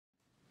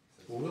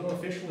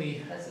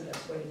officially That's the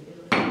best way to do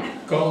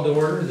it. call to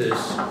order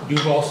this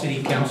Duval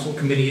City Council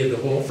Committee of the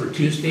Whole for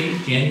Tuesday,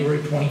 January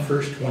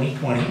 21st,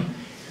 2020.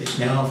 It's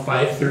now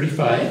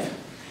 5:35.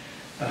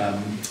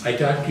 I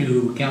talked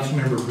to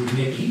Councilmember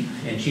Brudnicki,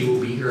 and she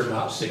will be here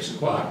about 6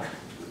 o'clock.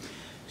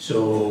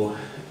 So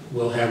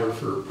we'll have her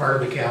for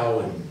part of the cow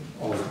and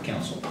all of the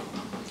council.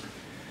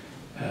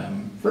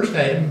 First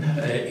item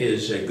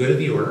is good of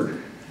the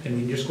order, and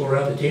we can just go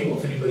around the table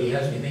if anybody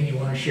has anything you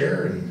want to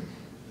share. And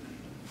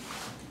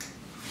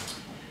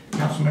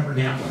Councilmember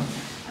Naplin.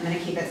 I'm going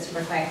to keep it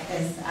super quick.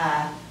 Is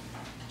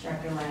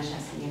Director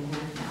Laniszewski in here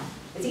now?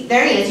 Is he?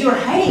 There he is. You were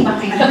hiding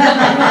behind him.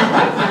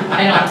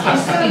 I know, I'm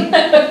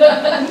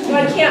kidding.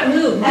 I can't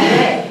move my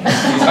leg.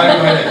 He's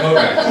hiding behind that coat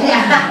rack.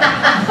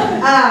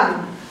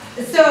 Yeah.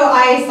 So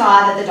I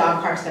saw that the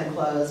dog park's been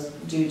closed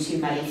due to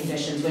muddy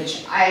conditions,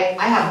 which I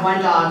have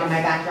one dog and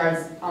my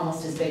backyard's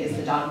almost as big as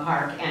the dog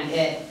park, and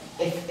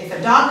if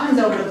a dog comes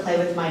over to play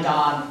with my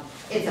dog,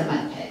 it's a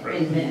mud pit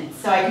in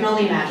minutes. So I can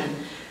only imagine.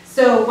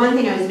 So one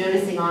thing I was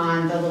noticing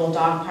on the little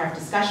dog park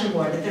discussion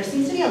board, that there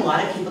seems to be a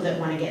lot of people that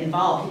want to get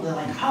involved. People are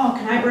like, oh,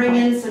 can I bring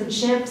in some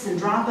chips and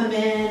drop them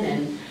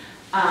in?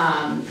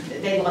 And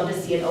they'd love to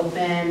see it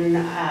open.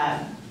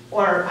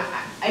 Or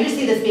I just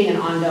see this being an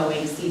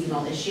ongoing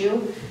seasonal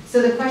issue.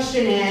 So the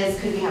question is,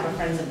 could we have a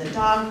Friends of the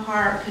Dog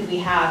Park? Could we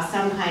have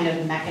some kind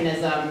of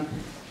mechanism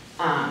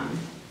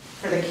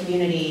for the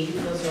community who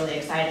feels really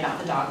excited about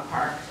the dog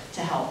park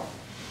to help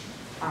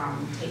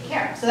take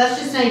care? So that's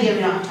just an idea.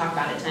 We don't have to talk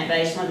about it tonight, but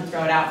I just wanted to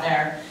throw it out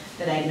there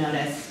that I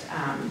noticed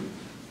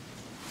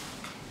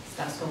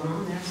stuff's going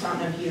on there. So I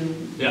don't know if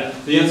you... Yeah,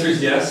 the answer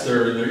is yes.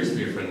 There used to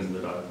be a Friends of the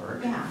Dog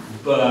Park. Yeah.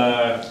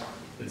 But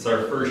it's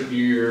our first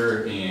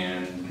year,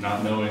 and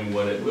not knowing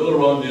what it will or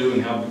won't do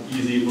and how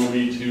easy it will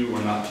be to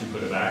or not to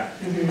put it back.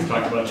 Mm-hmm. We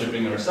talked about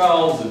chipping it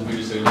ourselves, and we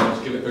just said,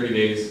 let's give it 30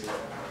 days,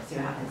 See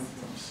what happens.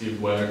 see if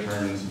weather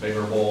turns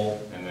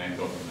favorable, and then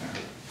go from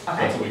there.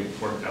 Okay. That's what we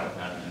worked out with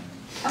that.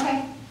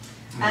 Okay.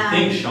 I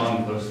think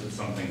Sean posted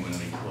something when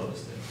we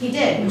closed it. He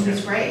did, which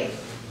was great.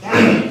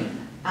 Yeah.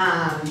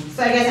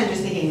 So I guess I'm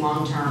just thinking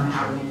long-term,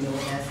 how are we gonna deal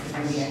with this? It's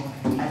gonna be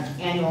an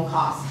annual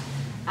cost.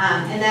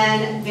 And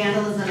then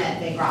vandalism at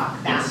Big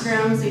Rock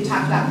bathrooms. We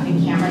talked about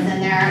putting cameras in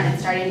there, and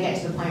it's starting to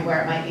get to the point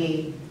where it might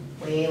be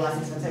way less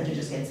expensive to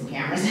just get some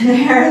cameras in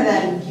there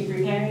than keep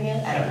repairing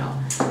it. I don't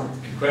know.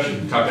 Good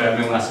question. We talked to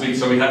admin last week.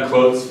 So we had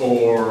quotes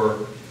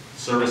for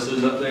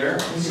services up there.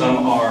 Mm-hmm.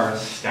 Some are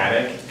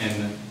static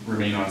and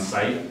remain on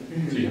site.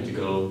 Mm-hmm. So you have to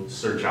go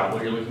search out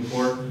what you're looking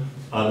for.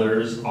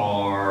 Others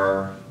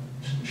are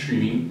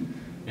streaming.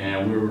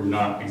 And we were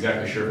not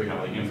exactly sure if we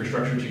have the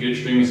infrastructure to get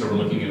streaming, so we're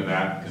looking into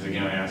that. Because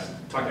again,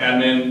 talked to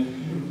admin,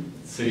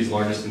 city's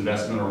largest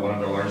investment or one of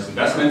their largest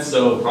investments,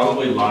 so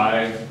probably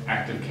live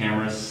active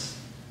cameras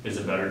is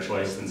a better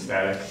choice than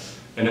static.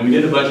 And then we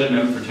did a budget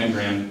note for 10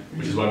 grand,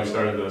 which is why we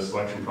started the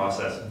selection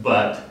process.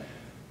 But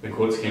the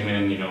quotes came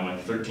in, you know,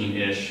 like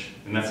 13-ish,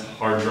 and that's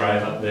hard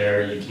drive up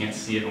there. You can't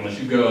see it unless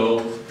you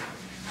go.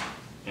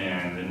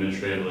 And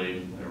administratively,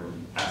 they were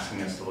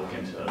asking us to look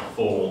into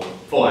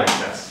full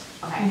access.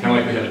 Okay. Kind of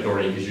like we have at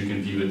Doherty, because you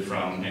can view it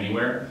from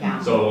anywhere.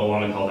 Yeah. So I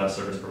want to call that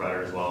service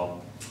provider as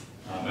well.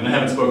 And I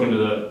haven't spoken to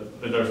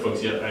the other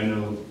folks yet. I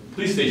know the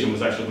police station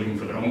was actually looking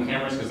for their own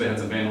cameras because they had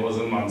some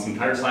vandalism on some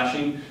tire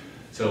slashing.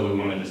 So we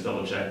want to just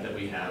double check that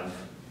we have,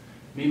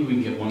 maybe we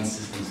can get one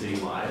system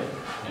city-wide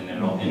and then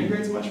it all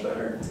integrates much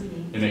better.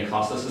 Mm-hmm. It may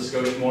cost us a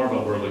skosh more,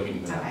 but we're looking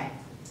at that. Okay.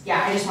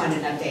 Yeah, I just wanted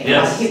an update.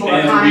 Yes, People were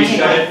and we commenting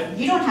shut like,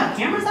 you don't have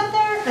cameras up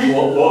there?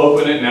 We'll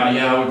open it now.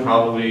 Yeah, we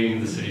probably,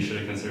 the city should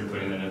have considered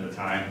putting it at the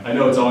time. I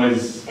know it's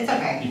always, It's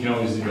okay. you can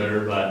always do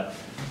better, but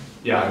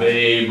yeah,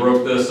 they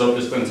broke the soap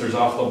dispensers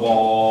off the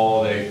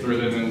wall, they threw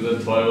them into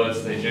the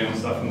toilets, they jammed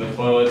stuff in the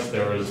toilets,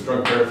 there was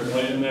drug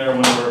paraphernalia in there.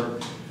 One of our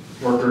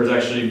workers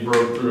actually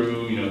broke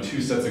through,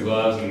 2 sets of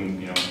gloves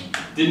and,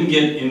 didn't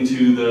get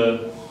into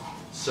the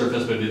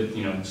surface, but did,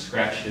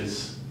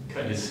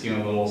 cut his skin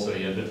a little, so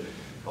he had to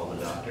call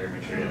the doctor,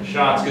 make sure he had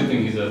shots. Good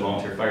thing he's a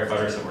volunteer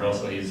firefighter somewhere else,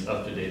 so he's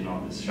up to date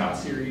on his shot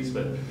series,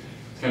 but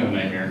it's kind of a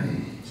nightmare.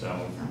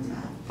 So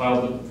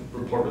filed the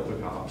report with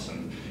the cops,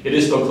 and it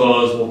is still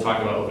closed. We'll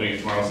talk about opening it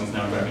tomorrow since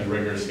now we're back in the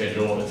regular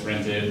schedule. It's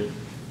rented,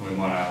 and we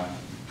want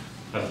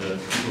to have the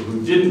people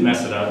who didn't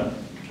mess it up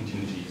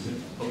continue to use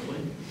it, hopefully.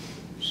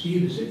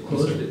 Steve, is it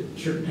closed at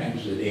certain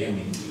times of the day? I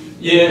mean,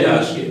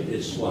 Yeah.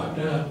 It's locked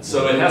up.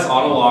 So it has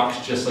auto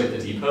locks just like the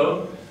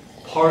depot.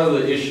 Part of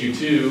the issue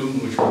too,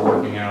 which we're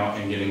working out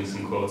and getting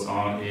some quotes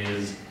on,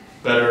 is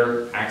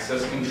better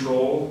access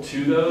control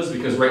to those,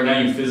 because right now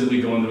you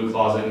physically go into a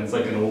closet and it's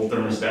like an old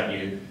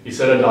thermostat. You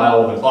set a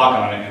dial with a clock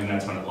on it and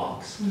that's when it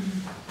locks.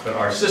 Mm-hmm. But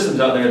our systems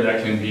out there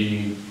that can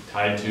be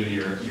tied to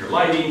your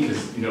lighting,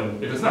 because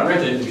if it's not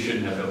rented, we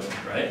shouldn't have it,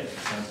 right?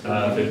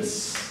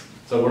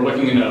 So we're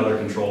looking into other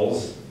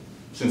controls,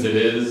 since it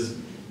is,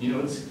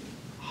 it's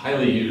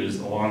highly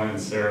used. Alana and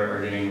Sarah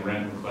are getting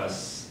rent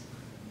requests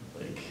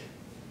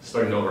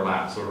starting to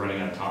overlap, so we're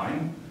running out of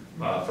time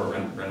for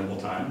rentable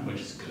time, which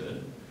is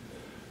good.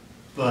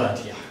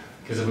 But yeah,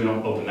 because if we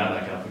don't open that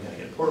back up, we gotta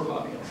get porta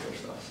potty and all sort of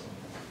stuff. So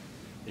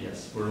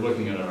yes, we're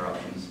looking at our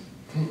options.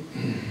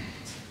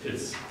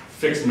 It's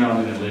fixed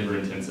mounted and labor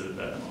intensive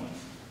at the moment.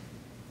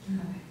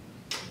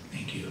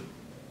 Thank you.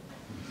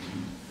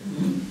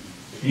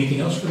 Anything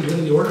else for the good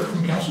of the order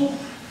from council?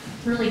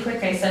 Really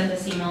quick, I sent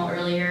this email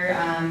earlier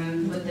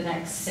with the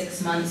next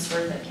 6 months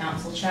worth of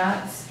council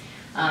chats.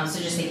 So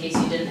just in case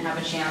you didn't have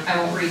a chance,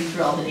 I won't read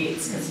through all the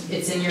dates because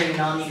it's in your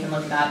email and you can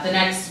look at that.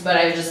 But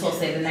I just will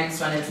say the next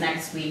one is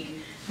next week,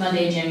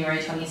 Monday, January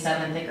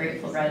 27th, at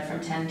Grateful Red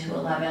from 10 to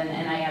 11.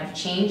 And I have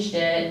changed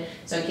it,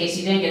 so in case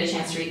you didn't get a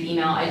chance to read the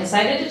email, I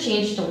decided to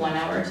change to 1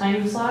 hour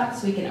time slot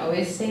so we can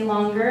always stay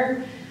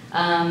longer.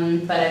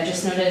 But I've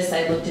just noticed,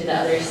 I looked into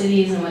other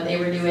cities and what they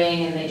were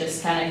doing, and they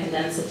just kind of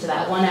condensed it to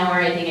that 1 hour.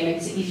 I think it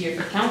makes it easier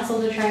for council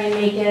to try and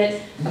make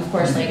it. Of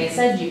course, like I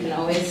said, you can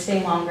always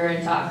stay longer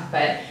and talk,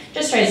 but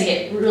just tries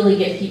to really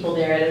get people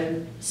there at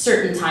a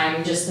certain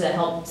time just to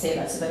help save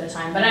us a bit of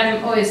time. But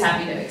I'm always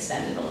happy to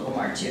extend it a little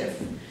more too,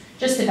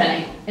 just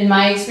depending. In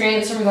my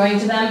experience from going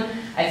to them,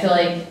 I feel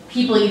like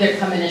people either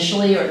come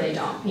initially or they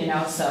don't,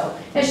 so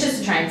it's just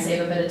to try and save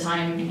a bit of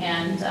time.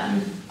 And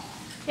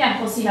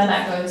yeah, we'll see how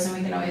that goes, and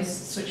we can always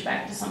switch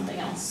back to something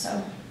else.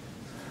 So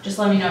just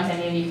let me know if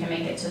any of you can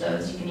make it to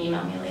those. You can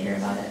email me later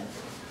about it.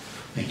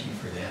 Thank you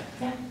for that.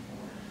 Yeah.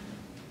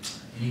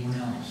 Anyone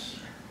else?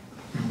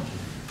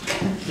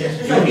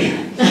 Yes,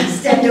 Jody.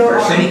 Step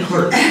door. City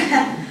clerk.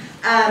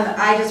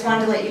 I just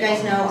wanted to let you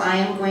guys know I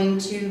am going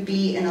to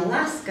be in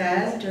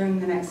Alaska during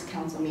the next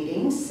council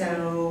meeting.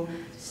 So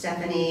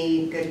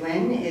Stephanie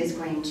Goodwin is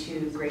going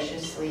to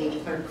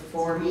graciously clerk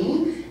for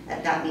me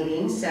at that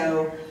meeting.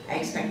 So I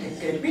expect a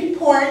good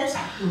report.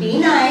 Be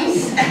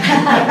nice.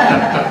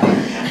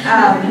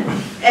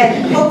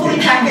 And hopefully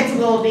packets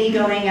will be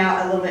going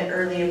out a little bit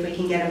early. If we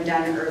can get them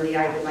done early,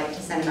 I would like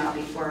to send them out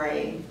before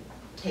I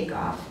take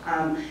off.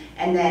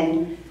 And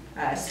then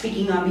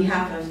speaking on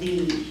behalf of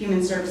the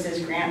Human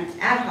Services Grant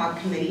Ad Hoc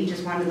Committee,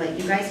 just wanted to let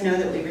you guys know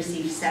that we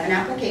received 7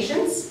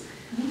 applications.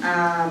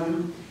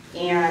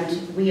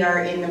 And we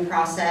are in the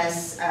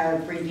process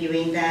of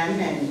reviewing them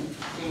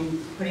and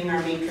putting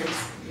our matrix,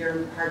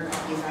 your hard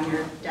copies on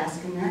your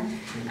desk in there,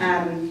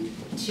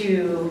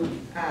 to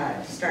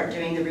start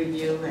doing the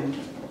review, and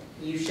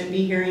you should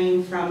be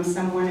hearing from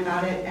someone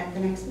about it at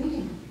the next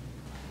meeting.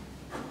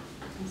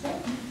 That's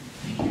it.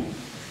 Thank you.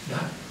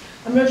 Doc?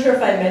 I'm not sure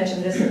if I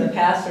mentioned this in the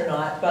past or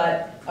not,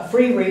 but a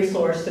free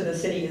resource to the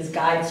city is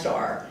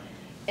GuideStar.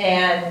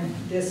 And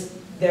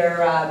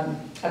they're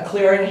a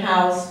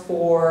clearinghouse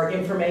for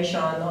information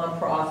on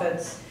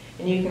nonprofits.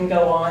 And you can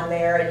go on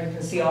there and you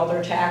can see all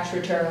their tax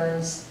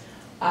returns,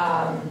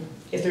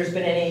 if there's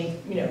been any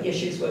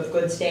issues with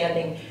good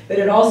standing. But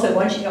it also,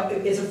 once you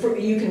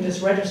can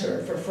just register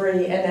it for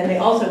free. And then they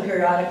also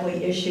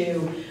periodically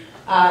issue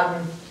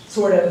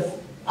sort of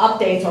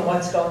updates on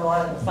what's going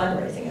on in the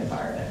fundraising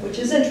environment, which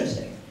is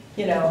interesting,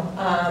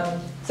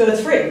 So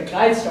it's free,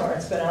 GuideStar.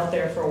 It's been out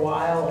there for a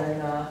while,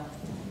 and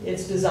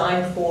it's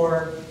designed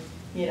for,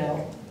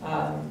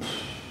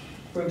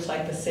 groups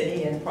like the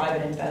city and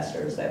private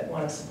investors that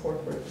want to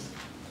support groups.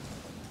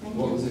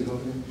 What was it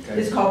called again?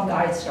 It's called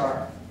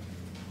GuideStar.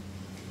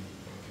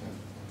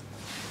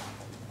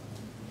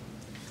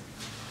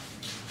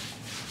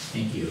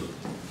 Thank you.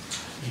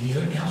 Any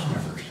other council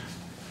members?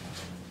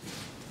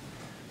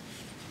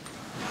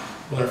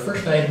 Well, our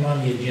first item on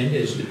the agenda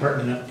is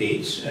department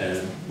updates.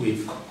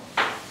 We've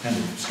kind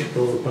of skipped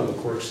over Public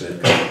Works a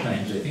couple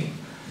times, I think.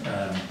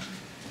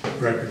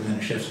 Director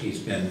Laniszewski's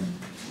been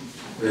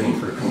ready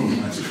for a couple of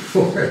months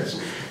before us,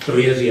 so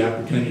he has the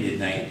opportunity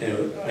tonight.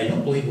 I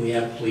don't believe we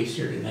have police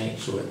here tonight,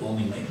 so it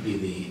only might be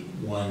the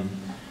one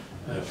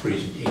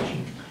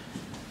presentation.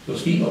 So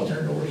Steve, I'll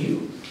turn it over to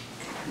you.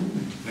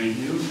 Thank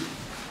you.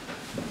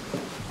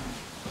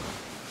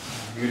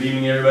 Good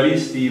evening, everybody.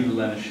 Steve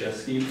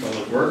Laniszewski,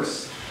 Public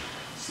Works.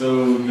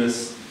 So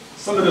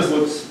some of this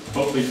looks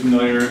hopefully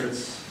familiar.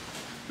 It's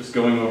just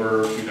going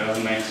over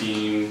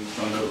 2019,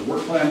 some of the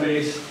work plan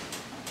base,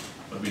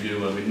 what we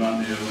do, what we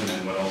not do, and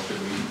then what else did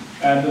we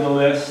add to the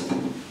list. So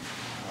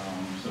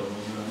it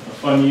was a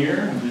fun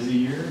year, a busy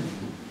year.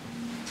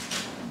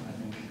 I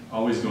think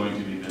always going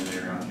to be busy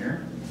around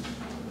here.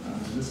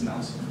 This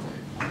mouse.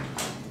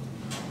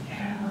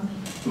 Yeah.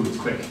 Ooh, it's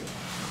quick.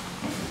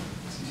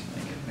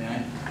 May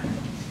I?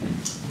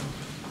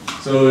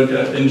 So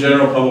in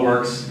general, Public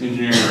Works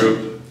Engineering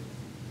Group,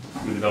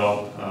 we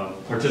develop,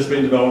 participate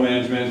in development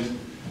management,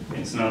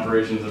 maintenance and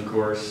operations, of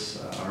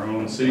course, our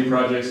own city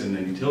projects, and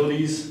then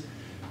utilities.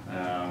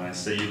 I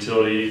say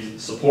utility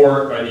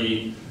support,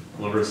 i.e.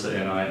 Larissa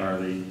and I are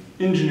the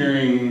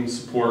engineering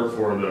support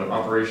for the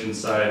operations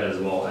side, as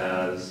well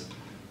as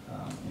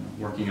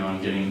working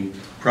on getting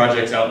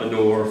projects out the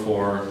door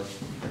for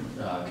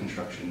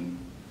construction.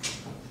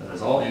 That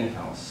is all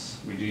in-house.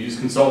 We do use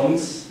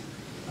consultants,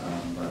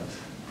 but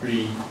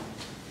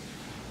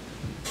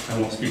I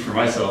won't speak for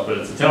myself, but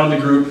it's a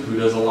talented group who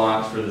does a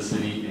lot for the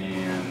city,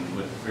 and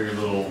with very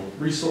little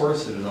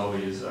resource, it is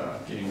always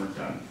getting work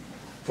done.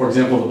 For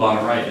example, the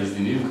bottom right is the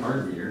new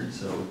card reader,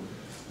 so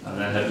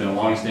That had been a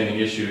long-standing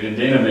issue, and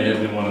Dana may have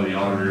been one of the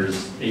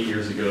auditors 8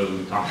 years ago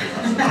who talked to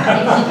us.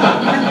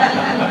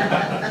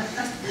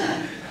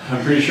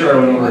 I'm pretty sure I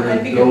went over I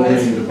her think it was.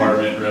 building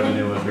department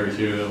revenue with her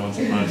too at once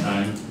upon a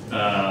time.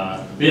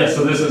 But yeah,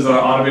 so this is an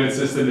automated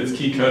system, it's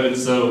key coded,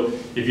 so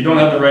if you don't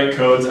have the right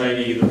codes,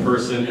 i.e. the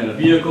person and a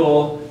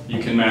vehicle, you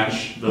can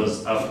match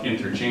those up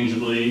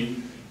interchangeably,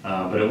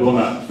 but it will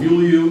not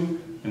fuel you,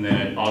 and then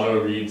it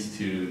auto reads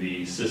to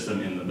the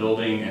system in the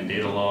building and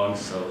data logs,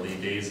 so the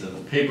days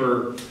of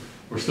paper,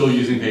 we're still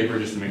using paper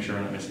just to make sure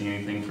we're not missing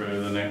anything for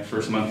the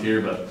first month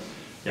here, but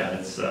yeah,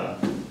 it's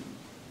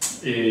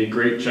a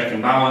great check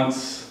and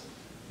balance,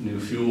 new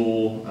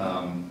fuel,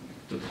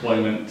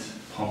 deployment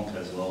pump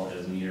as well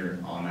as meter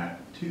on that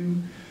too.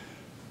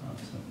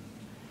 So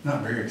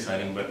not very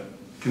exciting, but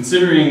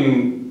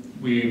considering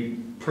we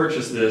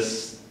purchased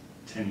this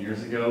 10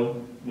 years ago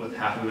with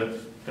half of it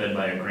fed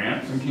by a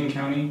grant from King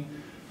County,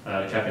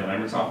 Kathy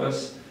Lambert's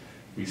office,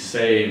 we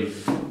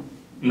save,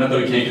 not that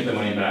we can't get the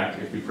money back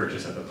if we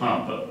purchase at the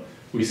pump, but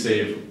we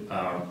save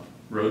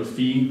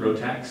road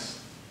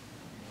tax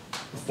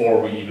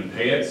before we even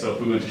pay it. So if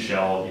we went to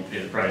Shell, you pay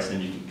the price,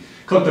 and you can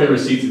collect all your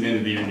receipts at the end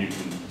of the year and you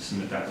can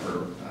submit that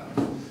for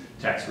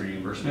tax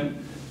reimbursement.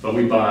 But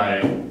we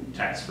buy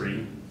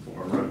tax-free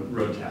for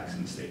road tax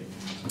in the state.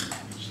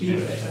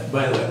 Steve,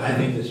 by the way, I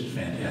think this is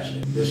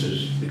fantastic. This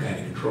is the kind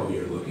of control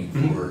you're looking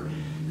for,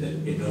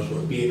 that it knows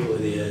what vehicle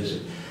it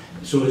is.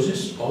 So is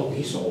this all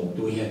diesel?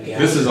 Do we have gas?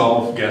 This is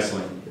all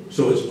gasoline.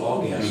 So it's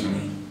all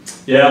gasoline?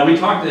 Yeah, we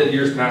talked at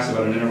years past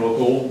about an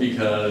interlocal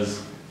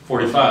because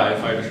 45,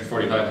 Fire District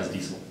 45 has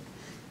diesel,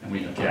 and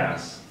we have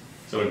gas.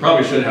 So we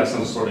probably should have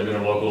some sort of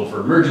interlocal for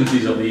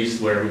emergencies at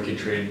least, where we could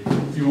trade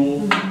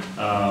fuel.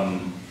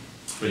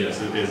 But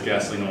yes, it is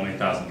gasoline, only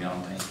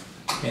 1,000-gallon tank.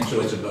 And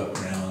so it's above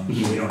ground,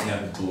 we don't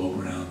have it below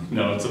ground?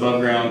 No, it's above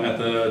ground at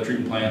the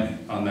treatment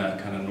plant on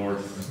that kind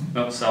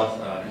of south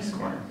east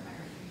corner.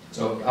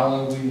 So how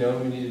long have we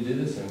known we need to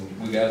do this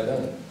and we got it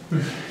done?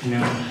 You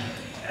know,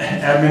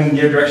 admin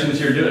gave direction this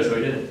year to do it, so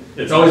we did it.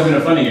 It's always been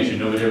a funding issue,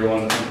 nobody ever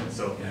wanted to fund it,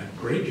 so. Yeah,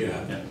 great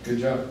job. Yeah. Good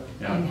job.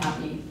 Yeah. I'm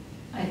happy.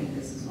 I think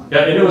this is wonderful.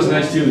 Yeah, and it was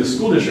nice too. The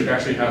school district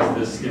actually has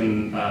this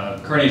in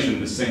Carnation,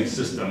 the same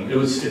system.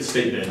 It's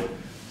state bid.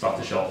 It's off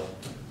the shelf.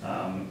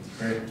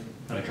 Great.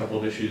 Had a couple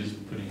of issues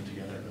putting it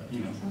together, but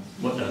you know,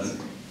 what doesn't?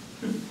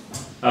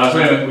 So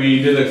anyway,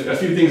 we did a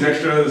few things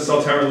extra, the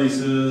cell tower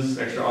leases,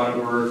 extra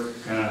audit work,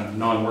 kind of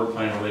non-work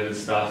plan related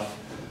stuff.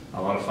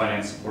 A lot of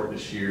finance support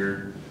this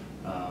year.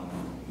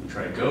 We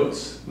tried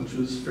goats, which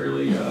was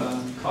fairly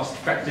cost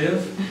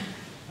effective.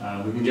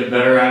 We can get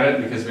better at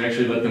it because we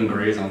actually let them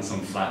graze on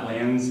some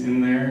flatlands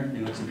in there,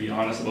 you know, to be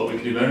honest about what we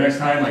can do better next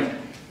time. Like,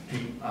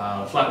 hey,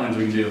 flatlands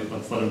we can do,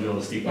 let's let them do all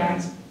the steep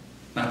lands.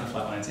 Not the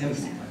flatlands and the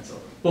steep lands, so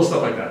little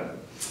stuff like that.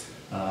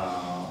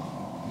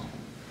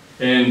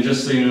 And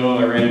just so you know,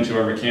 I ran into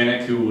our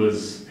mechanic who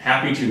was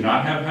happy to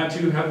not have had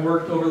to have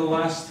worked over the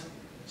last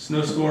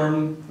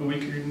snowstorm a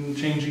week and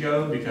change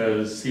ago,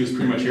 because he was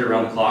pretty much here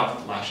around the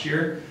clock last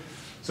year.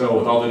 So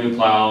with all the new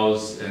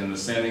plows and the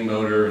sanding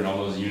motor and all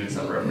those units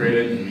that were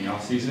upgraded in the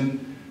off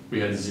season, we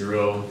had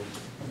 0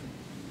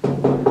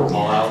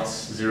 call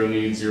outs, 0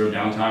 needs, 0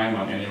 downtime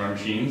on any of our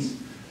machines.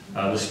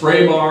 The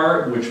spray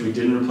bar, which we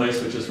didn't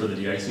replace, which is for the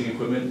de-icing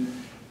equipment,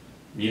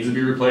 needs to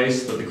be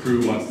replaced, but the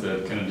crew wants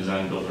to kind of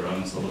design and build their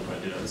own, so they'll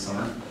probably do that this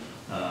summer.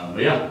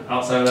 But yeah,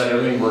 outside of that,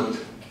 everything worked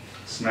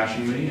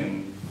smashingly,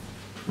 and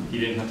he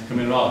didn't have to come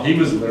in at all. He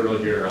was literally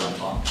here around the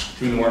clock.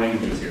 2 in the morning,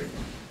 he was here.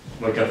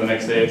 Wake up the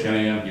next day at 10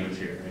 a.m., he was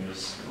here. He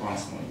was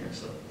constantly here,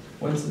 so.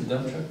 When's the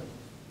dump truck?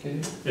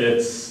 Okay.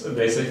 It's,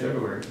 they say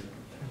February.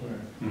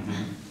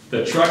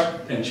 The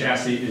truck and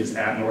chassis is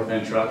at North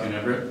End Truck in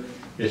Everett.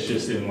 It's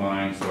just in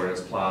line for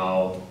its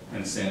plow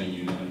and sanding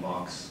unit and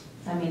box.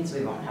 That means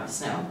we won't have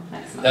snow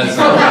next month. That's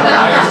all.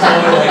 I was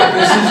totally like,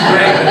 this is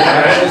great.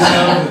 The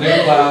snow, the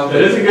new plow.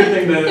 It is a good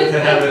thing to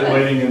have it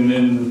waiting and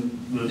then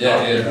the.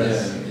 Yeah, it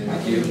is. I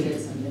think we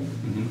did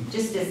something.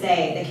 Just to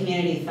say, the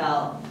community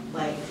felt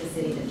like the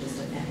city did just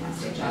a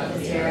fantastic job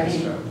this year. I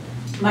mean,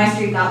 my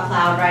street got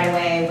plowed right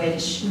away,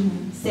 which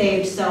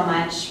saved so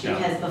much Yeah.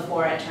 because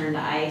before it turned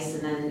to ice,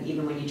 and then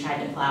even when you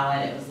tried to plow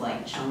it, it was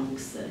like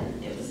chunks,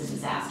 and it was a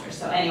disaster.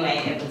 So anyway,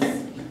 it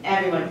was,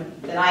 everyone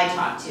that I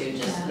talked to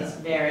just was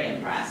very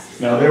impressed.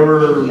 Now, there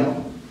were,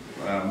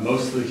 Thank you.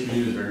 most of the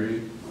community was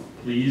very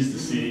pleased to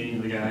see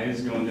the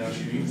guys going down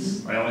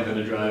streets. I only had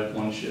to drive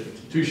 1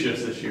 shift, 2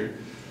 shifts this year,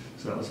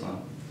 so that was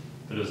fun.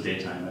 But it was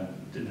daytime,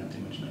 I didn't have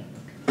too much night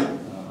work.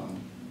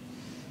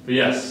 But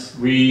yes,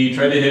 we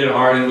tried to hit it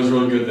hard, and it was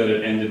really good that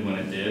it ended when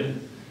it did,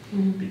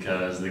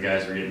 because the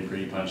guys were getting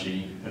pretty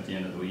punchy at the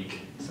end of the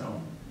week,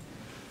 so.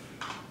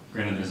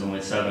 Granted, there's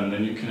only 7,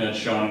 then you can add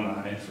Sean and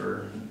I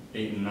for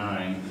 8 and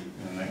 9,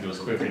 and that goes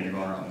quicker, and you're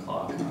going around the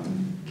clock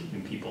on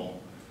keeping people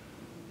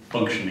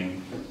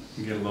functioning.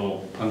 You get a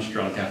little punch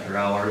drunk after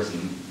hours,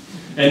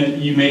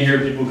 and you may hear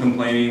people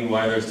complaining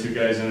why there's 2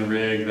 guys in a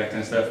rig, that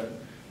kind of stuff.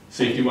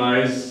 Safety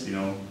wise, you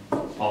know,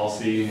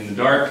 policy in the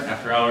dark,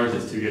 after hours,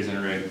 it's 2 guys in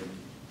a rig.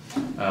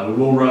 We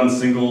will run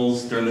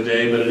singles during the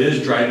day, but it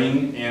is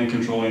driving and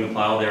controlling the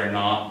plow. They are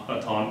not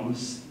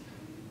autonomous.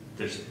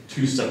 There's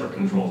two separate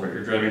controls, right?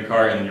 You're driving a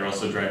car and then you're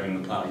also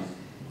driving the plow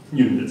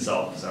unit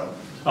itself. So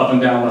up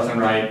and down, left and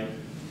right.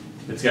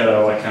 It's got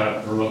a like kind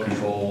of remote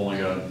control, like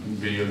a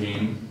video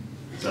game.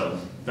 So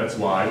that's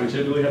why we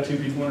typically have 2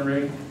 people in a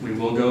rig. We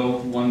will go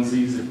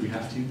onesies if we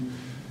have to.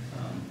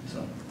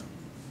 So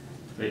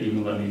they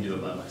even let me do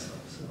it by myself.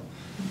 So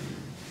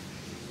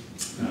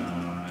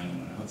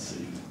let's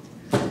see.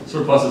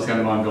 Surplus is kind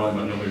of ongoing,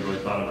 but nobody really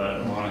thought about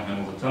it. Alana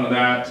handles a ton of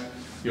that.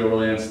 The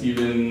Overland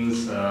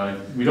Stevens.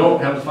 We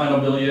don't have the final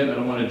bill yet. I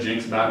don't want to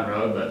jinx Baton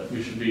Road, but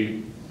we should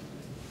be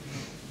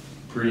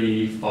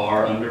pretty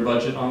far under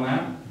budget on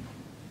that.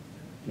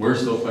 We're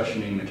still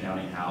questioning the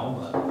county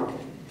how, but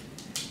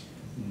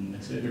they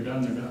say they're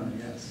done, I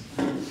guess.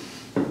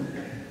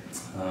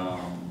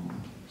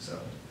 So,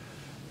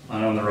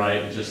 and on the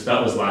right, just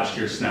that was last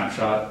year's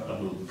snapshot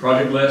of the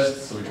project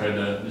list, so we tried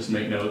to just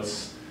make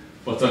notes.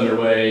 What's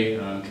underway,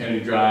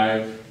 Kennedy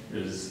Drive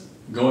is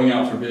going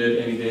out for bid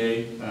any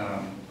day.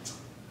 I'm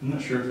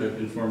not sure if I've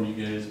informed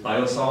you guys,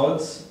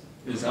 biosolids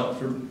is out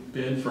for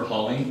bid for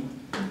hauling.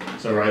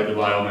 So right, the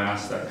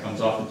biomass that comes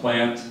off the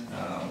plant,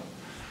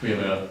 we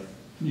have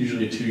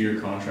usually a 2-year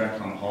contract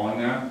on hauling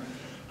that.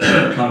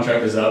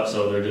 Contract is up,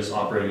 so they're just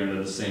operating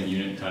under the same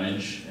unit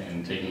tonnage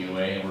and taking it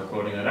away, and we're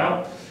quoting that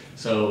out.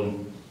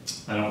 So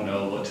I don't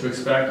know what to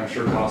expect. I'm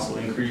sure costs will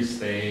increase.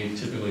 They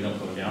typically don't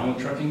go down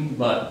with trucking,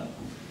 but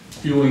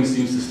fueling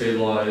seems to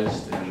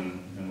stabilize and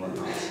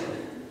whatnot. So.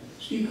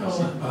 Steve, how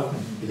often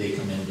do they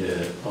come in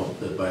to pulp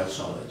the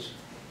biosolids?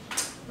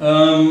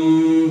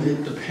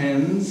 It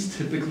depends.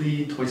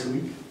 Typically twice a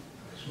week.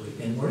 So,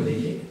 and where do they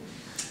take it?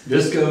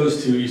 This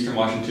goes to Eastern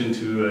Washington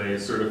to a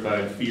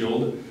certified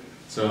field.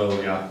 So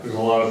yeah, there's a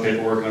lot of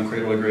paperwork on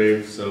cradle to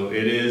grave. So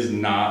it is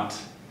not,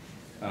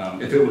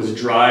 if it was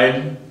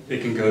dried,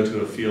 it can go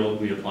to a field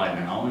we apply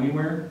now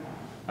anywhere.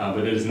 But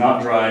it is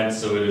not dried,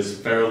 so it is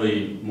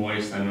fairly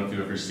moist. I don't know if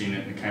you've ever seen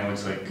it. It kind of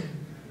looks like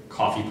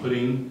coffee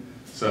pudding.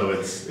 So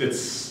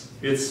it's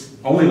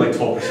only like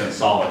 12%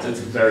 solids. It's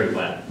very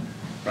wet,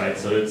 right?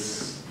 So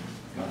it's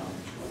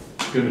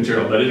good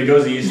material, but it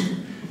goes east.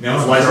 No,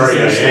 it's licensed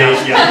in the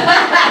state. Yeah.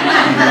 You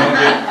don't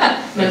get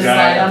No the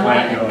guy slide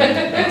plant going.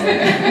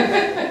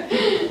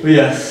 But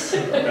yes,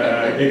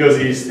 it goes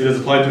east. It is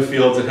applied to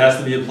fields. It has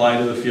to be applied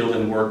to the field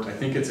and worked. I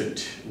think it's a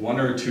 1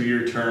 or 2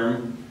 year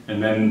term,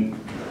 and then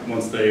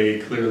once they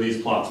clear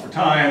these plots for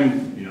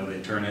time, you know,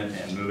 they turn it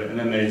and move it, and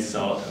then they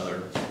sell it to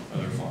other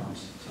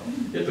farms. So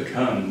it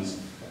becomes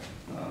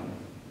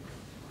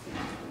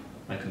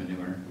like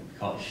manure. We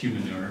call it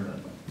human manure, but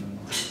no.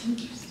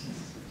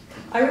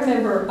 I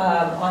remember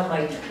on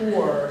my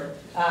tour,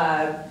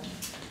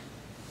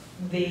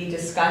 the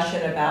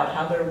discussion about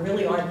how there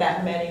really aren't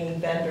that many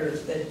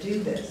vendors that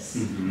do this.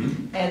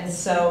 Mm-hmm. And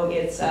so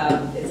it's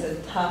a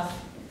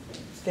tough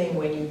thing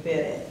when you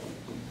bid it.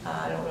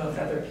 I don't know if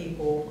other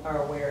people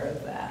are aware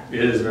of that.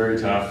 It is very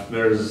tough.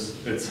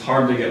 It's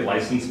hard to get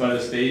licensed by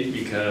the state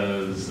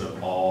because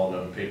of all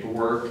the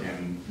paperwork,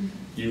 and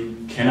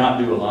you cannot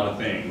do a lot of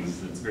things.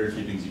 There's very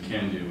few things you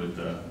can do with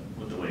the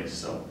waste.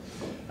 So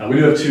we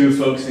do have 2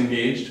 folks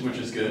engaged, which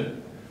is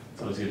good.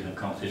 It's always good to have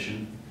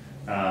competition.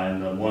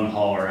 And the one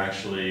hauler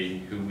actually,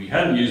 who we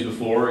hadn't used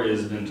before,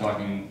 has been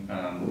talking.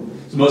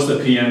 So most of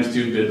the PMs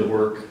do bid the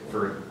work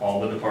for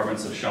all the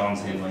departments, so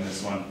Sean's handling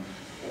this one.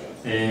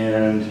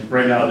 And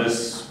right now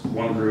this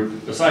one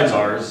group, besides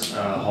ours,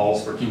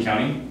 hauls for King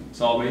County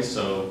Solid Waste,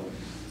 so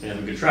they have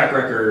a good track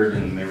record,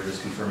 and they were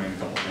just confirming a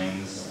couple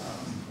things.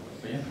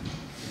 But yeah,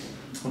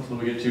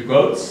 hopefully we get 2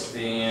 quotes,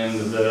 and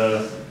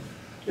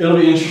it'll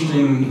be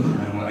interesting.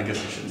 I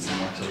guess I shouldn't say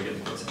more until we get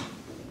the quotes in,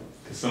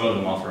 because some of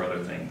them offer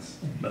other things,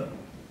 but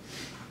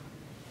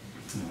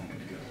good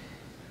to go.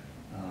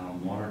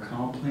 Water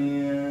comp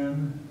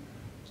plan,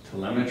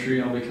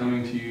 telemetry, I'll be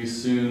coming to you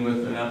soon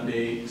with an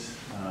update.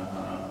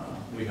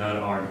 We had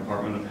our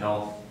Department of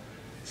Health,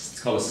 it's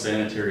called a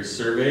sanitary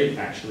survey,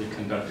 actually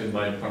conducted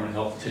by Department of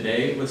Health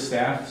today with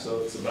staff, so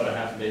it's about a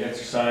half-a-day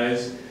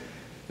exercise.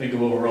 They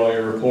go over all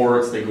your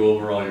reports, they go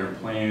over all your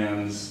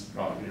plans,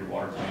 your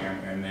water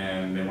plan, and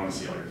then they want to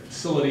see all your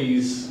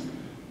facilities.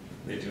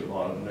 They do a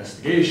lot of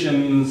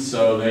investigations,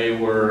 so they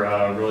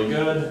were really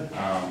good.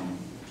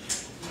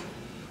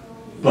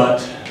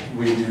 But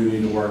we do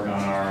need to work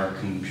on our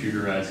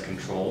computerized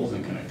controls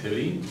and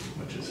connectivity,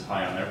 which is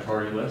high on their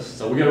priority list.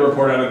 So we get a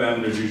report out of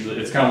them. There's usually,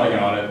 it's kind of like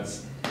an audit.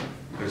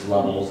 There's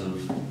levels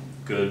of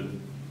good,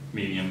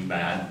 medium,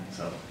 bad.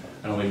 So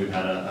I don't think we've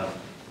had a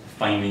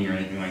finding or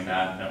anything like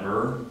that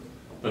ever.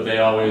 But they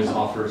always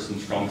offer some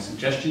strong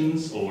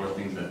suggestions or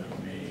things that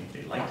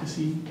they like to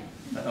see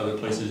that other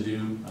places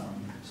do.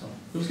 So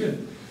it was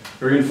good.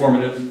 Very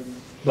informative.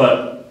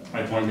 But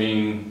my point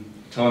being,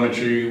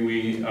 telemetry,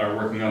 we are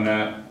working on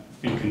that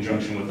in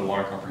conjunction with the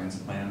Water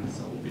Comprehensive Plan,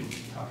 so we'll be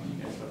talking to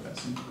you guys about that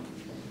soon.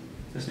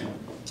 Yes,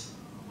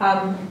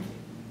 ma'am.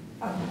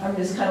 I'm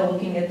just kind of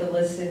looking at the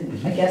list,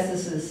 and I guess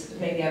this is,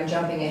 maybe I'm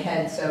jumping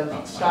ahead,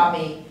 so stop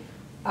me.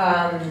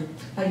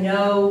 I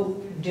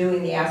know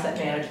doing the asset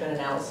management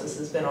analysis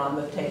has been on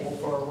the table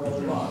for a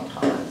really long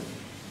time.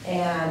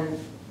 And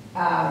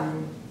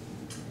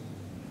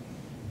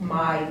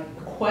my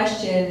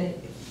question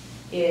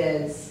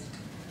is,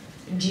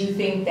 do you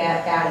think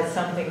that that is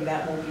something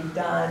that will be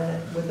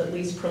done with at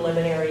least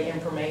preliminary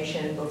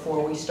information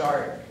before we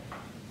start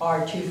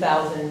our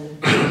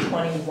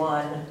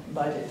 2021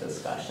 budget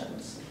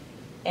discussions?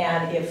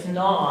 And if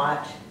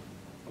not,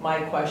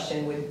 my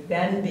question would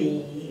then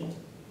be,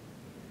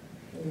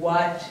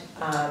 what,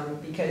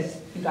 because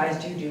you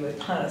guys do a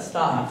ton of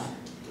stuff,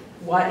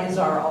 what is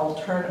our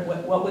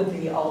what would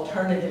the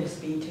alternatives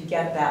be to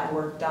get that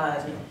work done,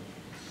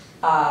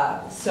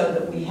 so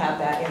that we have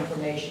that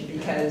information?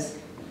 Because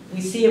we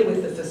see it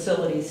with the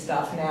facility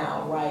stuff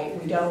now, right?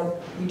 We don't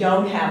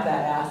have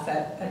that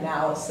asset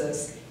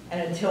analysis,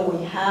 and until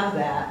we have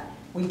that,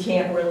 we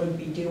can't really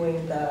be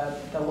doing the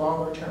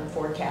longer term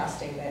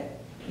forecasting that,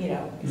 you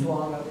know, is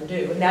long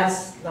overdue. And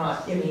that's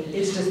not, I mean,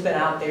 it's just been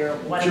out there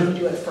wanting to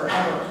do it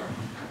forever.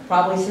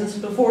 Probably since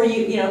before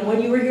you know,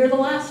 when you were here the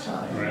last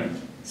time. Right.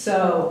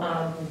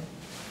 So,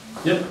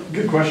 Yep,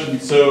 good question.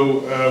 So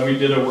we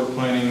did a work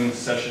planning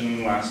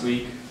session last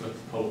week with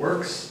Public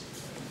Works,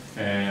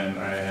 and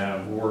I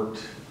have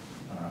worked,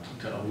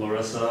 talked to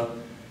Larissa.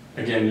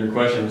 Again, your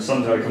question,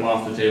 something's got to come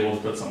off the table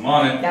to put something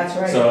on it. that's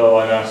right. So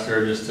I've asked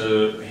her just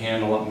to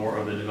hand a lot more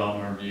of the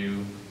development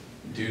review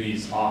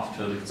duties off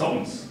to the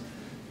consultants.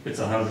 It's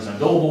 100%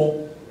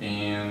 billable,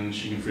 and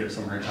she can free up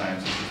some of her time,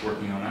 so she's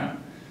working on that.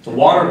 The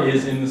water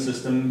is in the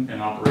system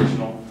and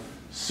operational.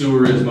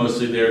 Sewer is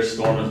mostly there,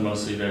 storm is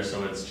mostly there,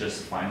 so it's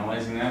just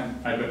finalizing that.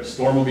 I bet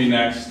storm will be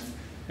next,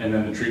 and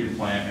then the treatment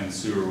plant and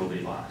sewer will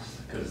be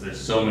last, because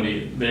there's so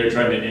many, they're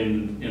trying to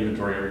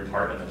inventory every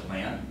part of the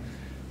plant,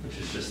 which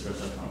is just, there's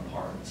a ton of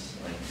parts,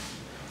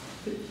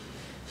 like.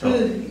 So,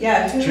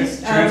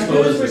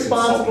 Who's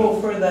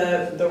responsible for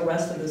the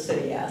rest of the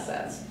city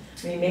assets?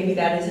 I mean, maybe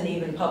that isn't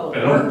even public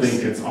I works. don't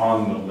think it's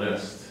on the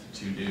list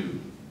to do.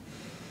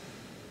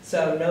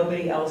 So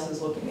nobody else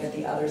is looking at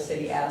the other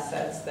city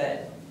assets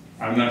that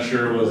I'm not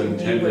sure it was would need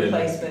intended.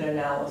 replacement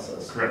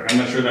analysis. Correct, I'm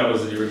not sure that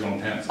was the original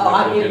intent. So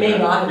Oh, we're it may looking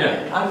at- not have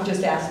Yeah. been, I'm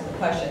just asking the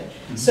question.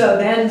 So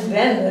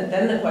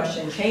then the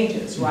question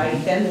changes,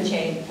 right? Then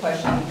the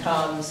question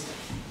becomes,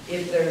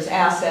 if there's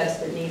assets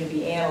that need to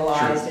be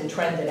analyzed and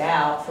trended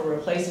out for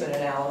replacement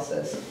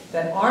analysis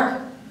that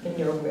aren't in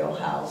your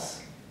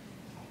wheelhouse,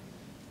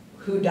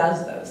 who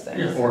does those things?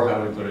 Yeah, or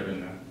how do we put it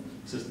in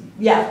the system?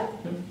 Yeah,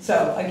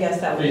 so I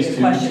guess that would be Phase a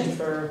two. question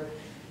for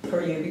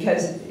you,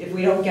 because if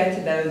we don't get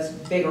to those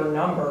bigger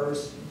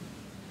numbers,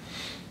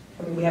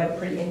 I mean, we have a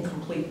pretty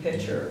incomplete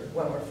picture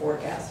when we're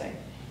forecasting.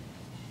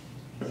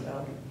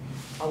 So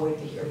I'll wait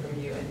to hear from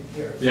you and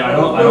your Yeah, I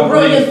don't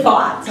brilliant believe-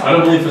 thoughts. I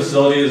don't believe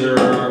facilities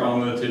are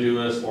on the to-do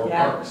list or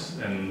Yeah. parks,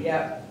 and,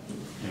 Yep.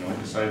 you know,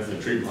 besides the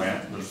treatment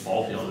plant, the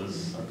ball field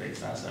is our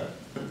biggest asset.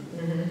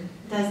 Mhm.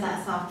 Does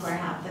that software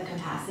have the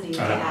capacity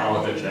to I'll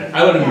add? have to check.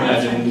 I would Yeah,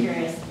 that's what I'm imagine,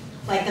 curious.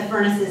 Like the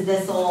furnace is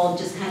this old,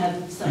 just kind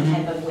of some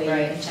type of way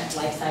Right. to check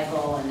life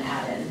cycle and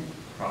add in.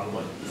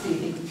 probably. So you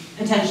think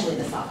potentially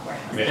the software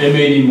I has mean, that? it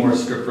may need more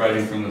script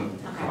writing from the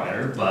Okay.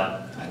 provider,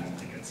 but I don't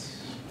think it's,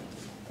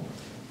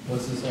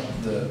 What's this on?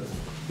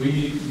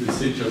 the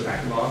city chose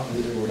Acrobat,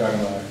 We're talking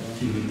about.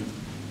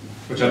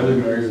 which I believe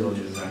Marysville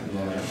uses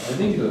Acrobat. Yeah, I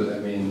think, I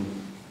mean,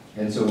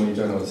 and so when you're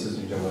talking about the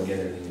system, you're talking about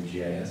getting everything in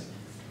GIS?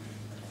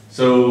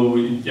 So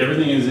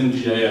everything is in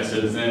GIS,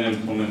 it is then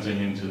implementing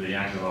into the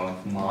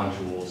Acrobat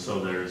module, so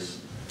there's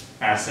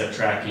asset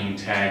tracking,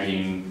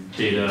 tagging,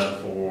 data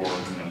for,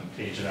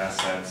 age of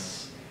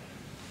assets.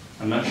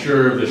 I'm not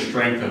sure of the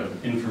strength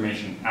of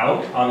information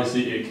out,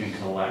 obviously it can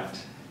collect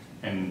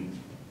and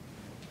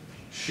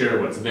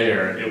share what's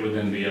there, it would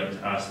then be up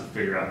to us to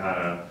figure out how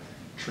to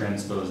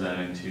transpose that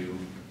into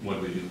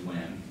what do we do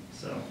when,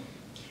 so.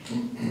 I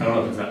don't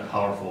know if it's that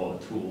powerful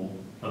a tool,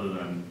 other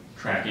than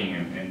tracking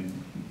and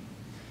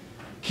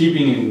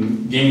keeping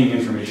and gaining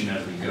information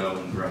as we go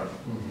and grow,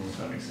 if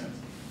that makes sense.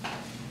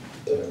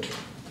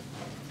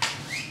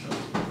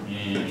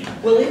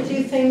 Yeah. Will it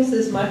do things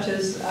as much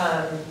as,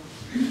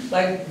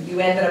 like you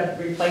ended up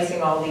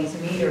replacing all these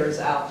meters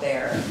out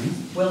there?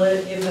 Will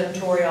it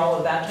inventory all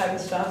of that type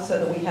of stuff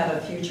so that we have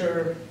a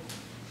future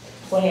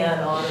plan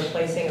on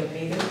replacing of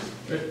meters?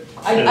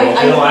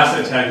 It'll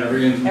asset tag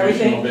every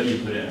informational Everything? bit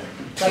you put in.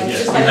 Like, Yes,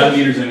 just we like have a-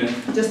 meters in it.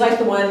 Just like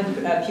the one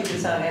Puget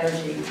Sound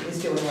Energy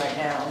is doing right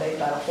now, they've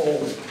got a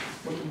whole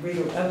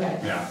reader, okay.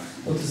 Yeah.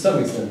 Well, to some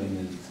extent, I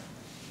mean,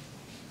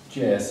 the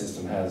GIS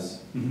system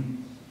has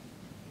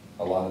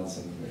a lot of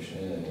this information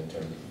in it in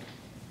terms of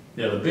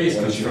Yeah, the base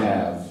what comes you from.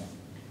 have,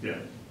 Yeah.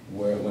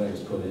 when it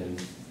was put in,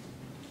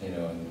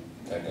 and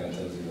that kind of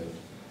tells you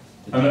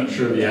the. I'm not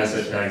sure the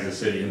asset tags the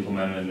city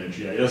implemented in the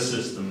GIS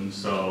system,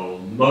 so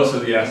most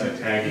of the asset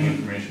tagging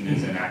information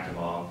is in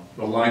Activov.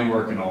 The line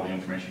work and all the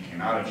information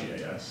came out of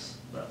GIS,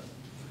 but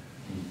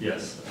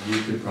yes,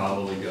 you could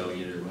probably go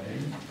either way.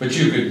 But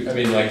you could, I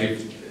mean, like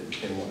if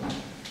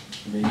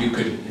you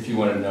could, if you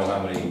wanted to know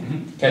how many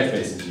catch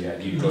basins you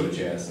had, you'd go to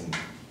GIS and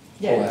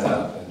Yeah, pull it's that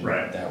all- up and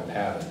Right. that would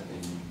have it. I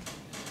mean,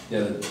 yeah,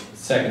 the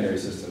secondary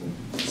system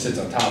sits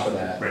on top of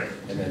that. Right.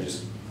 And then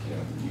just,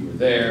 you were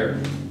there,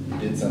 you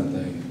did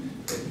something,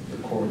 it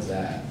records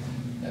that.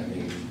 I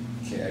mean,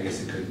 I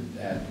guess it could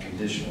add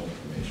conditional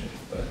information,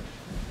 but,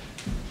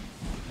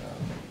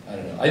 I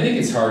don't know. I think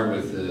it's hard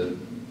with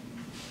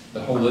the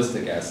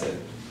holistic asset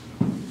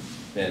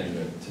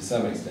management to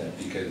some extent,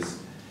 because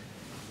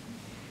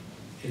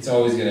it's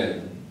always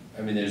gonna,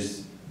 I mean,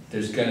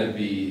 there's gonna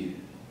be,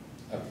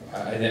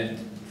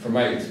 from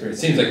my experience,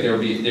 it seems like there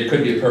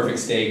could be a perfect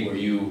state where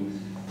you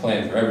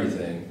plan for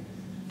everything,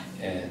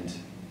 and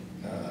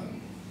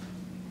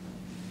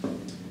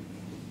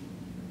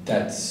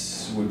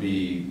would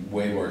be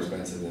way more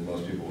expensive than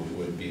most people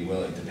would be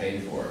willing to pay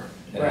for.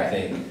 And I Right.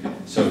 think,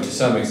 so to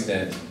some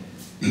extent,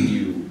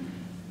 you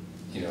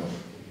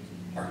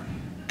are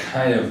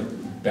kind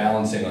of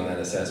balancing on that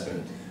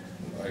assessment,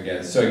 I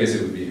guess. So I guess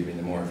it would be, I mean,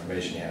 the more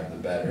information you have, the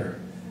better,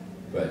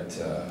 but,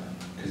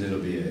 because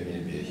it'd be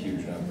a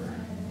huge number,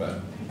 but.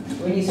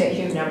 When you say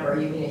huge number,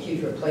 you mean a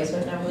huge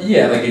replacement number?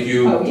 Yeah, like if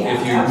you, Oh, yeah,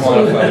 if you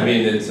absolutely. quantify, I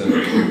mean, it's,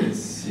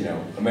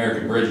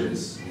 American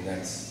Bridges, I mean,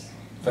 that's,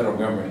 federal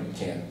government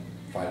can't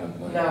find enough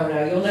money. No,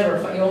 you'll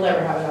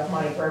never have enough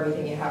money for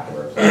everything you have to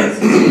replace.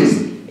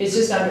 It's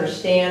just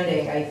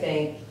understanding, I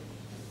think,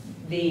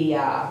 the,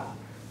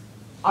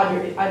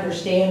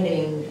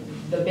 understanding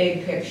the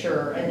big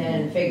picture and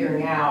then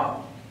figuring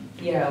out,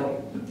 I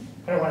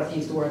don't want to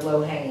use the word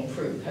low-hanging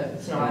fruit, because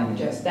it's not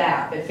just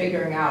that, but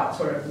figuring out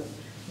sort of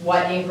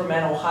what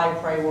incremental,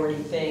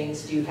 high-priority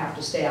things do you have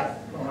to stay up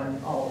on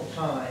all the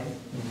time.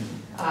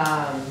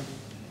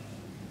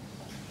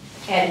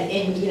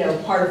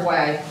 And part of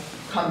why I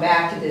come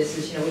back to this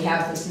is, we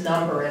have this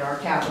number in our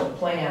capital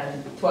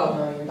plan, $12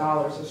 million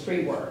of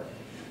street work,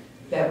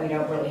 that we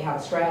don't really have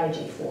a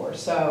strategy for.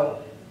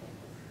 So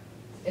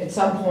at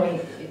some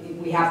point,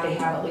 we have to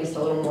have at least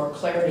a little more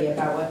clarity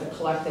about what the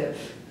collective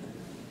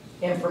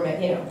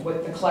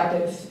what the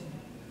collective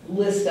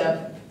list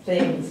of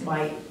things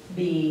might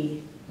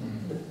be.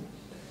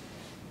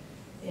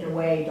 In a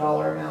way,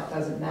 dollar amount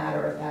doesn't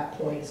matter at that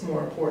point. It's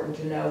more important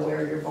to know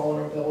where your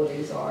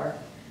vulnerabilities are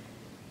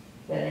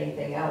than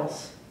anything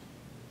else,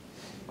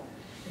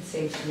 it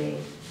seems to me.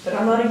 But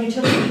I'm not a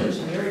utility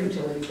person, you're a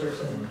utility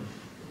person.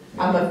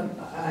 I'm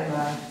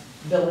a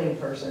building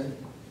person.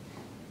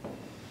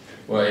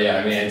 Well, yeah,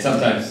 I mean, and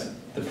sometimes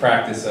the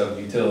practice of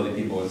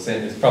utility people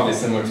is probably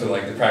similar to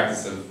like the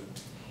practice of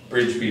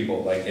bridge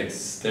people, like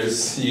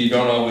you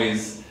don't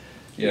always,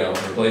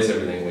 replace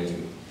everything when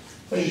you.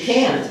 But you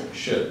can't.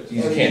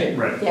 You can't.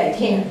 Right. Yeah, you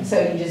can't, so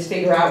you just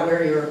figure out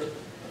where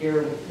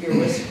your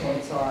risk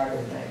points are, I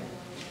would think.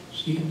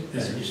 Steve,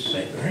 just a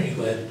second, aren't you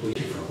glad to please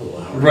you for a whole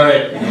hour?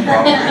 Right. No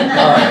problem.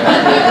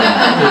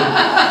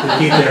 To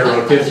keep that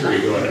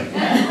rotisserie going.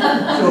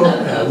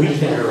 So, we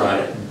just had our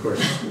audit, and of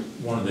course,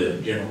 one of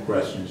the general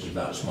questions is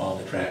about small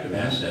attractive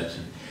assets.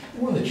 And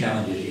one of the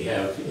challenges you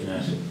have in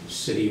a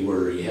city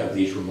where you have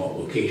these remote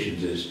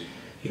locations is,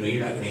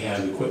 you're not gonna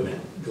have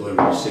equipment delivered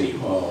to City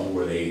Hall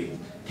where they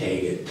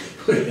tag it,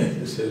 put it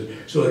in,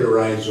 so it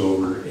arrives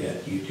over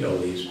at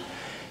utilities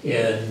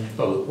and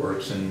public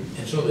works. And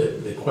so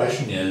the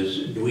question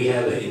is, do we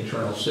have an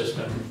internal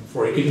system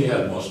for it? Because you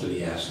have most of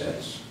the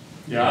assets.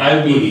 Yeah,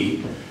 I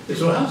would.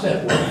 So how's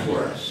that work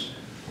for us?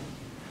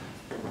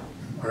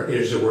 Or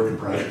is it a work in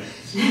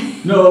progress?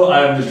 No,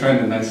 I'm just trying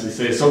to nicely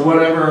say, so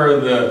whatever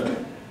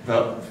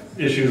the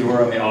issues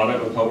were on the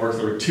audit with Public Works,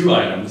 there were 2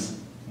 items.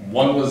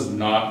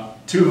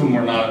 Two of them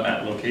were not at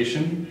that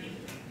location,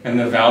 and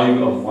the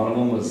value of one of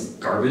them was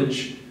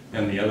garbage,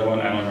 and the other one,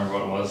 I don't remember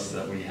what it was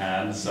that we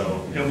had.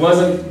 So it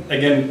wasn't,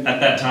 again, at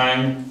that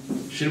time,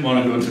 she didn't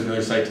want to go into the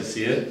other site to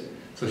see it,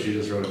 so she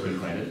just wrote it and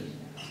claimed it.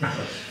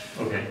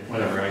 Okay,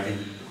 whatever, I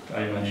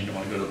imagine you don't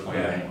want to go to the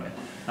plant anyway.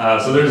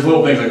 So there's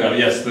little things like that.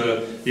 Yes,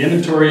 the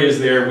inventory is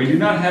there. We do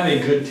not have a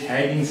good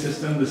tagging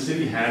system. The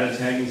city had a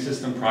tagging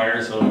system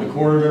prior, so in the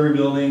corner of every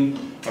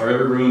building or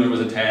every room there was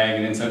a tag,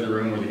 and inside the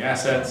room were the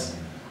assets.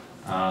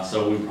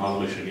 So we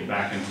probably should get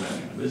back into that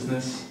kind of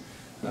business.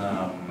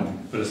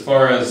 But as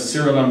far as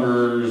serial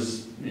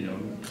numbers,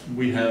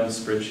 we have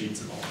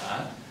spreadsheets of all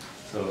that.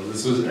 So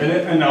this was,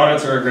 and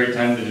audits are a great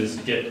time to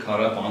just get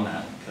caught up on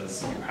that,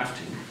 because you have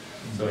to.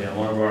 So yeah,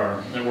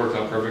 it worked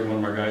out perfect. One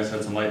of our guys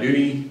had some light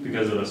duty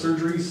because of the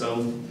surgery,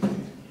 so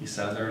he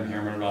sat there and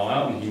hammered it all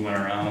out, and he went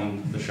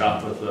around the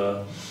shop with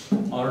the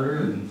auditor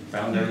and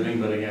found everything.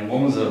 But again,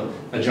 one was a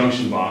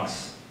junction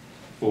box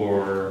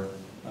for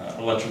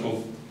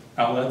electrical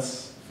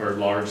outlets for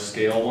large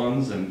scale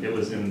ones, and it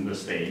was in the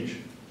stage.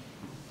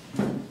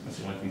 That's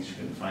the only thing she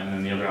couldn't find. And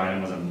then the other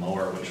item was a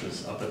mower, which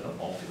was up at the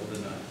ball field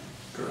in the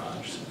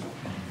garage. So.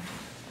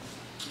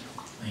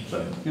 Thank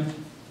you.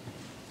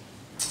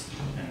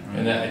 Yeah.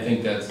 And I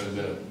think that's a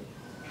bit of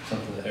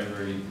something that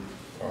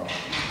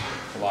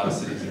a lot of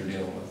cities are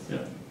dealing with.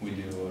 Yeah. We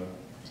do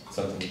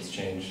something that's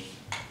changed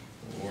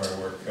where I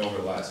work over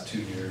the last 2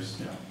 years.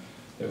 Yeah.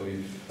 That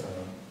we've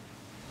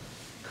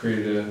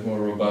created a more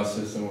robust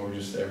system where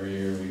just every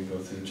year we go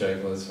through the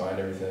checklist, find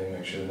everything,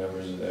 make sure the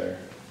numbers are there.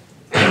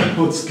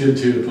 it's good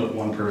to put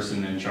one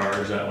person in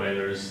charge, that way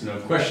there's no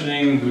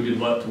questioning who did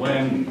what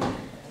when,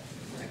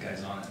 that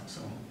guy's on it,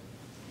 so.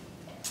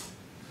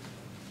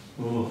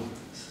 Oh,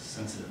 it's a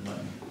sensitive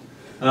button.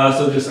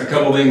 So just a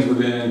couple things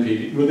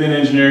within within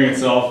engineering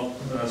itself,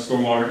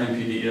 stormwater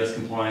NPDES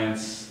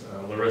compliance,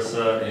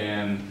 Larissa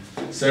and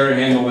Sarah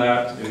handle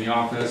that in the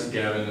office.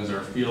 Gavin is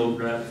our field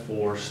rep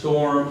for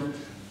storm,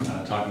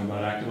 talking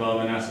about active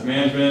element asset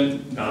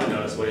management. Got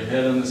us way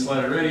ahead on the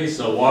slide already,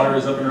 so water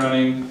is up and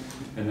running,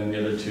 and then the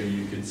other two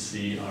you can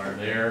see are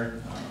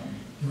there.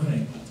 I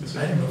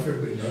don't know if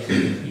everybody knows what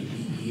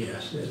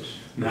NPDES is.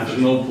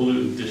 National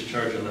Pollutant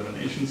Discharge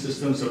Elimination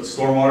System, so it's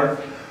stormwater.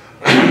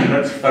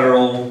 That's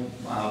federal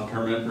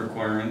permit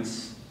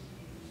requirements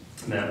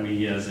that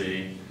we as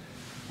a,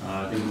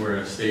 I think we're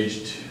a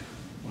stage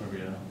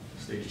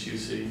 2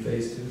 city.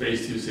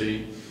 Phase 2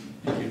 city,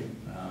 thank you.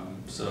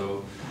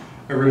 So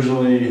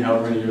originally,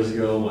 however many years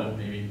ago,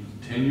 maybe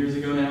 10 years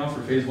ago now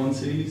for phase 1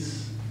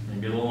 cities,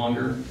 maybe a little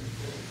longer.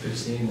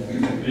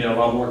 15. Yeah, a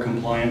lot more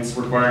compliance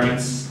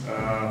requirements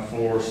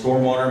for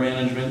stormwater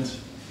management.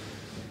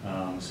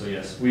 So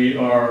yes, we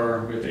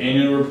have the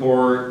annual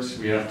report,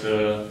 we have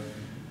to,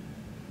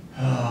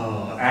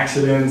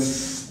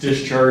 accidents,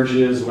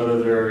 discharges, whether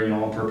they're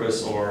on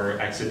purpose or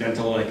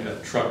accidental, like a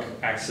truck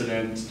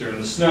accident during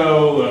the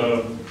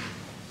snow,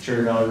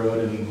 Cherry Valley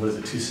Road and what is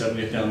it,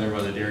 270th down there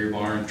by the dairy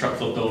barn, truck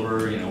flipped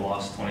over,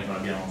 lost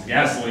 25 gallons of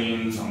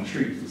gasoline on the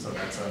street. So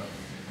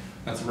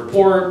that's a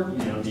report,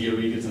 DOE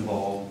gets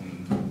involved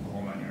and the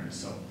whole 9 yards.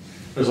 So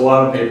there's a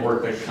lot of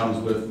paperwork that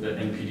comes with the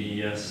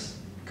NPDES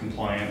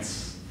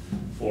compliance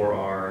for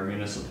our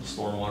municipal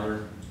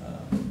stormwater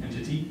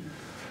entity.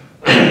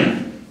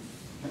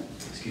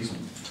 Excuse me.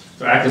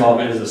 So Active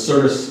Element is a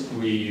service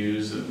we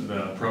use,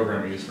 the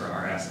program we use for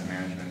our asset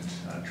management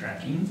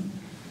tracking.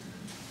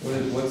 What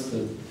are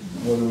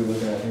we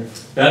looking at here?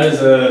 That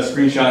is a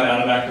screenshot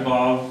out of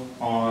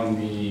ActiveOb on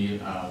the,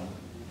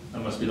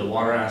 that must be the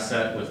water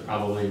asset with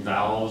probably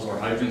valves or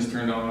hydrants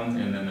turned on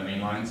and then the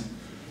main lines.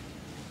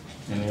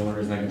 And the only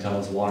reason I can tell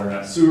it's water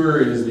not sewer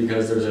is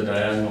because there's a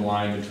diagonal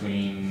line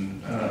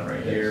between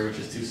right here, which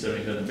is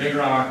 275th and Big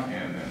Rock,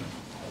 and then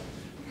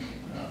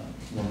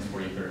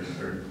 143rd and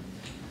 3rd.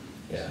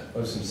 Yeah,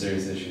 there's some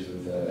serious issues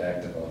with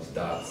ActiveOb's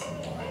dots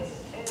and lines.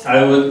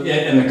 I would, yeah,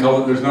 and the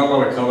color, there's not a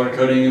lot of color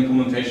coding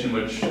implementation,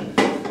 which I've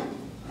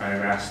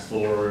asked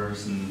for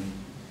some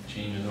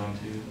changes on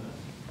too,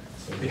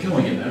 but they can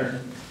only get better.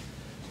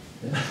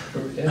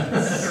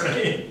 Yeah.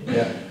 Right?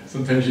 Yeah.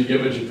 Sometimes you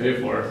get what you pay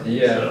for.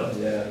 Yeah, So,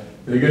 yeah.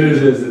 the good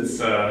news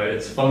is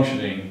it's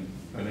functioning.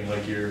 I think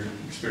like you're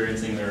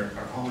experiencing, there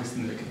are always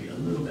things that could be a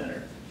little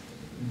better.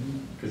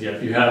 Because yeah,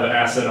 if you have an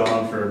asset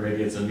on for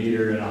maybe it's a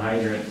meter and a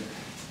hydrant,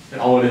 and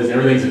all it is,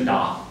 everything's a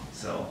dot.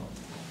 So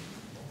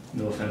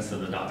no offense to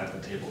the dot at the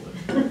table,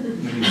 but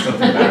we need something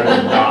better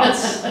than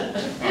dots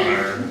on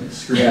our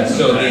screen. Yeah,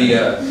 so these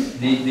At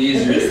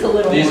least a are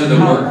little these are the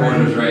more work color.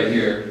 orders right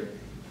here.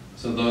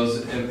 So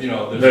those,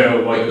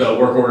 there's Like the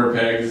work order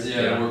pegs.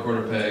 yeah, the work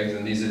order pegs,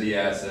 and these are the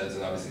assets,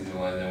 and obviously the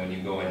one. Then when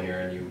you go in here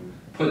and you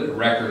put a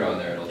record on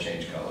there, it'll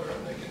change color,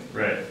 and they can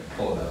Right.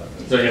 pull it out.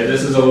 So yeah,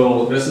 this is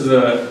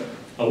a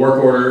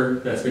work order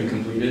that's been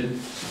completed,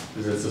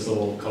 because it's this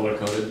little color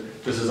coded.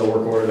 This is a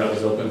work order that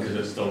was open because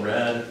it's still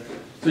red.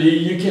 So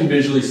you can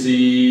visually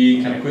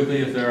see kind of quickly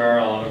if there are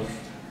a lot of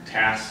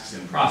tasks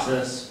in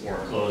process or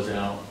close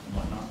out and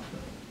whatnot.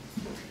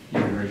 You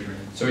can raise your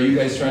hand. So are you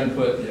guys trying to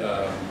put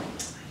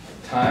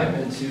time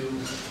into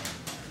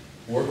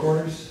work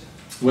orders?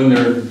 When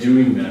they're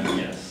doing them,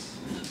 yes.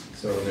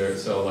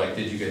 So like,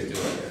 did you guys do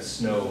like a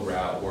snow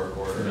route work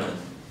order? No.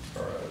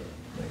 Or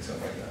like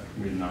something like that?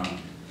 We did not.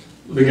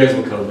 The guys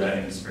will code that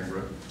in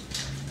Springbrook.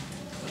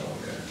 Oh,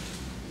 okay.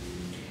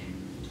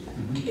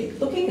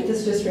 Looking at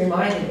this just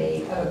reminded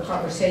me of a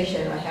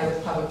conversation I had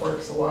with Public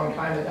Works a long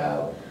time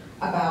ago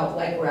about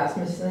Lake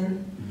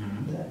Rasmussen.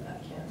 I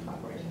can't talk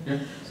right now.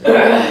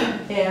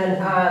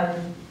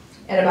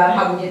 And about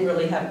how we didn't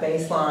really have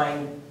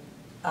baseline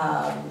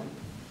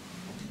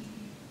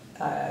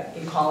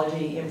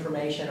ecology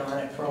information on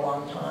it for a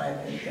long time,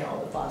 and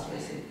the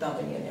phosphorus is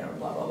dumping in there, and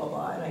blah blah blah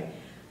blah. And I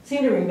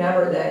seem to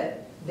remember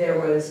that there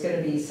was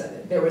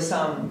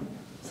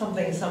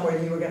something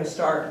somewhere you were going to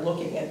start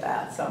looking at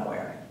that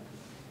somewhere.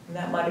 And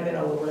that might have been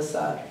a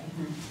Larissa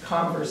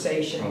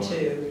conversation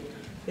too.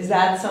 Is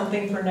that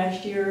something for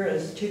next year,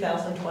 is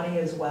 2020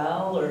 as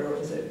well, or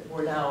is it,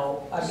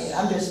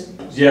 I'm just.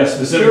 Yeah,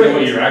 specifically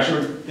what you're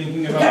actually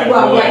thinking about? I have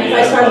Well, no yeah, idea,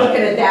 if I started but-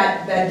 looking at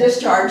that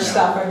discharge Yeah.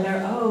 stuff, I'm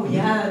there, oh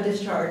yeah,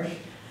 discharge,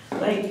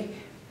 like,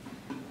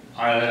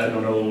 I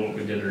don't know what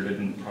we did or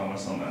didn't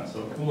promise on that,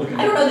 so we'll look at it.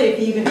 I don't know that if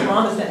you even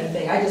promised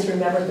anything, I just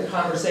remembered the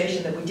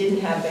conversation that we didn't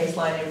have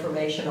baseline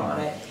information on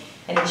it.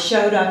 And it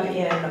showed up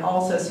in,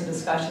 also some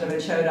discussion of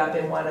it showed up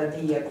in one of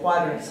the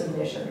quadrant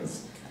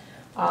submissions,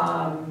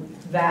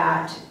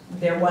 that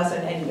there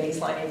wasn't any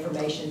baseline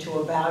information to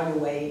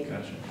evaluate,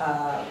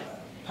 Gotcha.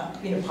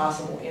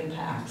 possible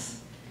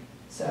impacts.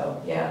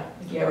 So, yeah,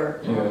 if you ever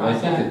come Yeah, I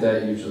across think that.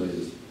 that usually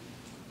is,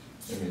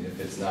 if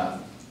it's not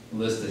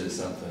listed as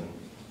something,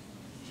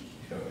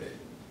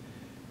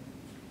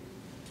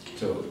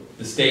 so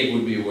the state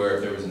would be aware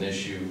if there was an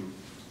issue.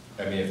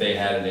 I mean, if they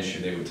had an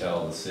issue, they would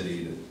tell the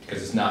city that,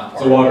 because it's not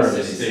part It's water of of the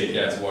the city. state.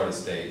 Yeah, it's water of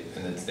the state,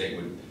 and then the state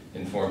would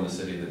inform the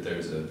city that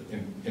there's a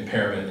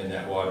impairment in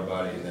that water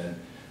body, and then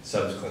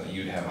subsequently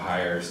you'd have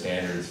higher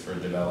standards for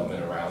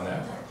development around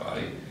that water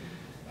body.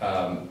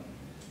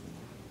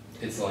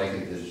 It's likely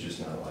there's just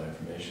not a lot of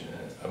information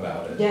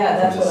about it. Yeah,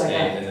 that's from the what I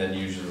state, got. And then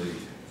usually,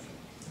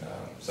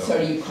 So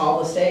do you call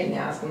the state and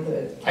ask them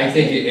to? I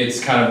think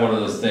it's kind of one of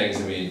those things,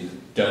 I mean,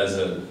 does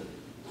a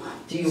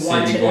Do you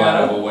want city to go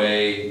out of know?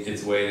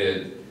 its way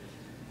to,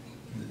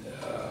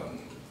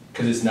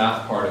 because it's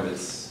not part of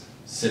its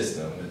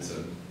system, it's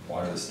a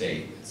water of the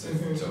state,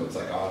 Mhm. so it's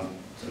like on,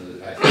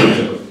 I think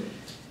so.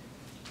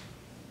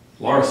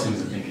 Laura seems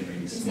to think it may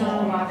be It's not a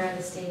small. water of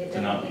the state, it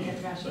To not doesn't meet be,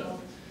 the threshold.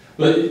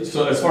 But,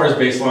 so as far as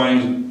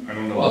baseline, I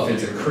don't know. Well, if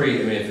it's a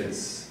creek, I mean, if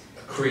it's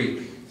a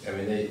creek, I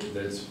mean,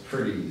 that's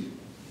pretty,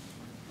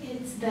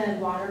 It's the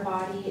water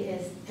body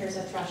is, there's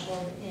a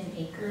threshold in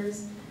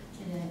acres,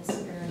 and it's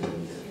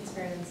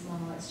fairly small.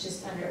 It's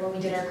just under, when we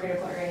did our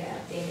critical area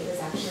update, it was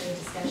actually a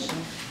discussion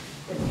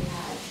that we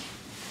had.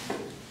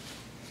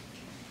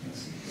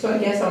 So I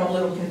guess I'm a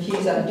little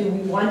confused. Do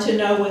we want to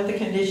know what the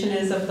condition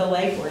is of the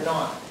lake or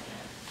not?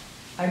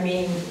 I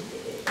mean,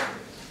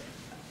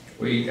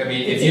 I mean,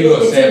 if It's- you go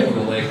it's-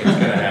 sample the lake,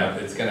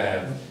 it's gonna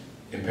have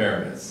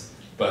impairments,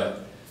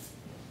 but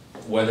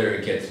whether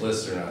it gets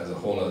listed or not is a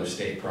whole other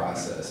state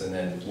process, and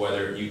then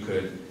whether you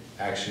could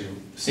actually,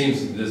 this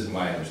is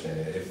my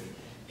understanding,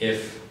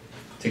 if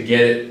to get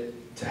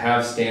it, to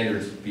have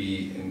standards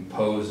be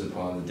imposed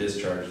upon the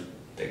discharge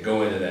that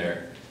go into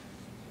there,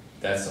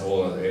 that's the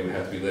whole other, it would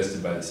have to be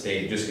listed by the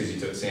state, just because you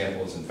took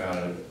samples and found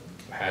it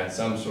had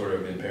some sort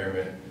of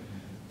impairment,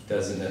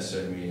 doesn't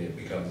necessarily mean it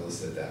becomes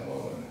listed at that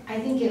moment. I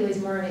think it was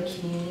more of a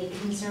community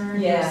concern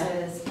Yeah.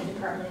 versus a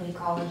Department of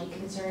Ecology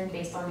concern,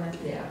 based on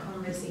the Yeah.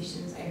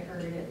 conversations I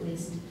heard, at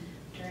least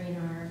during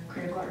our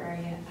critical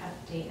area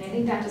update. And I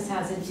think that just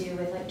has to do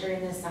with, like,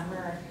 during the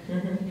summer, you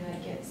know,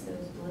 it gets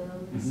those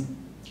blooms.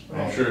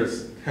 I'm sure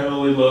it's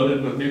heavily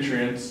loaded with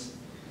nutrients.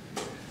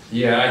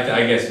 Yeah,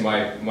 I guess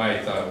my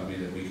thought would be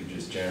that we could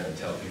just generally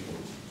tell people,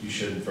 you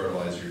shouldn't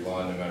fertilize your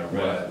lawn no matter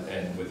what,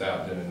 and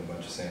without doing a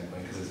bunch of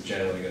sampling, because it's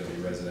generally gonna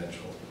be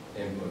residential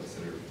inputs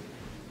that are.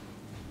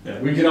 Yeah,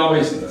 we could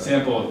always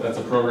sample, if that's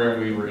a program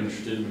we were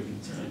interested in, we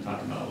can certainly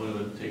talk about what it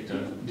would take to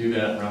do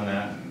that, run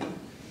that.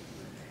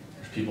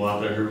 There's people out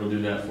there who will do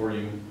that for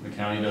you. The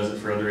county does it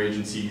for other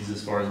agencies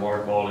as far as water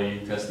quality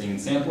testing and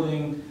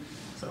sampling,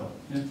 so,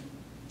 yeah.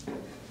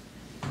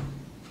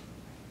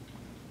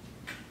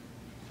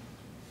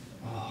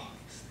 Oh,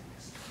 this thing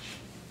is-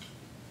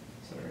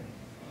 Sorry.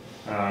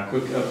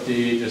 Quick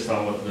update just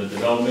on what the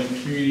development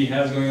community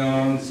has going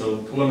on. So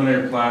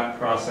preliminary plat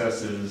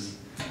process is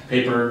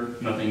paper,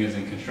 nothing is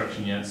in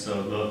construction yet,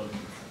 so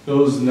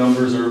those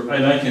numbers are,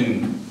 and I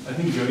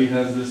think Jody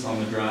has this on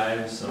the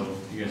drive, so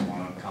if you guys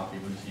want a copy,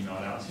 we'll just email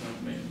it out, so you don't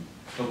have to make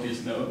copious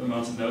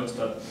amounts of notes,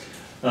 but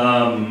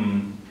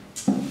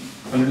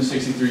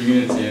 163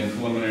 units in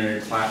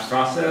preliminary plat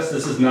process.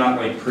 This is not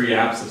like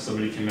pre-apps, if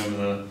somebody came in with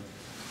a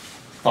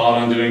thought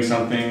on doing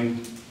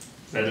something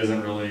that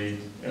isn't really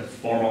a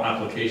formal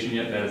application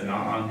yet, that is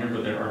not on here,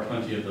 but there are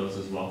plenty of those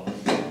as well.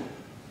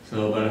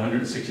 So about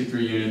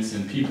 163 units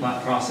in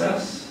P-plat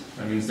process.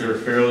 That means they're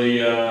fairly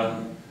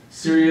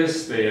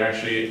serious. They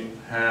actually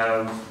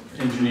have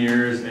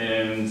engineers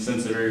and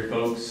census area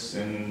folks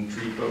and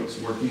tree folks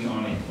working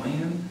on a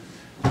plan.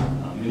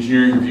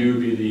 Engineering review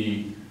would be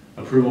the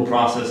approval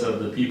process of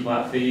the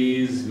P-plat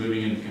phase,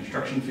 moving into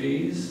construction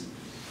phase.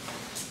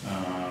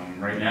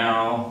 Right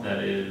now, that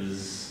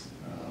is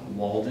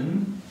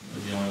Walden,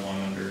 is the only one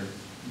under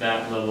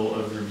that level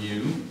of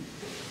review.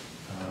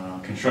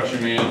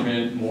 Construction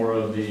management, more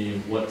of the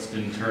what's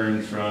been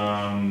turned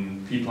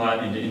from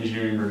P-plat into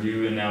engineering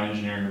review and now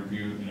engineering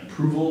review and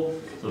approval.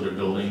 So they're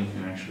building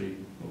and actually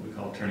what we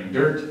call turning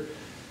dirt.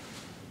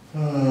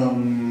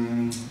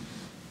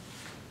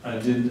 I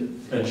did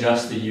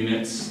adjust the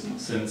units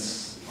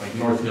since, like,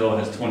 North Hill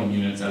has 20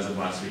 units as of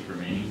last week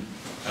remaining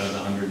out of the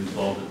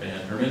 112 that they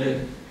had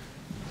permitted.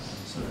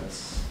 So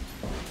that's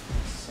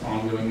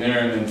ongoing there.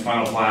 And then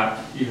final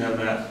plat, you have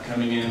that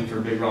coming in for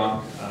Big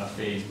Rock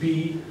Phase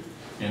B.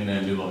 And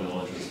then Duval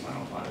Village was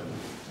final platted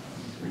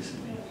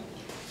recently.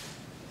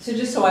 So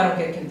just so I don't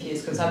get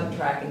confused, because I've been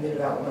tracking the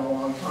development a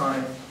long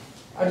time,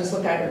 I'll just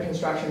look at your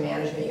construction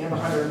management, you have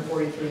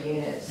 143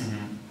 units.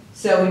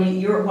 So when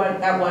you're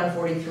at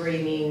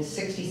 143 means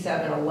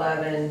 67,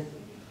 11,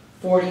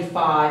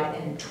 45,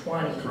 and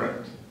 20.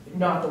 Correct.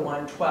 Not the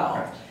 112.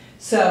 Correct.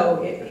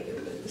 So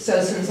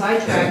since I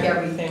track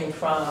everything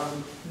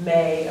from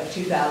May of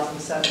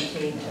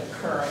 2017 to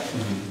current,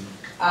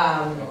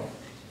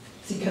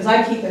 because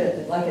I keep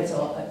it like it's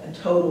a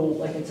total,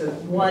 like it's a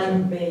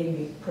one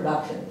big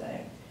production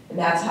thing. And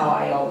that's how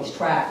I always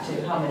track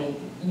to how many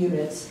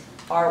units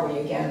are we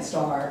against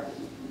our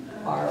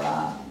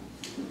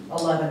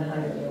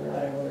 1,100 or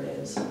whatever it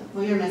is.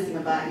 Well, you're missing a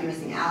button, you're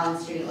missing Allen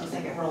Street, it looks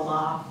like it rolled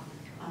off.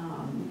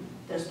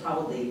 there's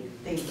probably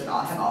things that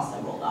have also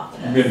rolled off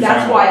of You this. can That's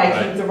find why out, I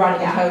right? keep the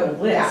running Yeah. total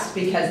list,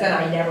 because then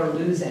I never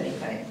lose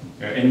anything,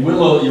 Yeah, and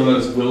Willow, you'll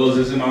notice Willows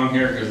isn't on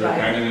here because they're Right.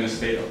 kind of in a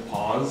state of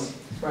pause.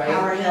 right?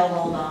 Power Hill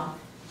rolled off.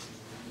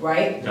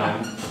 Right?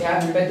 Done.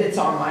 Yeah, but it's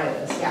on my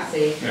list, Yeah.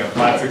 see? Yeah,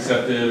 plats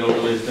accepted,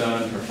 overlays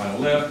done for final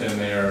lift, and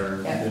they are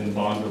Yeah. in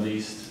bond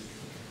released.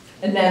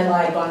 And then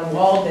like on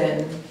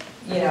Walden,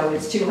 you know,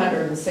 it's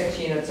 206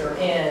 units are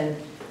in,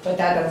 but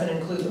that doesn't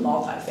include the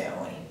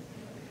multifamily.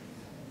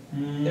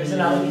 There's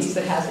another piece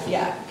that has,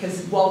 yeah,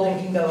 because Walden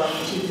can go up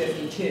to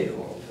 252.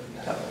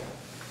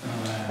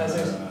 Because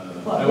there's-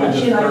 well, I would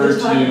Betsy and I defer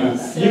just talked about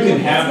that. to, you can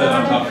have that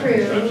on top of It's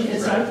not construction, approved.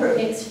 It's right? not approved.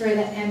 It's for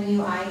the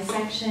MUI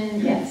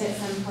section, Yes. if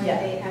at some point Yeah.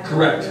 they ever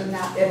Correct. move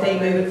that If they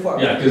forward. move it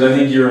forward. Yeah, because I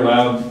think you're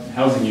allowed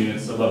housing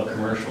units above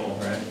commercial,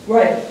 right?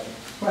 Right,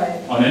 right.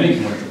 On any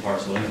commercial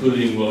parcel,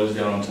 including what was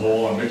down on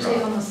Toll on Big Actually,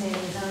 Rock. almost saying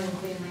it's not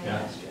including my Yeah.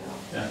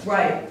 industrial.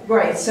 Right,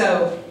 right,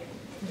 so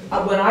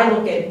when I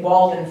look at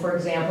Walden, for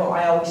example,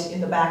 I always,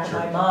 in the back of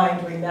my Sure.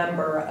 mind,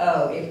 remember,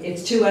 oh,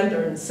 it's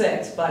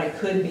 206, but it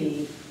could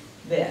be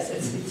this.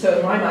 So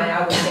in my mind,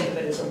 I would think of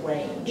it as a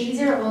range. These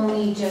are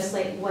only just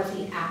like what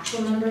the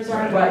actual numbers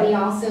are, Right. but we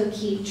also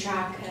keep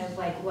track of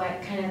like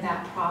what kind of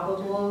that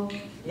probable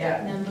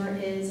Yeah, number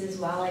is as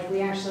well. Like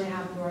we actually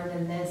have more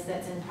than this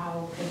that's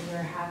improbable because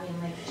we're having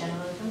like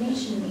general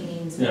information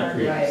meetings Yeah,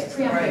 or right,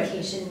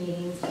 pre-application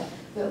meetings,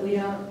 but we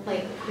don't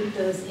like put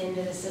those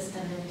into the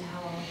system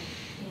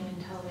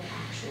until the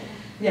actual.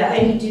 yeah,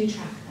 And and, we do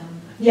track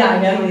them. yeah,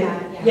 I know, Yeah,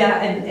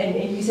 yeah,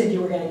 and you said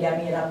you were gonna get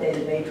me an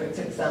updated matrix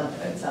at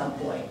some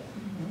point.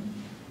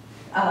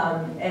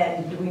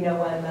 And do we know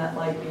when that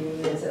might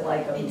be? Is it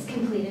like, It's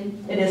completed.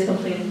 it is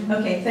completed?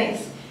 Okay,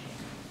 thanks.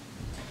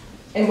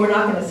 And we're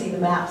not gonna see the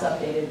maps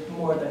updated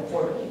more than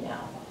quarterly now.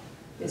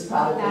 It's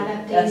probably,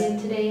 That that's,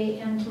 updated today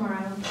and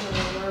tomorrow,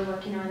 so we're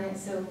working on it,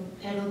 so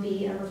it'll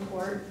be a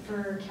report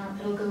for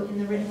it'll go in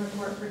the written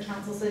report for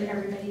council so that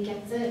everybody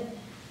gets it.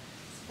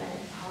 But,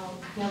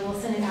 we'll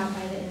send it out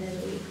by the end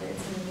of the week, but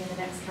it's gonna be in the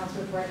next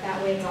council report.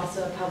 That way it's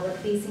also a public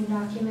facing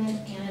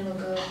document and it'll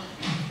go,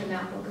 the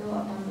map will go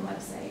up on the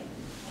website.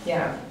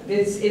 yeah,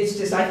 it's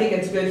just, I think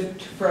it's good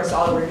for us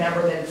all to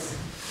remember that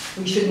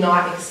we should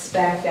not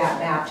expect that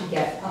map to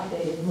get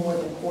updated more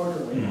than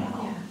quarterly now.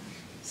 Yeah.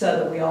 So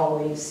that we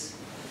always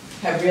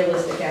have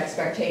realistic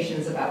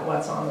expectations about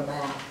what's on the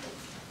map.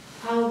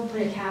 I'll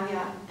put a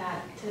caveat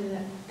that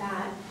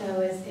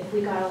though, is if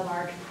we got a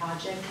large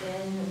project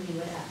in, we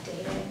would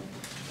update it.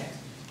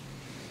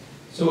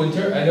 So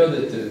I know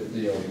that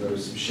there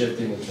was some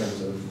shifting in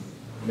terms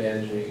of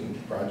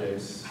managing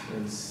projects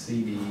in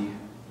CD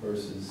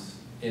versus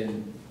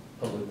in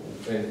public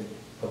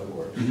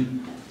works.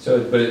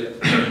 So,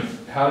 but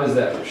how does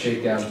that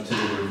shake down to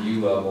the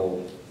review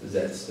level? Is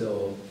that's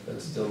still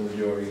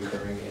majority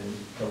occurring in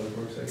public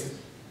works, I guess?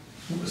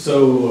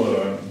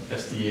 So,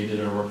 SDA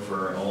did our work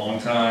for a long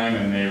time,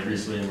 and they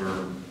recently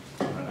were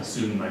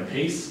assumed by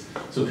PACE.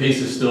 So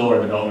PACE is still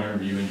our development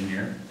review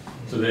engineer.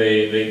 So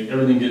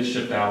everything gets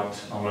shipped out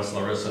unless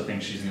Larissa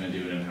thinks she's gonna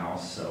do it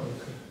in-house, so.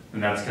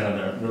 And that's kind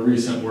of the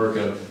recent work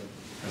of,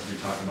 as we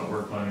talked about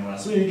work planning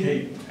last week,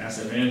 hey,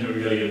 asset management,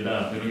 we gotta get it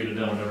done. If we don't get it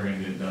done, we're never gonna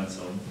get it done,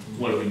 so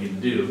what do we need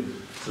to do?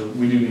 So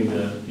we do need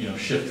to,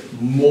 shift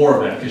more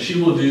of that, because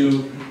she will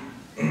do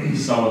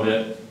some of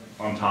it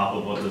on top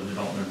of what the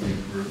development review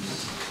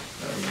groups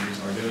that we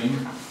use are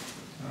doing.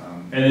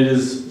 And it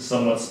is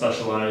somewhat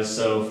specialized,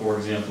 so for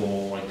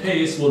example, like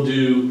PACE will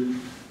do,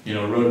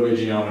 roadway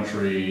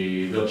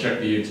geometry, they'll check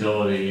the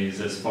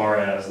utilities as far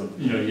as,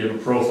 you have a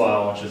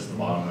profile, which is the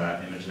bottom of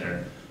that image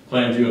there.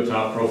 Plan view up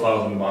top,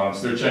 profiles on the bottom,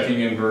 so they're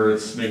checking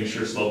inverts, making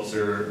sure slopes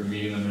are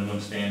meeting the minimum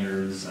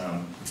standards,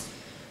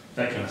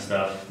 that kind of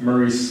stuff.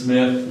 Murray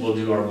Smith will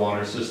do our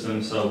water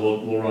system, so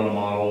we'll run a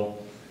model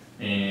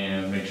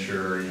and make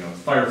sure,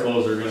 fire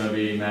flows are gonna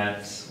be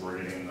met,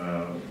 we're getting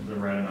the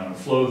right amount of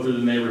flow through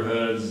the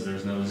neighborhoods,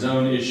 there's no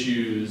zone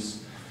issues.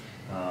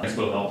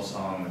 Expo helps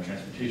on the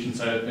transportation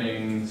side of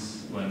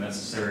things when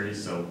necessary,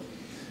 so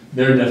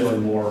they're definitely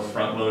more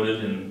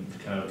front-loaded and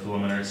kind of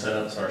preliminary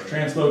setup as far as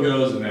transpo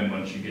goes, and then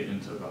once you get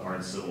into the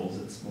hard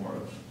civils, it's more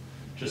of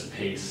just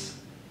pace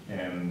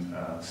and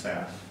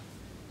staff.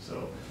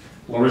 So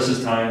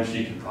Larissa's time,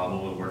 she can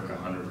probably work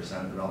 100%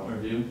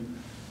 development review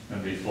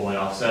and be fully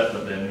offset,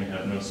 but then we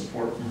have no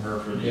support from her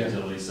for the Yeah.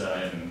 utility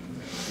side and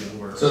field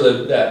work.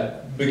 So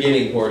that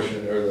beginning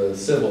portion, or the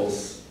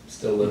civils,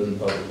 still lives in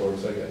public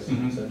works, I guess,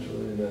 Mhm. essentially,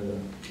 and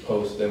then the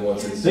post, then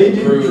once it's They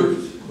do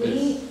approved, We,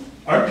 it's,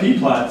 Our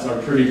P-plats are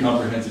pretty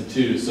comprehensive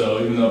too, so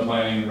even though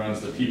planning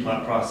runs the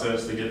P-plat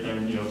process to get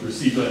them, through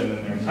SEPA and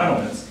then their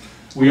entitlements,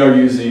 we are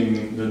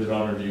using the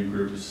development review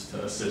groups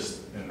to assist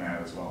in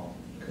that as well.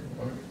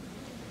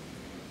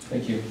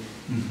 thank you.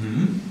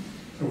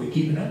 Are we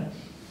keeping up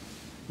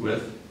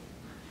With?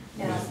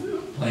 yeah,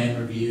 with plan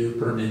review,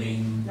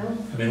 permitting? no,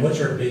 I mean, what's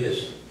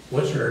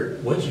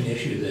an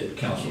issue that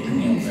council can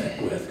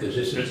deal with? Because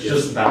this It's is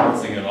just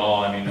balancing it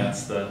all, I mean,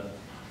 it's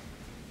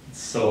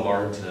so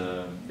hard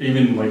to,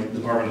 even like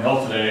Department of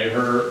Health today,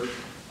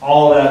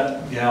 all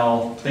that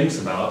gal thinks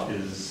about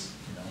is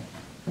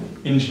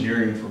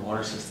engineering for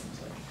water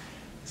systems. Like,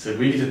 I said,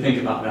 we get to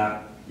think about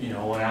that, you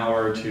know, an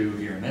hour or two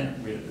here and there.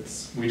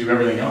 We do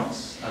everything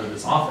else out of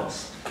this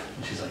office.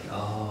 And she's like,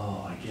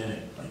 oh, I get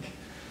it. Like,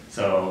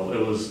 so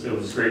it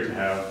was great to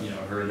have, you know,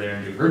 her there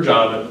and do her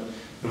job. But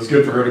it was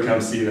good for her to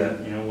come see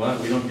that, you know what,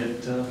 we don't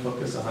get to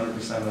focus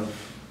 100%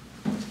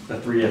 of the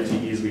 3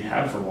 FTEs we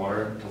have for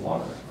water to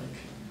water. Like,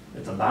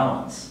 it's a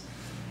balance.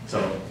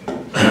 So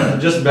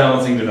just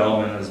balancing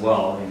development as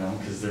well, you know,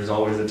 because there's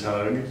always a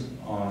tug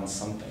on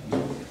something.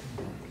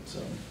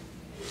 So.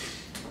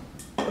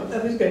 I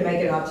was going to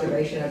make an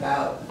observation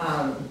about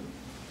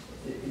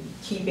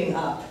keeping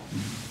up,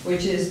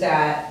 which is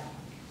that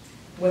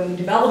when we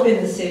develop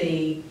in the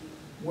city,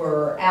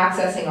 we're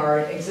accessing our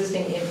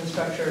existing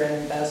infrastructure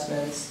and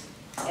investments,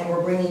 and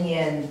we're bringing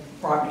in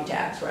property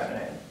tax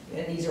revenue.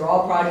 And these are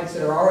all projects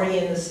that are already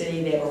in the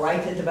city. They have a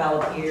right to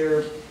develop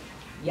here,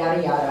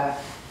 yada, yada.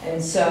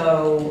 And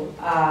so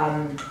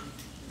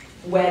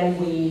when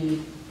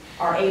we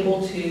are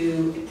able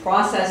to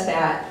process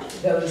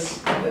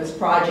those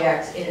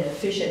projects in an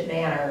efficient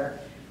manner,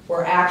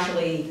 we're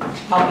actually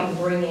helping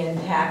bring in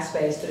tax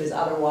base that is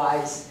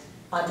otherwise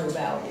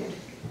undervalued.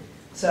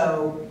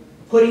 So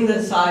putting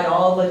aside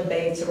all the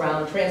debates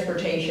around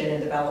transportation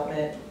and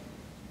development,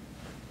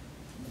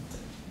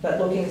 but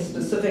looking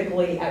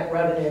specifically at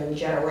revenue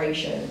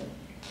generation,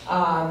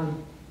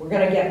 we're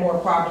going to get more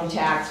property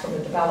tax from a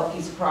developed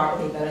piece of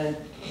property than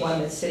one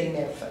that's sitting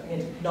there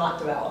not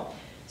developed.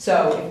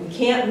 So if we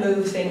can't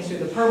move things through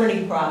the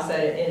permitting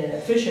process in an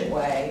efficient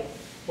way,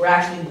 we're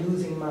actually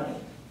losing money.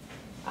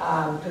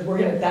 Because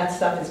that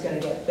stuff is going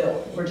to get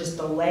built. We're just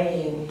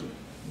delaying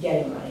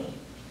getting money.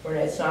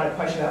 It's not a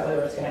question about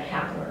whether it's going to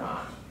happen or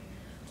not.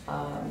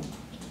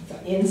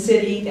 In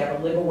city, they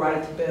have a legal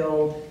right to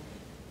build.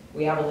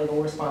 We have a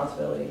legal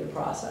responsibility to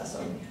process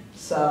them.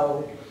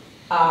 So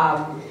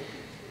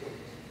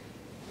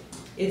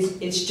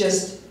it's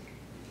just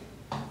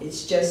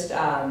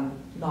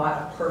not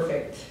a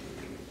perfect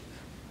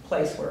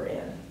place we're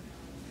in,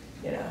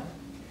 you know.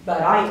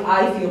 But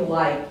I feel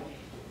like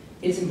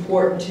it's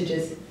important to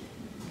just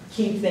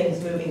keep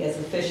things moving as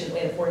efficiently.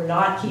 If we're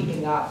not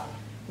keeping up,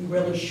 we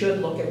really should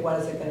look at what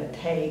is it going to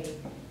take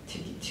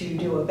to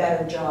do a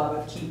better job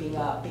of keeping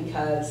up,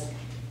 because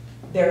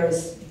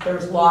there's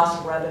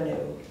lost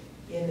revenue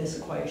in this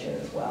equation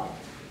as well.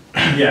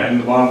 Yeah,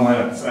 and the bottom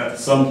line, at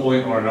some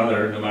point or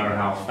another, no matter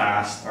how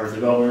fast our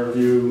development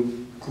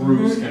review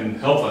groups can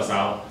help us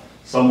out,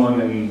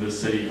 someone in the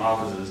city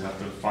offices have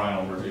to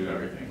final review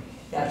everything.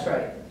 That's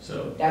right.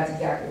 So that's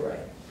exactly right.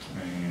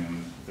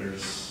 And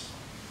there's,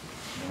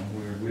 you know,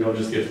 we don't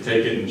just get to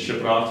take it and ship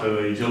it off to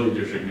the utility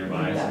district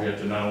nearby. So we have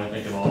to not only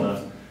think of all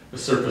the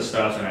surface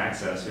stuff and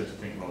access, we have to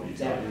think about the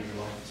utilities as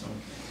well. So,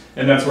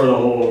 and that's where the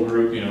whole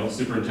group, you know,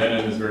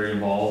 superintendent is very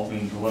involved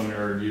in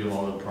preliminary review of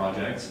all the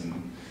projects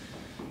and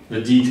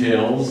the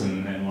details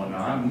and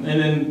whatnot. And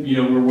then, you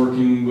know, we're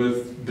working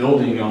with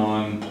building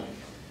on,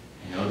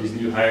 you know, these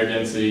new higher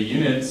density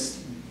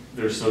units.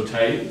 They're so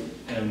tight,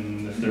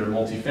 and if they're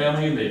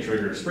multifamily, they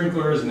trigger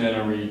sprinklers. And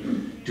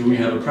then do we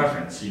have a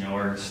preference? You know,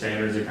 our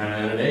standards are kind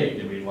of at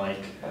 8. Do we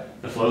like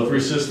the flow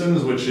through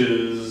systems, which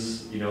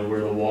is, you know,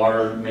 where the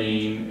water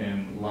main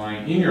and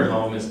line in your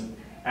home is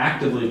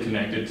actively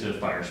connected to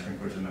fire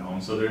sprinklers in the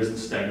home, so there's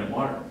stagnant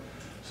water.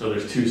 So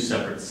there's 2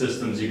 separate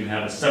systems. You can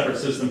have a separate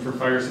system for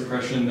fire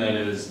suppression that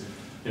is,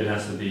 it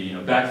has to be, you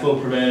know, backflow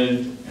prevented,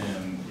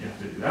 and you have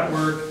to do that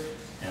work.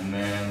 And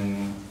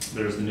then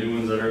there's the new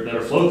ones that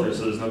are flow through,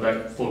 so there's no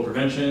backflow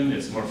prevention.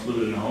 It's more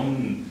fluid in the home,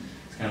 and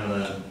it's kind of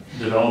the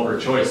developer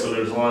choice. So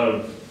there's a lot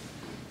of,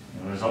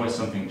 you know, there's always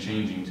something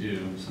changing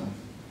too. So.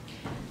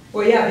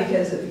 Well, yeah,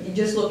 because you're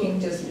just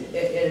looking just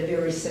at a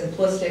very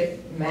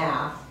simplistic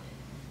math.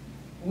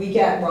 We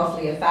get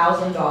roughly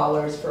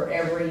 $1,000 for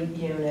every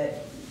unit,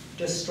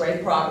 just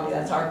straight property.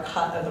 That's our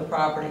cut of the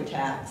property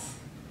tax.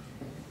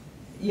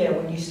 You know,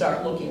 when you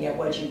start looking at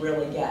what you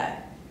really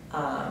get,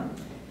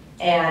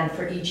 and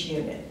for each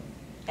unit.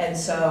 And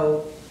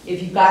so,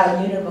 if you've got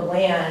a unit of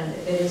land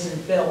that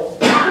isn't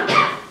built,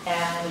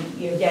 and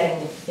you're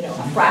getting, you know,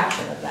 a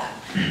fraction of that.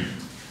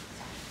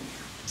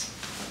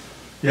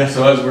 Yeah.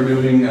 So as we're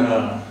doing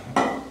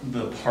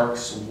the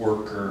parks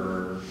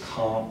worker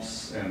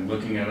comps and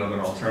looking at other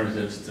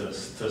alternatives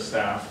to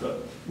staff,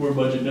 we're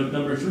budget note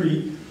number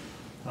 3.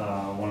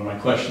 One of my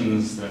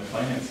questions that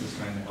finance is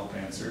trying to help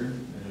answer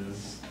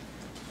is,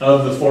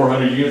 of the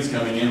 400 units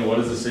coming in, what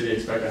does the city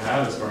expect to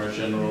have as far as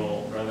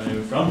general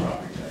revenue from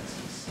property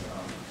taxes?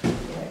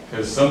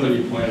 Because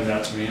somebody pointed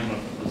out to me, I don't know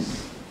if it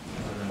was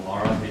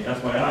Laura, the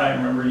FYI, I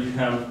remember you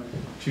have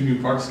 2 new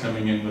parks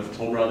coming in with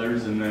Toll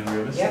Brothers and then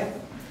Rio Vista. Yep.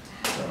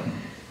 So,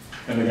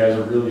 and the guys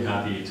are really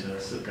happy to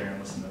sit there and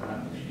listen to that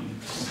in the meeting.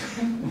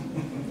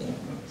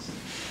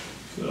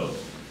 So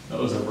that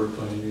was our work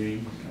planning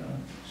meeting.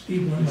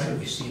 Steve, when might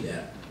we see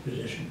that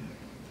position?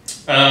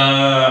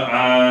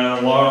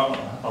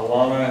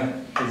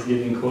 Alana is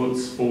getting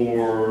quotes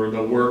for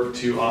the work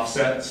to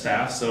offset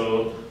staff,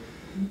 so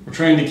we're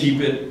trying to keep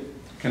it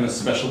kind of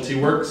specialty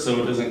work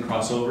so it doesn't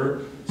cross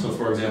over. So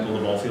for example,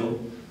 the ball field.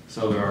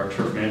 So there are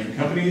turf management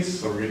companies,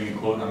 so we're getting a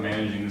quote on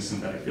managing the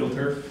synthetic field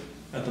turf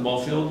at the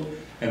ball field.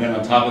 And then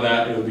on top of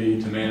that, it would be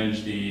to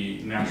manage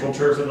the natural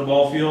turf at the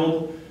ball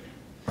field,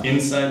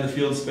 inside the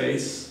field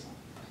space,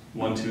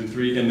 1, 2,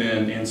 3, and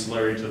then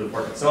ancillary to the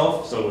park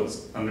itself, so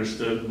it's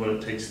understood what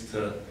it takes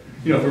to,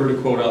 you know, if we were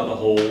to quote out the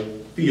whole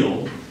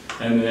field.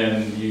 And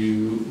then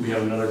we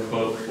have another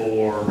quote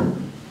for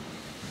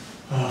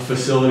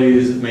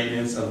facilities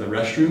maintenance of the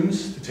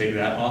restrooms, to take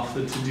that off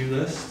the to-do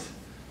list.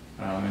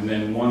 And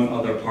then one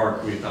other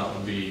park we thought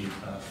would be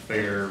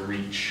Fair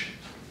Reach,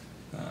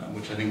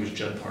 which I think was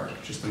Judd Park,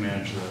 just to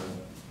manage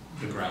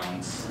the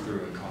grounds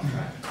through a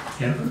contract.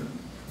 Jennifer?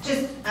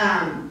 Just,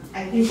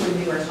 I think when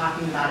we were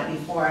talking about it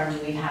before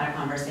and we've had a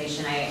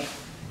conversation,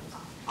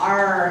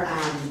 our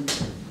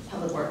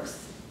public works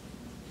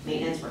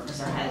maintenance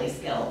workers are highly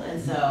skilled,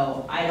 and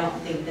so I don't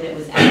think that it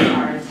was ever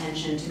our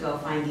intention to go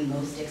find the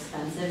most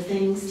expensive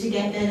things to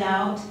get bid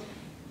out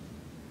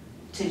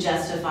to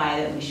justify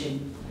that we should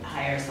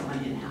hire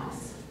someone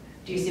in-house.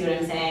 Do you see what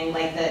I'm saying?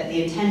 Like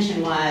the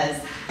intention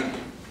was,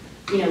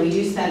 you know, we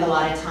do spend a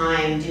lot of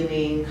time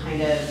doing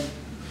kind of,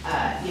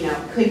 you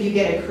know, could you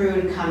get a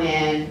crew to come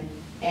in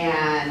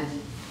and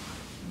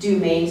do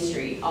Main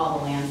Street, all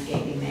the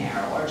landscaping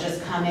there, or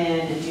just come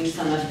in and do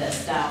some of the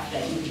stuff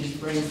that you can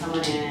just bring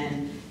someone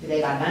in, they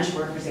got a bunch of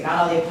workers, they got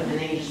all the equipment,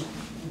 they can just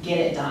get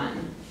it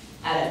done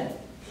at a,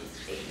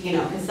 you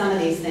know, because some of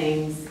these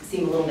things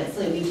seem a little bit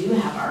silly. We do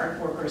have our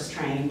workers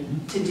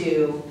trained to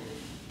do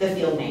the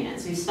field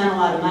maintenance. We've spent a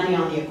lot of money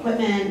on the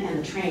equipment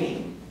and the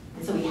training,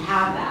 and so we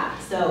have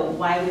that. So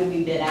why would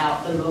we bid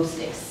out the most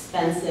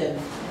expensive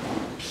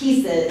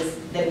pieces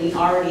that we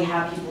already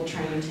have people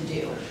trained to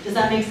do? Does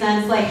that make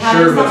sense? Like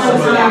having Sure, but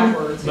someone come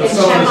backwards. and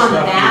check on the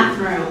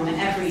bathroom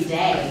every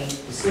day,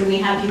 when we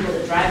have people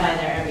that drive by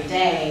there every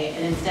day,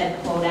 and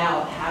instead quote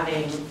out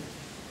having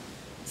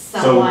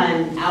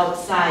someone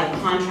outside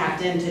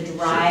contract in to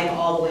drive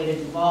all the way to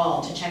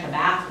Duval to check a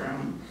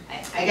bathroom.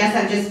 I guess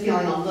I'm just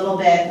feeling a little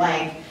bit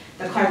like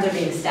the cards are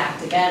being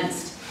stacked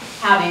against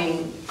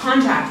having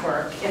contract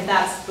work, if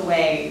that's the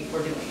way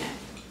we're doing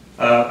it.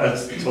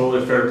 That's a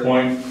totally fair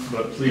point,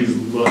 but please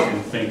look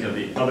and think of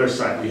the other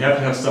side. We have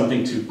to have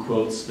something to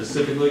quote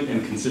specifically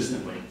and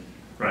consistently,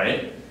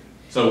 right?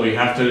 So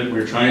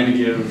we're trying to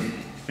give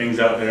things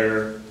out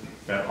there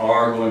that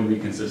are going to be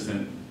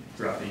consistent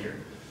throughout the year.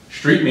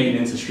 Street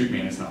maintenance is street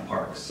maintenance, not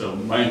parks. So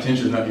my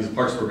intention is not to use a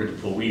parks worker to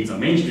pull weeds on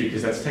Main Street,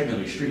 because that's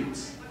technically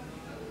streets.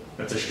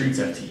 That's a streets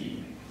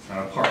FTE, it's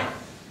not a park.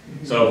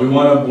 So if we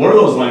want to blur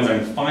those lines,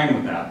 I'm fine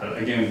with that. But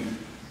again,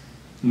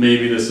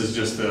 maybe this is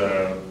just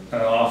an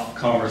off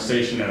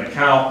conversation at a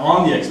cow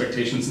on the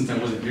expectation, since I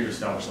wasn't here to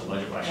establish the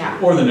budget last year,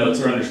 or the notes,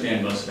 or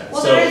understand most of that.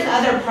 Well, So, there is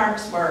other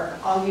parks work,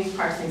 I'll use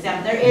parks as an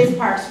example, there is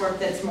parks work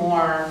that's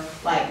more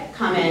like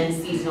come in,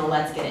 seasonal,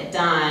 let's get it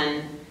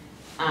done.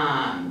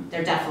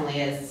 There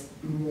definitely is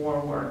more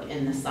work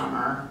in the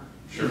summer.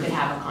 Sure. You could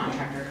have a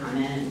contractor come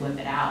in and whip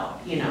it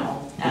out, you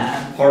know.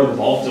 part of the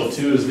ball field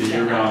too is the get that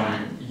year-round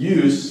done.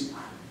 use,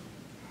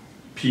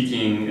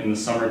 peaking in the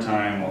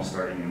summertime, while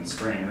starting in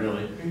spring,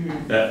 really,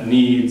 Mhm. that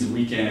needs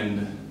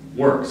weekend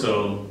work.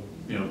 So,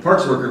 you know,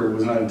 parks worker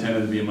was not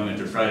intended to be a Monday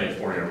through Friday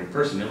 40-hour-week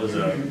person. It was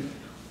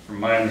from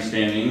my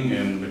understanding,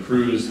 and the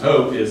crew's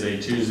hope is a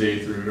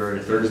Tuesday through, or a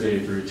Thursday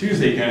through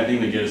Tuesday kind of thing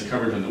to get us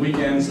covered on the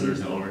weekends, so there's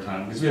no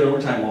overtime, because we had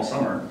overtime all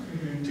summer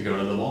to go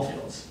to the ball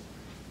fields.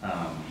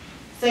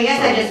 So I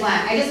guess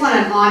I just want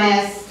an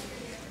honest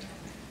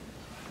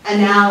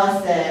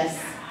analysis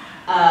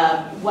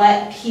of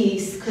what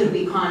piece could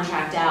we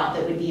contract out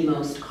that would be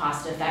most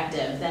cost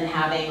effective than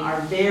having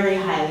our very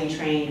highly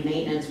trained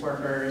maintenance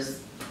workers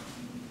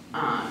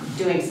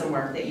doing some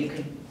work that you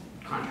could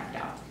contract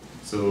out.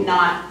 So,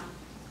 Not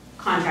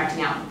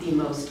contracting out the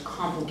most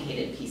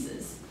complicated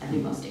pieces and the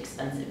most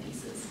expensive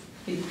pieces.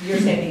 You're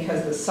saying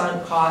because the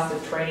sunk cost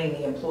of training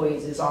the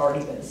employees has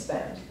already been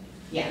spent?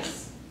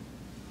 Yes.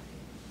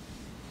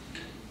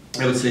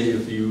 I would say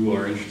if you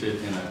are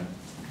interested in a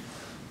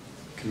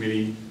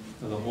committee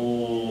of the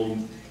whole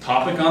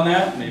topic on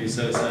that, maybe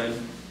set aside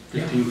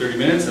 15, 30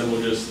 minutes, and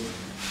we'll just,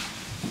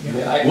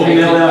 Yeah, we'll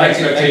nail down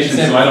expectations,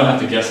 so I don't have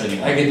to guess I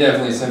anymore. could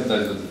definitely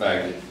sympathize with the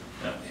fact that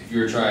Yeah. if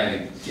you're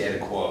trying to get a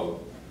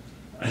quote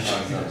on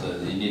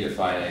something, you need a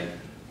finite.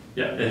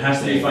 Yeah, it has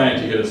to be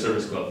finite to get a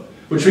service quote,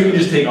 which we can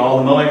just take all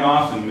the mowing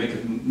off and we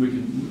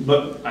can,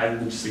 but I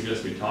would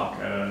suggest we talk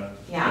at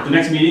Yeah. the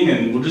next meeting,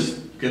 and we'll just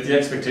get the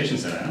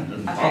expectations set out. It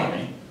doesn't bother Okay.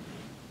 me.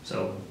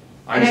 So,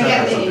 I And I just have to get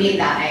have that you something. need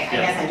that, I Yeah.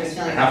 guess I'm just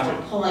feeling Have like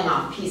to. we're pulling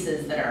off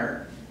pieces that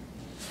are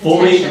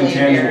Fully potentially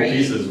intangible very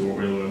pieces what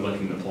we're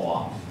looking to pull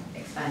off.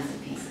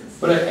 expensive pieces.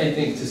 But I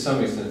think to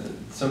some extent,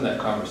 some of that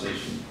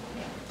conversation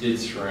did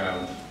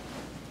surround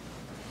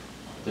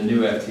the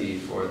new FT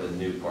for the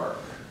new park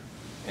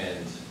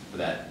and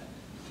that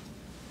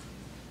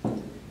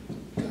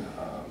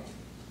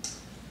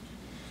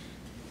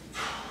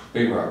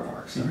Big Rock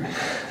Park, sorry.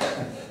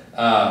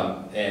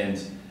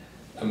 And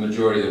a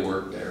majority of the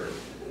work there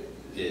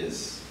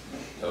is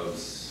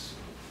those,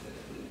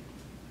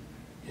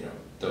 you know,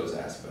 those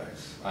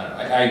aspects.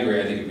 I agree,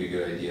 I think it'd be a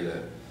good idea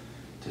to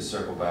to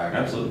circle back.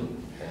 Absolutely.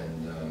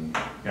 And,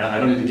 Yeah, I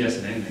don't need to guess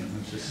at anything,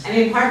 it's just. I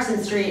mean, Parks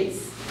and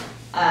Streets,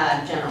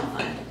 general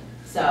fund,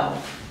 so,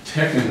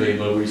 Technically,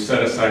 but we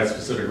set aside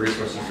specific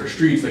resources for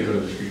streets that go to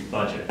the street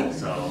budget,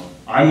 so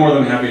I'm more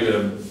than happy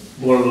to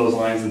blur those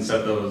lines and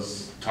set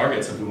those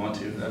targets if we want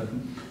to.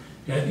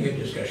 Yeah, I think a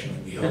discussion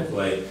would be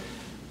helpful.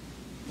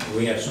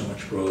 We have so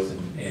much growth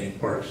and adding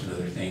parks and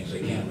other things, I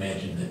can't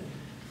imagine that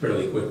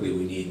fairly quickly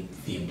we need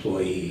the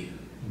employee.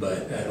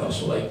 But I'd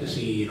also like to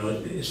see, you know,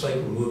 it's like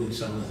removing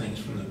some of the things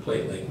from the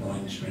plate, like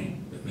mowing the street,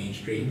 the Main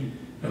Street.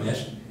 I mean,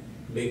 that's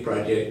a big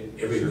project.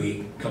 Every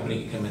week,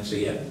 company can come and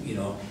say, yeah, you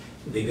know,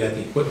 they got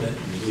the equipment,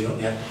 and we don't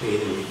have to pay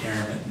the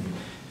retirement and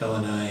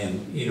L&I,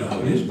 and you know how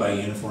it is, buy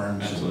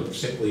uniforms and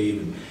sick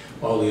leave and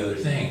all the other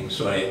things.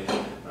 So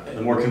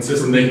The more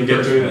consistent they can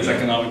get to it, it's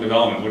economic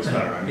development, looks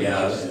better. I mean,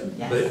 yeah, it's just-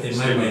 but in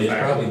my mind, it's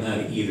probably not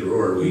an either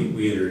or.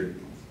 We either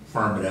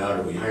farm it out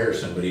or we hire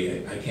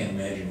somebody. I can't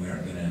imagine we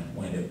aren't gonna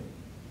wind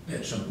up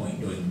at some point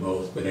doing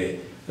both, but I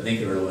think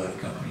there are a lot of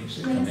companies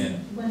that come in.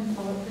 One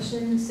follow-up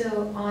question,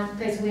 so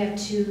because we have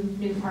 2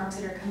 new parks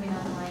that are coming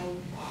online,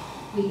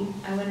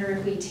 I wonder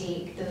if we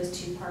take those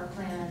 2 park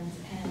plans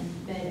and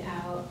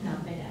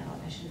not bid out,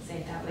 I shouldn't say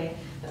it that way,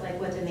 but like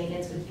what the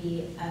maintenance would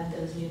be of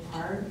those new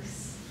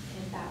parks,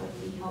 if that would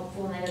be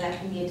helpful, and I know that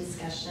can be a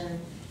discussion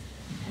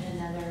and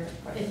another,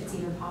 or if it's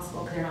even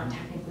possible, because they're not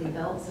technically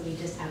built, so we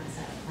just have a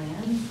set of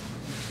plans.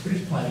 We're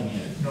just planning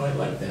it. No, I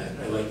like that.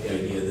 I like the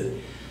idea that,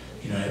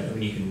 you know,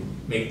 when you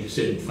can make a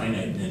decision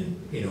finite, and then,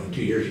 you know, in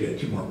 2 years, you got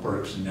 2 more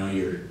parks, and now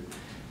you're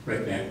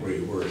right back where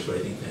you were. So I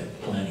think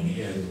that planning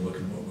ahead and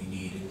looking at what we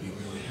need would be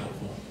really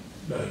helpful,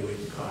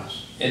 evaluate the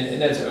costs.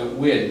 and that's,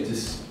 we had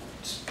just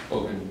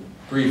spoken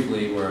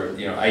briefly where,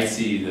 you know, I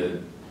see the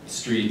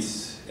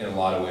streets in a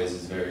lot of ways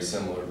as very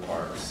similar to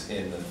parks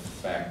in the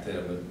fact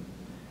that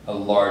a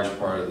large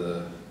part of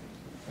the,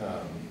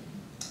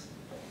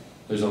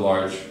 there's a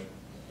large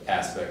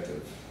aspect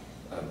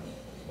of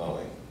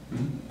mowing.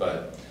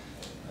 But,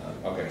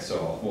 okay,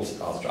 so we'll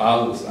stop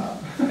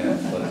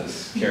and let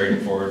us carry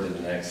it forward to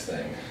the next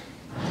thing.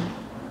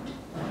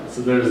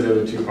 So there's the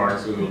other 2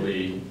 parks we will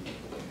be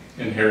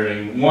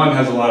inheriting. One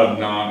has a lot of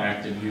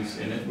non-active use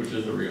in it, which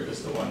is the Rio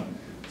Vista one.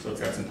 So it's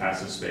got some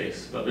passive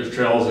space, but there's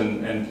trails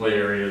and play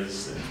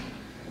areas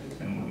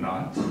and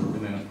whatnot.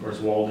 And then of course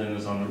Walden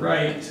is on the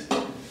right,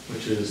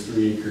 which is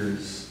 3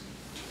 acres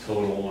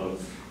total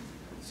of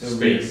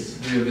space.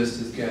 Rio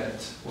Vista's got,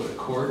 what, a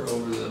court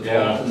over the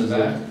Yeah, vault in the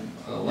back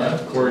on the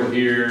left? Court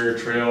here,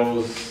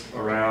 trails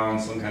around,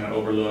 some kind of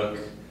overlook,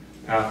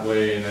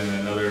 pathway, and then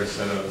another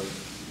set of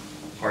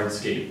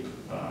hardscape,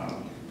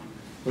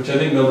 which I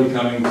think they'll be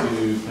coming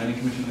to Planning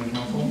Commission and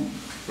Council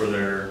for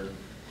their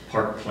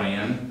park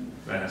plan.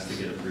 That has to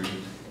get approved.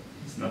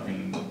 It's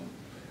nothing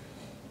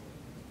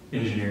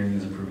engineering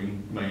is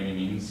approving by any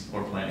means,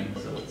 or planning,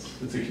 so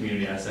it's a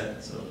community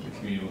asset, so the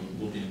community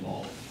will be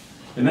involved.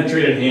 And that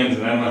traded hands,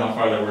 and I don't know how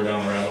far they were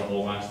down the rabbit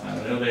hole last time.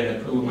 I know they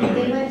had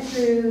preliminary. They went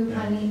through Yeah.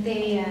 planning,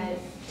 they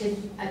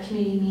did a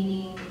community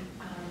meeting,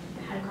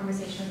 had a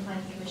conversation with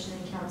Planning Commission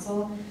and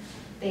Council.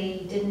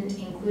 They didn't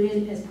include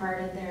it as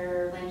part of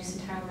their land use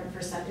entitlement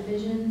for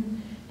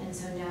subdivision, and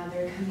so now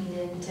they're coming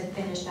in to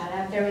finish that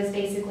up. There was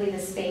basically the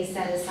space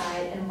set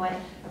aside and what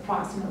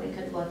approximately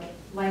could look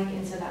like,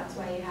 and so that's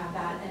why you have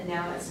that, and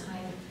now it's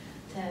time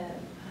to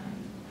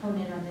hone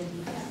in on the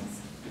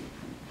details.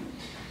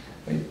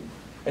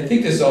 I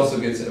think this also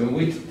gets, I mean,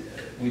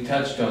 we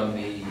touched on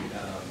the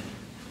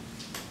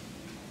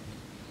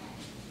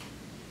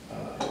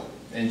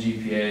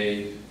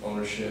NGPA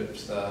ownership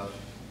stuff.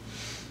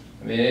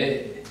 I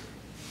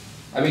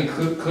mean,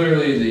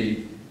 clearly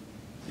the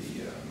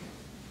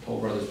Toll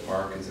Brothers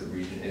Park is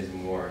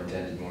more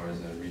intended more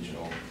as a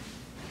regional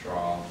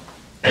draw.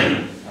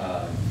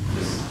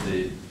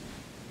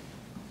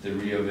 The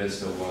Rio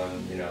Vista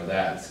one, you know,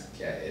 that's,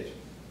 yeah, it.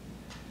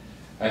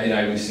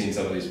 We've seen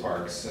some of these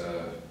parks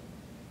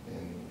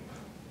in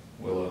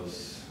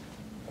Willows,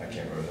 I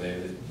can't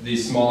remember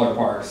these smaller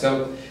parks.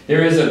 So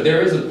there is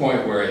a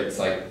point where it's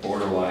like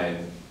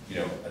borderline, you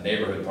know, a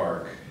neighborhood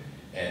park,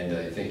 and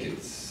I think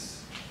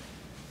it's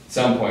at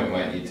some point we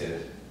might need to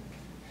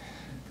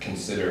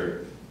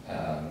consider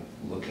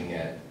looking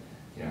at,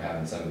 you know,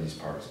 having some of these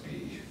parks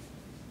be,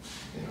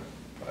 you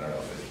know, I don't know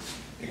if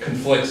it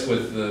conflicts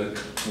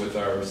with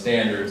our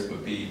standards,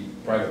 but be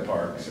private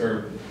parks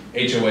or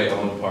HOA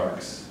owned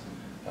parks,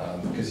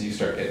 because you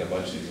start getting a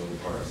bunch of these little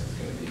parks, it's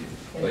going to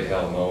be like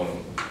hell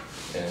mowing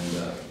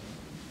and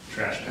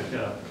Trash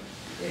pickup.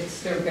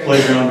 It's, they're gonna.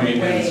 Playground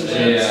maintenance.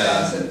 Way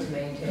Yeah. expensive to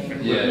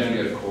maintain. yeah, if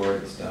you got a court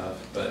and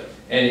stuff, but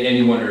and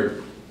you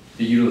wonder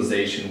the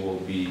utilization will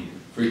be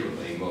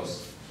frequently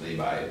mostly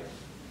by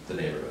the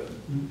neighborhood.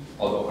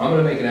 Although I'm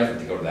going to make an effort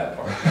to go to that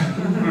park.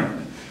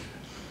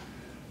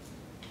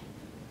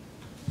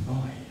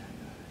 Oh,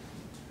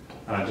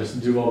 yeah.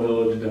 Just Duval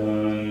Village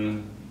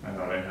done. I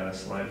thought I had a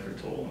slide for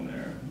toll in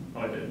there.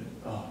 Oh, I did.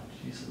 Oh,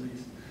 geez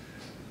Louise.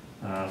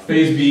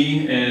 Phase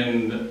B,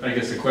 and I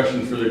guess a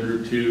question for the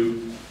group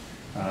too.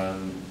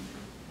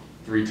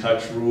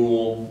 3-touch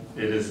rule.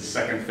 It is the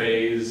second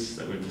phase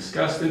that we've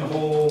discussed in the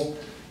whole.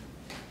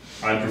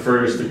 I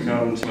prefer just to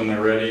come to when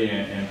they're ready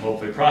and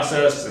hopefully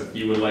process. If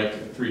you would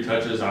like 3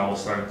 touches, I will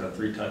start the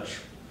 3-touch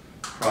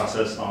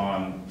process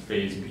on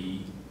phase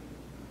B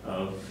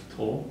of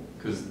toll,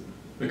 because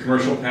the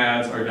commercial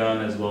pads are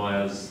done, as well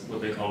as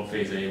what they call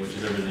phase A, which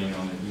is everything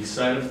on the east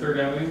side of 3rd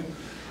Avenue.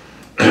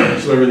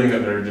 So everything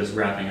that they're just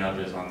wrapping up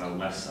is on the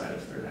left side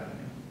of 3rd Avenue.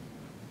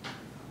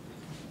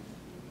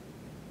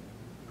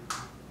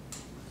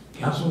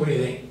 Council, what do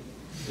you think?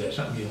 Is that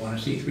something you want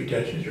to see 3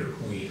 touches, or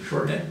can we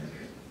shorten it?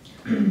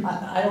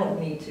 I don't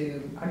need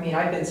to, I mean,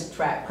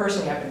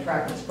 personally, I've been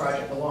tracking this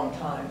project a long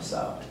time,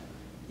 so,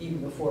 even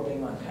before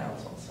being on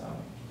council, so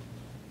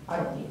I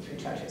don't need 3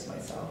 touches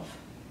myself.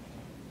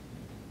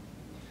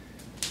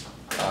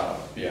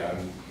 Yeah,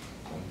 I'm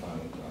fine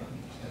with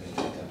any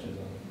 3 touches on it.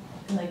 I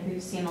feel like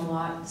we've seen a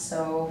lot,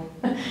 so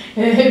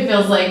it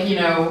feels like, you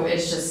know,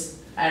 it's just,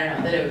 I don't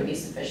know, that it would be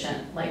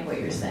sufficient, like what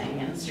you're saying,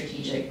 and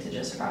strategic to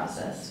just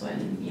process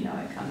when, you know,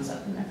 it comes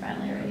up and they're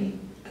finally ready.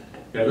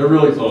 Yeah, they're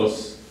really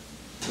close.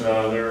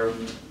 Their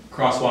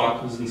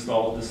crosswalk was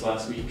installed this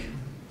last week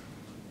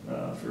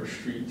for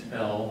Street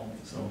L,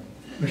 so.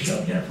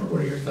 Michelle, Jennifer,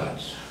 what are your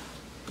thoughts?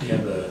 Do you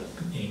have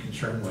any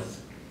concern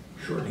with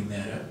shortening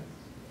that up?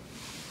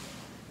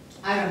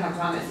 I don't have a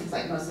problem. It seems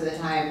like most of the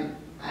time,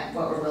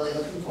 what we're really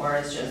looking for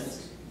is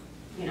just,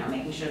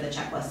 making sure the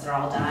checklists are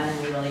all done, and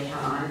we really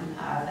count on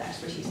the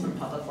expertise from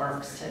Public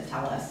Works to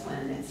tell us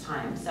when it's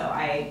time. So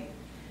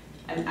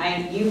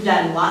you've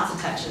done lots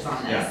of touches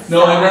on this. Yeah. No,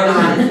 so I'd rather,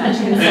 I'm not as much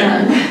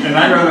concerned. and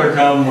I'd rather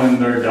come when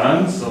they're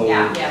done, so.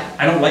 Yeah.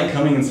 I don't like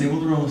coming and saying,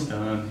 well, they're almost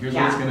done, here's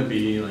what it's Yeah. gonna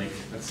be, like,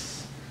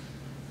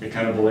 it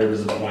kind of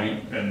belabors the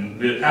point, and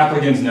the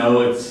applicants know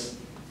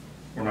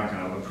we're not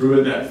gonna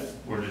approve it,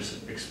 we're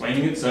just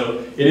explaining it,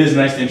 so it is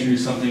nice to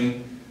introduce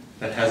something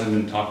that hasn't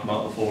been talked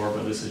about before,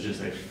 but this is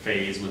just a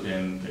phase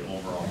within the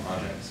overall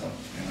project, so,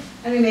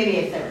 I mean, maybe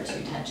if there were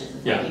 2 touches,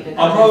 Yeah. you could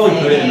I'll come probably and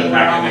say, put it in hey, the we're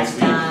packet almost next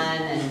week.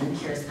 done, and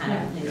here's kind of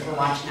things we're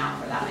watching out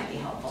for. That might be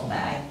helpful,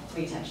 but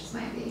 3 touches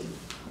might be.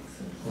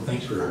 Well,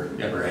 thanks for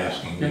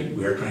asking.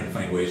 We are trying to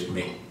find ways to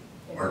make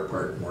our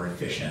part more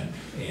efficient,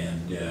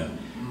 and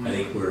I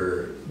think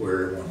where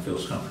everyone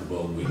feels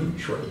comfortable, we can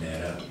shorten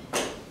that up.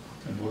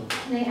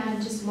 Can I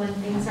add just one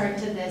thing, sorry,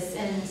 to this,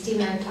 and Steve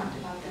and I talked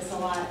about this a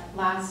lot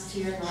last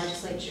year in the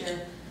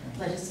legislature.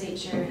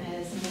 Legislature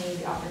has made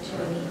the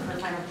opportunity for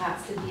final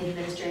plats to be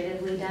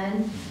administratively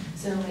done.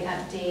 So when we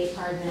update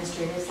our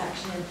administrative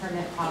section and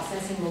permit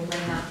processing, we'll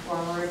bring that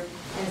forward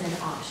as an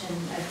option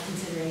of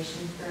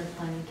consideration for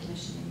planning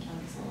commission and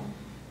council.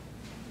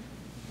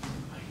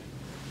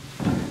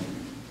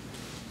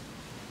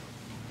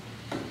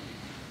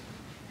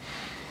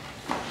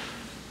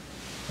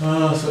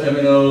 So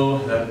M&O,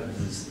 that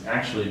is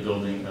actually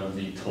building of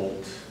the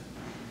Tolt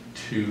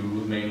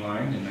 2 main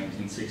line in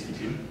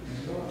 1962.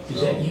 Is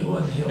that you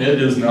on the hill?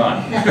 It is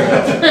not.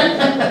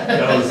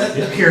 That was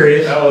Just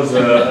curious. That was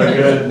a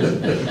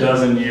good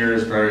dozen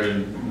years prior to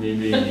me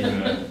being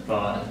even a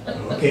thought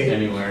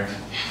anywhere.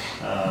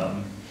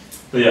 But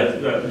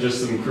yeah,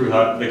 just some crew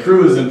help. The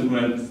crew is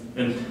important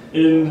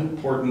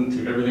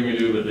to everything we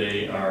do, but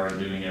they are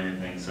doing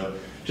everything. So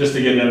just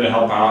to get them to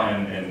help out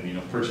and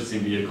purchasing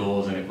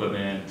vehicles and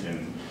equipment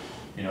and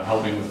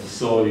helping with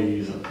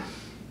facilities.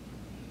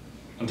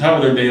 On top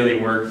of their daily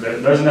work,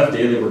 there's enough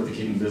daily work to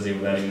keep them busy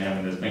without even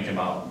having to think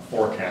about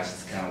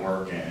forecasts kind of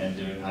work and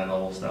doing high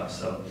level stuff.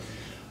 So,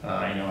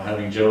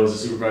 having Joe as a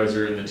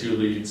supervisor and the 2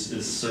 leads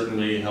has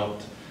certainly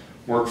helped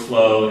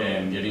workflow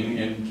and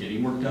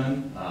getting work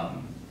done.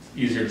 It's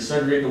easier to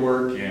segregate the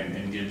work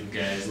and give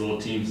guys little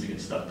teams to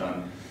get stuff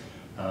done.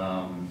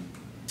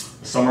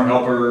 The summer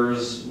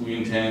helpers, we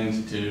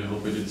intend to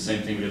hopefully do the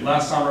same thing we did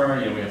last summer.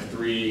 We have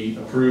 3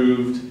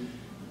 approved.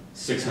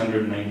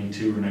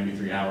 692 or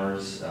 93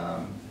 hours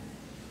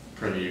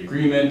per the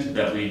agreement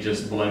that we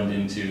just blend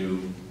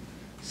into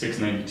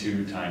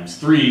 692 times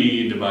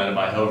 3 divided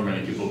by however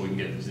many people we can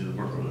get to do the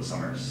work over the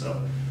summers.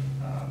 So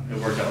it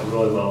worked out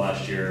really well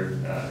last year.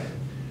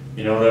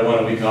 They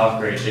want a week off,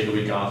 great, take a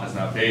week off, it's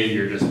not paid,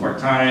 you're just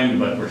part-time,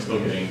 but we're still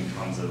getting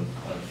tons of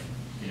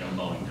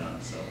mowing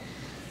done. So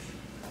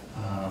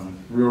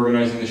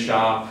reorganizing the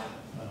shop,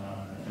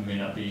 it may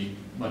not be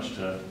much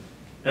to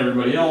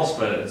everybody else,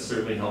 but it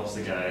certainly helps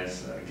the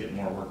guys get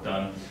more work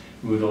done.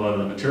 Moved a lot of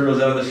the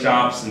materials out of the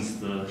shop, since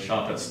the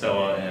shop at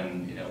Stella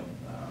and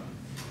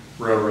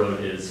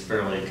Railroad is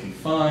fairly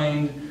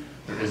confined.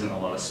 There isn't a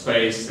lot of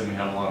space, and we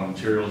have a lot of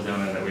materials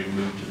down there that we've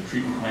moved to the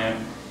treatment plant.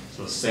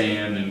 So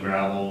sand and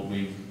gravel,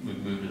 we've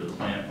moved to the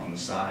plant on the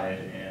side,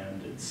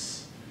 and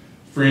it's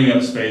freeing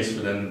up space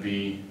for them to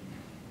be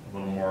a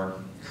little more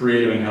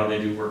creative in how they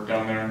do work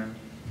down there.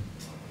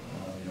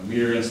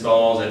 Meter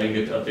installs, I didn't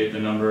get to update the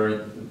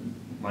number.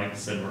 Mike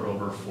said we're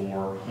over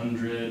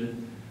 400,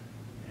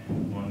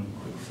 and one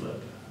quick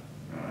flip.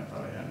 I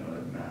thought I had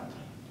another map,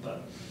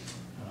 but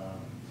I'm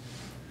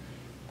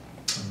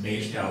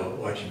amazed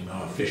watching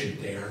how efficient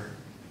they are.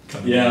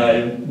 yeah,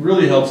 it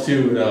really helps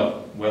too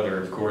without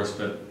weather, of course.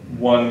 But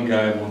one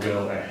guy will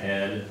go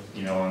ahead,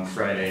 you know, on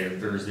Friday or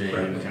Thursday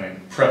and kind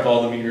of prep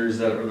all the meters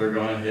that they're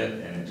going to hit,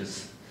 and it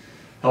just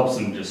helps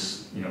them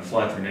just, you know,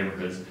 fly through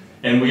neighborhoods.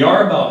 And we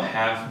are about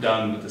half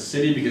done with the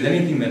city, because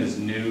anything that is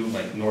new,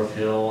 like North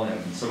Hill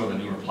and some of the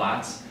newer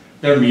plats,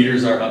 their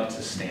meters are up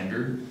to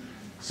standard.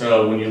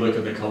 So when you look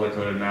at the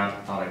color-coded map,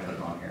 I thought I put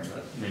it on here,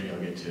 but maybe I'll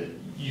get to it.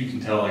 You can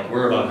tell, like,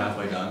 we're about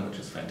halfway done, which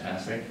is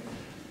fantastic.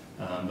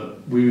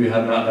 But we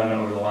have not done it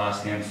over the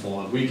last handful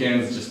of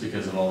weekends, just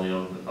because of all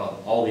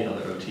the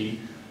other OT.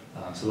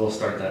 So they'll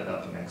start that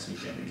up next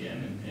weekend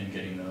again, and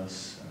getting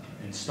those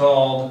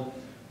installed.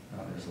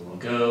 There's the little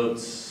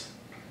goats.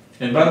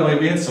 And by the way,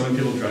 we had so many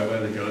people drive by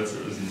the goats,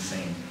 it was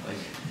insane. Like,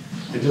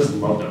 they just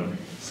loved them.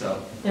 So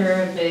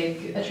They're a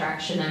big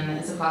attraction in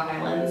the Sequoia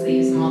Islands. They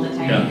use them all the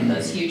time, Yeah.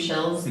 those huge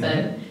hills.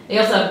 But they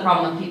also have a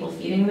problem with people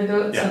feeding the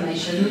goats Yeah. when they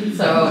shouldn't.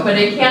 So, but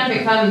it can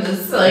become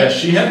this yeah, like.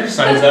 she had her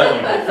signs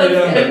that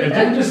way. And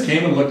people just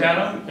came and looked at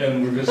them,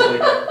 and we're just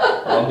like,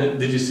 oh,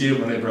 did you see it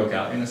when they broke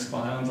out in the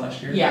Sequoia Islands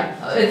last year?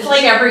 Yeah, it's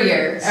like every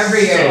year.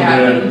 Every year So it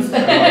happens. good.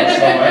 I love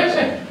it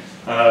so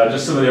much.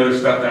 Just some of the other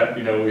stuff that,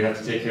 you know, we have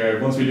to take care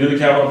of. Once we do the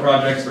capital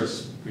projects,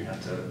 we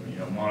have to, you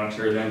know,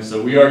 monitor them.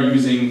 So we are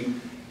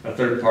using a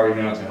third party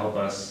now to help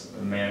us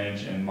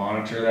manage and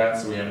monitor that.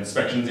 So we have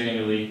inspections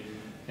annually,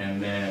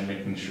 and then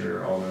making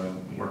sure all the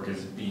work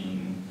is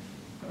being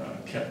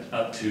kept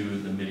up to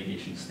the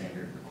mitigation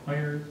standard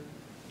required.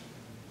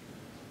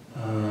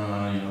 You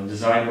know,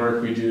 design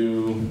work we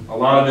do, a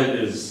lot of it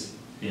is,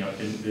 you know,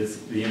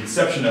 the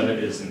inception of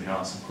it is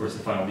in-house. Of course,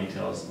 the final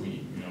details, we,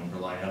 you know,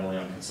 rely heavily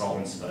on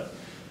consultants, but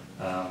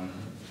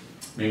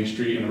Main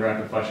Street and the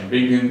rapid flashing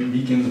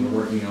beacons we're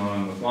working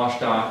on with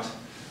WashDOT.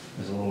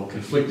 There's a little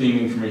conflicting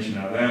information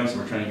out of them, so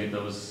we're trying to get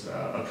those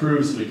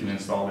approved so we can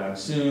install them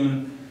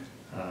soon.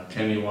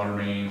 Kennedy water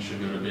main should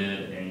go to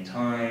bid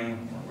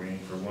anytime. We're waiting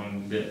for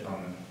one bit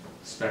on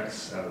the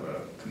specs out of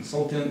a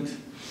consultant.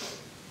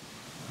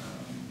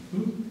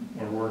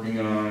 We're working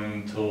on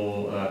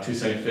until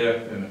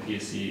 275th and the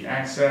PSC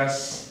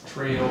access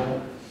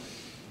trail.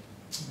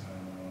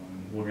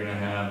 We're gonna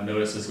have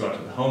notices go out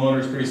to the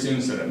homeowners pretty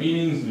soon, set up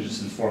meetings, and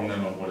just inform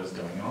them of what is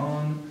going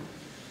on.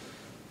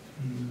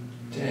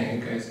 Dang,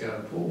 you guys got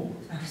a pool.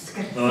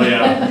 Oh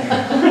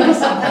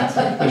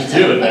yeah, there's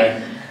two in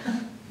there.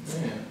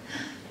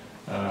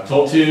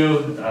 Toll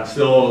 2,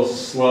 still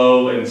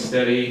slow and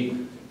steady.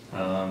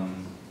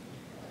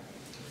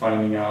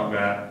 Finding out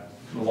that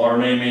the water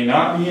main may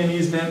not be an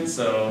easement,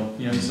 so,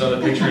 you know, you saw the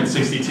picture in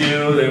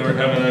 62, they were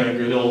having a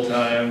good old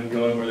time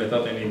going where they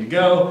thought they needed to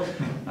go.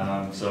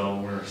 So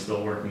we're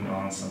still working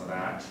on some of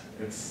that.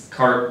 It's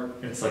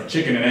like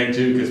chicken and egg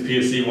too, because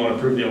PSC won't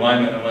approve the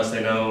alignment unless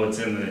they know it's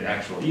in the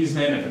actual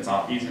easement. If it's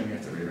off easement, you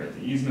have to rewrite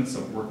the easement,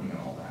 so we're working on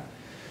all that.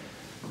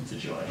 It's a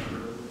joy.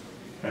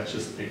 That's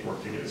just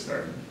paperwork to get it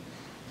started.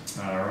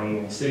 Our own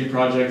little city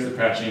projects, the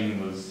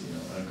patching was, you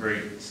know, a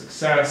great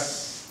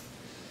success,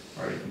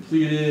 already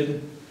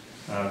completed.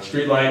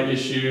 Streetlight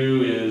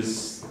issue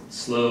is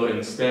slow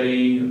and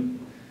steady.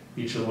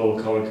 Each of the little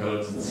color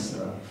codes, it's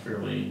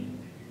fairly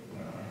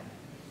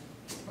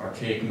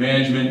archaic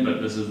management,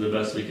 but this is the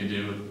best we could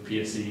do with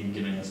PSC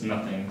giving us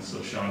nothing.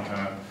 So Sean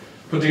kind of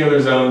put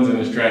together zones and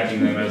is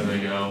tracking them as they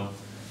go.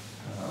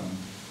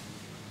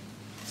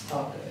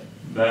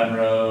 Baton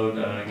Road,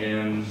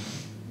 again,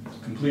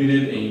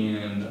 completed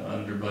and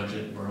under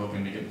budget. We're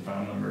hoping to get the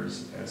final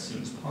numbers as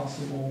soon as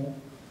possible.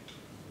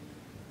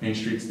 Main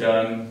Street's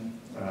done.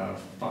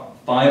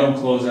 Final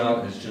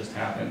closeout has just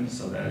happened,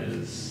 so that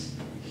is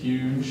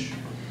huge.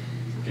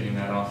 Getting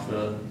that off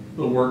the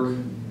work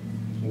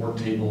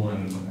table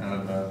and out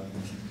of the,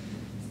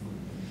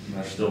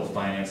 there's still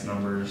finance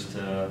numbers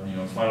to, you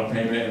know, final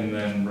payment and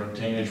then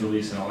retainage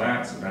release and all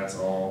that. So that's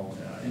all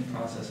in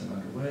process and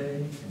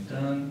underway and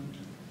done.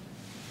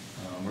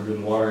 We're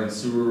doing water and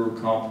sewer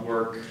comp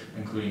work,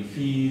 including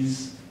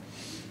fees.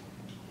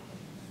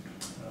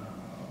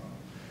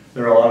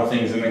 There are a lot of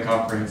things in the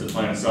comprehensive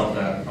plan itself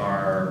that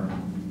are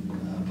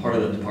part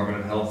of the Department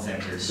of Health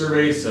sanitary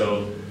survey.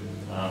 So,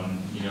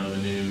 you know,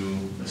 the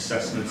new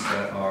assessments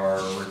that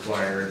are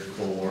required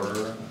for, I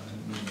wrote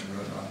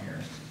it on here.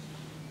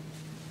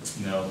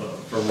 You know,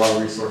 for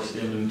water resource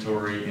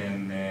inventory,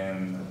 and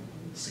then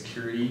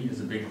security is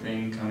a big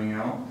thing coming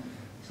out.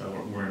 So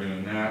we're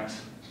doing that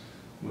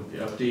with the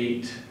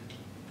update.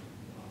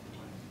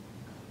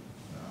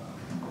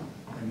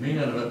 I may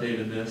not have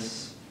updated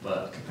this,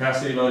 but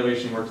capacity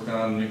evaluation work's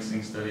done,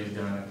 mixing studies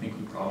done. I think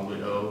we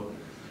probably owe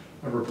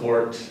a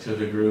report to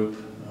the group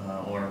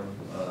or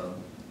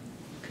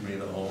committee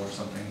of the whole or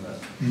something. But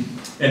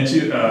and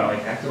to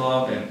like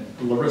Activob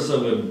and Larissa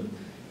would,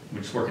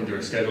 just working through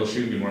her schedule,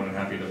 she would be more than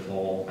happy to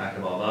pull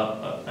Activob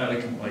up at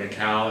like a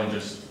cow and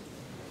just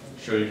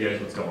show you guys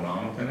what's going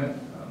on within it.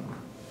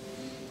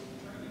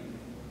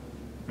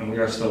 And we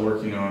are still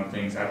working on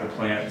things at the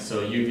plant.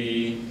 So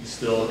UV is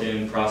still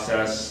in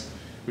process.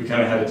 We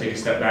kind of had to take a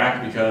step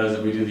back because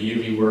we do the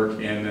UV work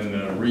and then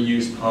the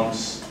reuse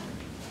pumps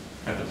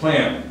at the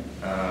plant.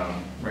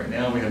 Right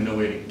now we have no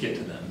way to get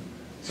to them.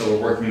 So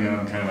we're working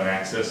on kind of an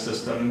access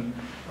system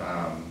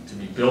to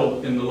be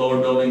built in the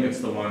lower building. It's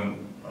the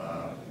one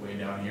way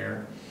down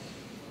here.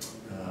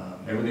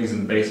 Everything's in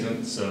the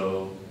basement,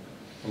 so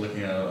we're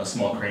looking at a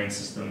small crane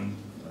system,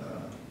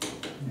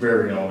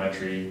 very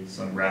elementary,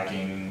 some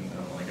racking,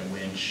 like a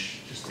winch,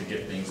 just to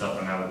get things up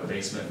and out of the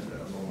basement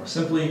a little more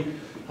simply,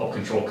 help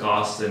control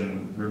costs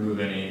and remove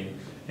any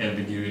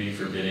ambiguity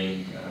for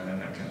bidding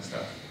and that kind of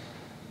stuff.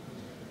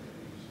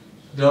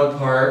 Dog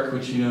park,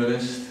 which you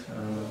noticed,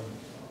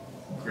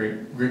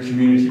 great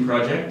community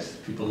project.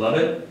 People love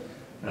it.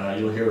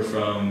 You'll hear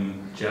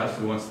from Jeff,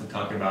 who wants to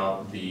talk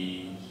about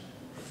the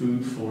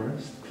food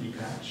forest, pea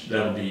patch.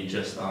 That'll be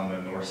just on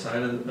the north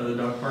side of the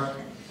dog park.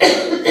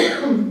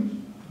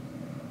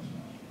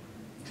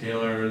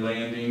 Taylor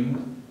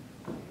Landing,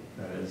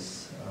 that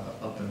is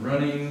up and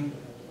running.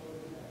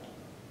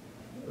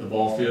 The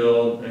ball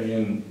field,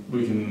 again,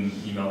 we can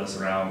email this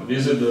around.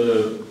 These are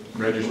the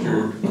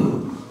registered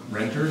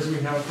renters we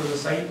have for the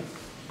site.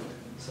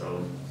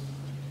 So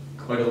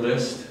quite a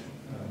list.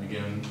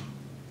 Again,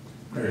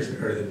 Are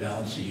the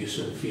balance of use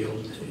of the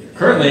field?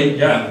 Currently,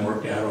 yeah.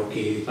 Worked out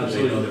okay, because I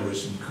Absolutely. know there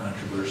was some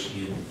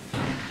controversy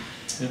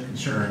and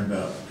concern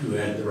about who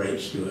had the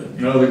rights to it.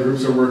 no, the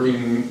groups are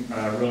working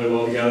really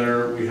well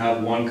together. We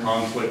have one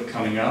conflict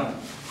coming up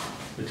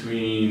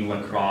between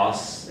La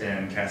Crosse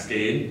and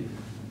Cascade,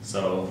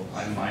 so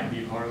I might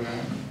be part of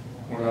that.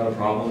 We're not a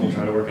problem, we'll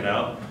try to work it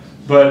out.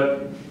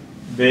 But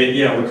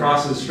La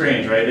Crosse is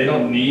strange, right? They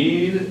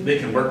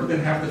can work within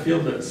half the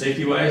field, but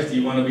safety-wise, do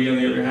you want to be on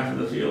the other half of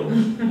the field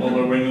while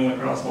they're winging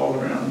lacrosse balls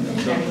around?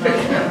 So,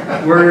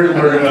 we're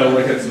gonna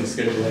look at some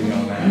scheduling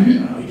on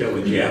that. We got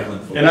with javelin.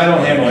 And I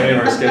don't handle any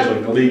of our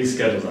scheduling, the league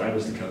schedules, I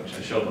was the coach,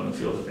 I show up on the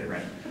field that they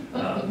ran.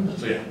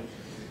 So yeah,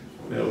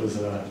 that was,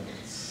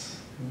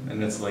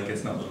 and it's like,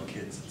 it's not little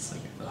kids, it's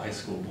like the high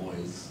school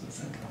boys, it's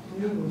that kind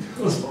of,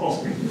 those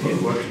balls,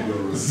 What could go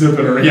wrong?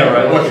 zipping around, yeah,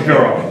 right, what could go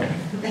wrong?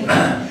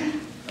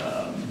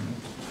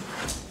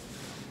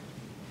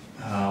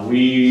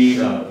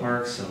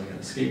 Parks, so we got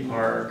a skate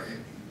park,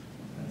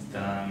 that's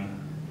done.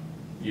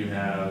 You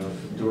have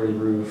Dory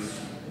Roof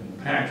in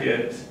the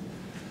packet,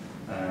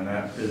 and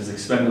that is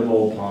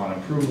expendable upon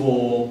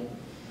approval.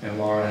 And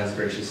Laura has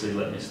graciously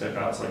let me step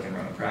out so I can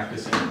run a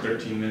practice in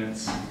 13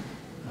 minutes.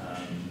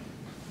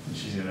 And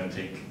she's gonna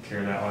take care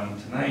of that one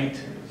tonight.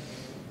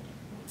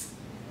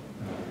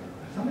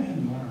 I thought I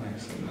had more on there,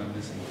 something I'm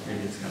missing,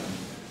 maybe it's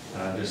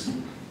coming. Just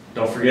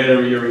don't forget,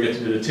 every year we get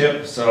to do the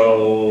tip,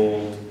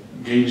 so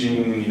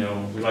gauging,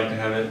 we'd like to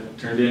have it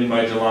turned in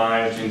by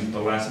July, which means the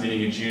last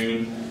meeting in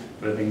June,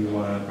 but I think we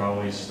want to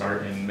probably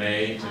start in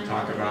May to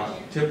talk about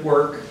tip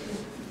work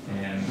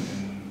and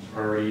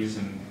priorities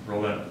and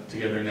roll that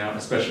together now,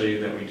 especially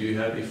that we do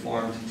have a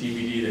formed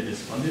TBD that is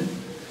funded.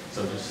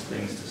 So just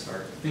things to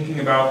start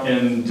thinking about,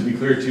 and to be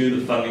clear too,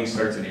 the funding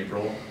starts in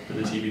April for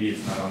the TBD,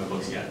 it's not on the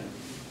books yet.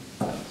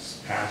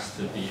 It's passed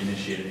to be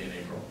initiated in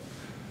April.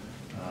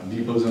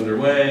 Depot's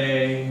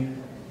underway.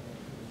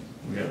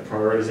 We got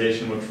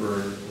prioritization, which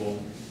we'll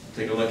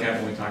take a look at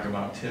when we talk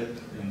about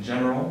TIP in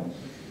general.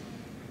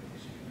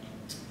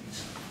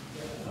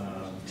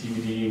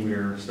 TBD,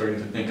 we're starting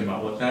to think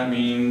about what that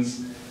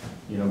means.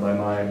 By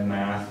my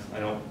math, I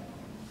don't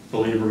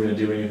believe we're going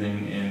to do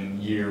anything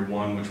in year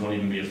one, which won't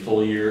even be a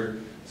full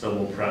year. So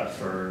we'll prep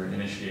for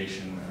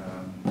initiation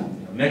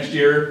next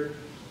year,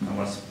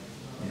 unless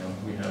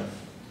we have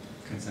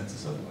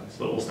consensus otherwise.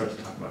 But we'll start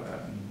to talk about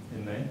that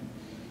in May.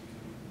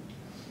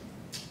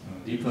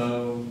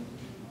 Depot,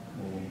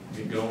 we'll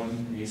get going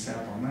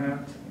ASAP on that,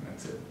 and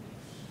that's it.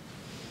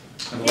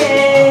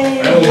 Yay!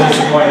 I'm a little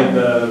disappointed,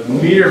 the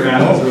meter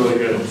math is really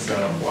good, so.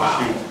 Wow.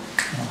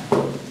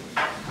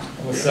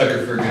 I'm a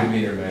sucker for a good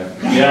meter map.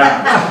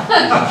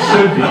 Yeah,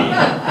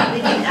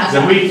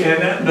 should be.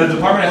 The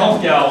Department of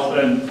Health gals,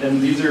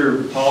 and these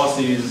are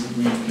policies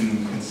we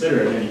can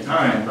consider at any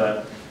time,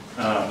 but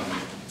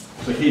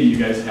hey, do you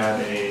guys have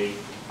a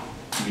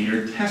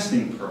meter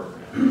testing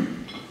program?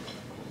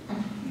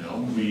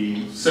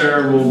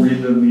 Sarah will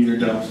read the meter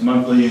dumps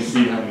monthly and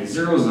see how many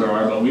zeros there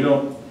are, but we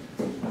don't.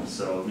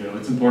 So,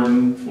 it's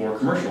important for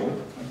commercial,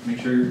 make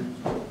sure,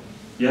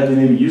 they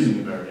may be using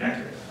it, but are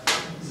accurate.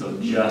 So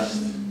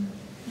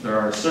there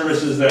are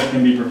services that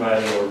can be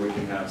provided, or we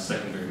can have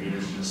secondary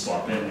meters to just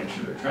swap in, make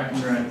sure they're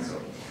tracking right. So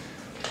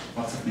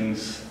lots of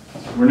things.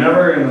 We're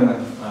never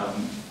gonna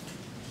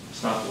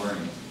stop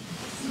learning,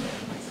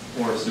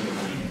 or assuming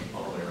we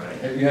all the way right.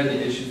 Have you had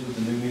any issues with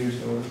the new meters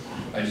going?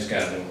 I just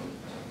got a new one.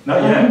 Not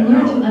I yet. will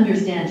learn No. to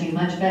understand you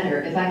much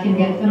better if I can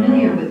get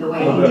familiar with the way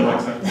A you little bit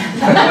talk. like that.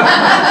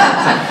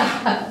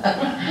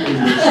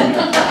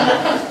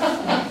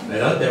 I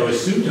thought that was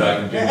Sue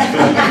talking to me.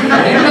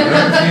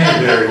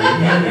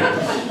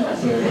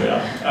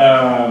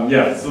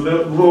 So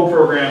the little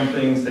program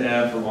things to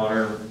add for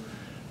water.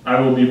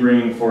 I will be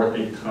bringing forth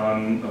a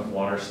ton of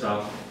water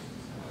stuff.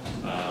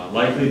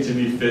 Likely to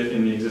be fit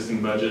in the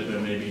existing budget,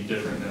 but may be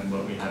different than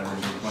what we had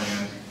originally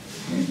planned.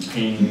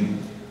 Painting,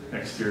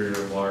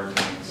 exterior water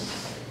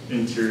tanks,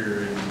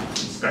 interior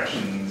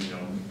inspections,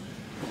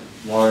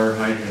 water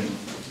hydrant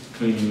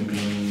cleaning and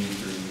painting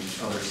through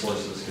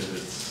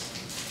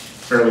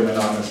fairly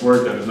monotonous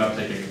work that is not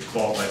taking a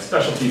qualified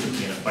specialty for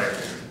being a fire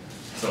hydrant.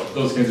 So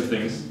those kinds of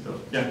things, so,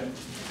 yeah.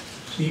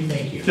 Steve,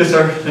 thank you. Yes,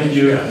 sir, thank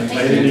you. Yeah,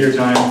 I didn't your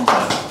time.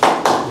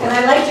 And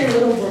I liked your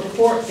little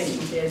report that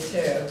you did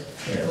too,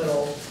 your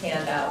little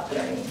handout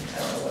thing, I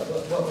don't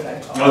know, what would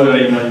I call Oh, it?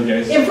 did I email you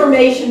guys?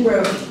 Information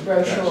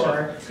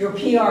brochure, your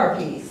PR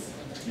piece.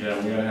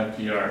 Yeah, we gotta have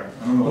PR.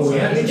 I don't know Well, what's we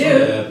that.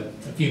 have You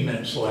a few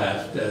minutes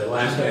left.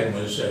 Last item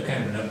was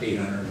kind of an update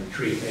on our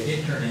retreat. I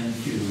did turn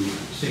into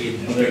city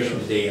administration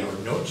today our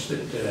notes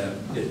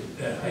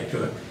that I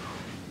took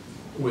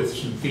with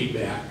some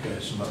feedback,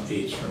 some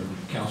updates from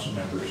council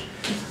members.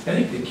 I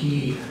think the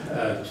key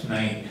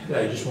tonight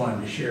that I just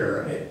wanted to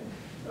share,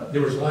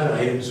 there was a lot of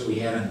items that we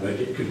had on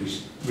budget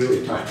because we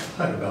really talked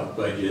a lot about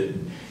budget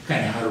and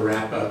kind of how to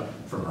wrap up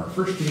from our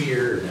first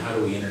year and how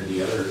do we enter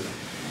the other.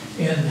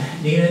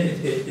 And Dana,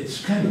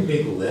 it's kind of a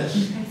big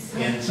list,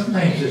 and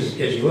sometimes as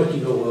you look,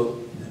 you go, well,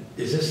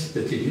 is this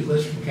the to-do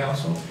list from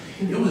council?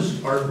 It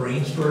was our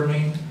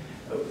brainstorming,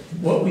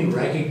 what we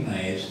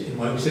recognized, and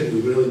why we said we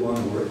really want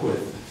to work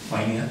with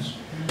finance.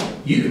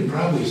 You can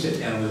probably sit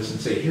down with us and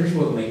say, here's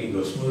what will make it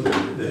go smoother,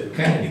 that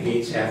kind of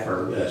negates half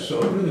our list.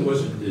 So it really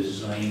wasn't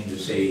designed to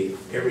say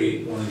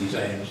every one of these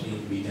items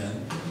need to be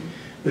done.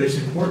 But it's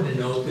important to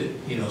note that,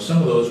 you know, some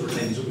of those were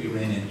things that we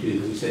ran into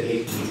that we said,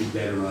 hey, can we do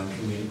better on,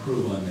 can we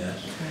improve on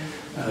this?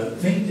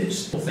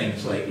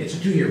 Things like, it's a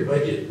 2-year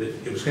budget, but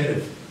it was kind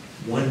of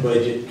one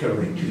budget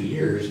covering 2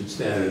 years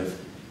instead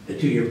of a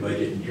 2-year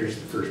budget and here's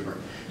the first part.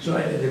 So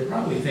there are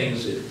probably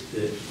things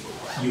that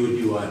you would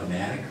do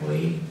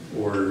automatically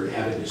or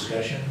have a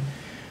discussion.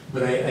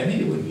 But I think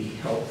it would be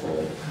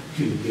helpful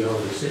to be able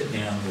to sit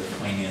down with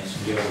finance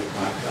and be able to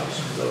talk about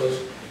some of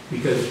those,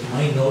 because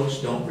my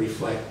notes don't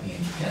reflect the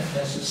intent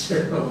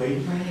necessarily.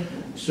 Right.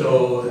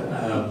 So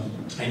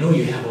I know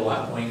you have a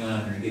lot going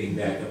on and are getting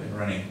back up and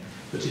running,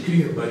 but the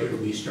 2-year budget will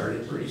be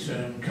started pretty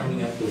soon,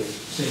 coming up with,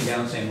 sitting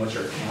down saying what's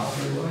our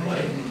calendar look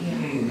like,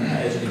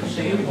 as an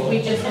example.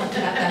 We just have to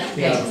have that.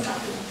 Yeah.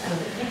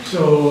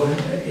 So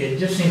it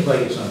just seems like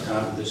it's on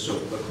top of this so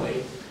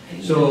quickly.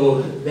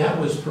 So that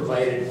was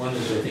provided. One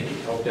is, I think it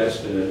helped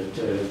us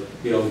to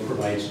be able to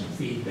provide some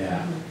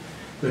feedback.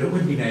 But it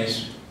would be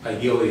nice,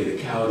 ideally,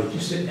 the cow to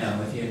just sit down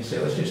with you and say,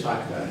 let's just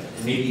talk about it.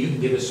 And maybe you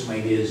can give us some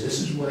ideas. This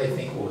is what I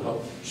think will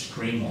help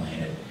streamline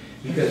it.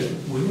 Because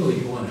we really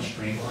do want to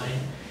streamline.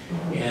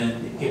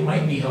 And it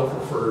might be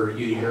helpful for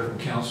you to hear from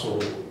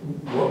council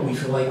what we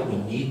feel like we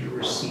need to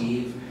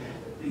receive.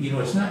 You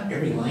know, it's not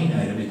every line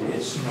item,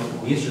 it's, you know,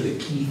 these are the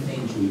key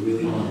things we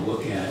really want to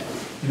look at.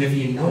 And if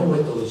you know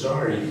what those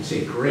are, you can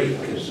say, great,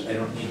 because I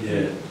don't need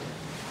to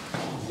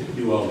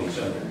do all these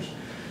others.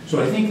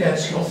 So I think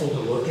that's helpful to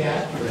look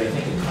at, but I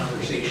think a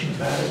conversation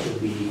about it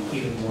would be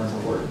even more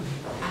important.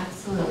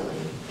 Absolutely,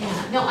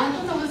 yeah. No, I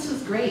thought the list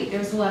was great.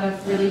 There's a lot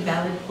of really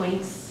valid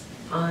points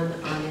on it,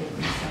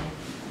 and so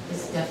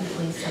it's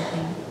definitely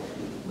something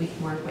we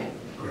can work with.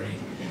 Great.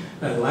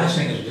 The last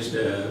thing is just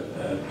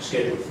a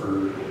schedule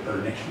for our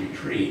next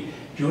retreat.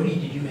 Jody,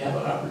 did you have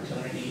an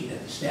opportunity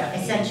at the staff I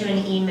meeting? sent you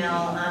an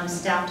email.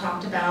 Staff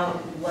talked about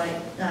what,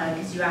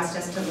 because you asked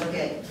us to look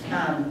at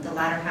the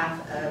latter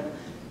half of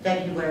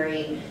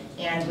February,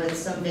 and with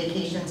some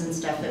vacations and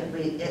stuff,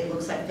 it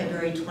looks like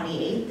February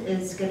 28th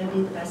is going to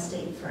be the best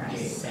date for us.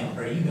 Okay, So.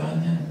 are you gone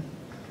then?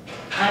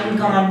 I'm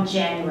gone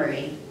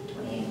January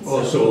 28th.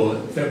 Oh, so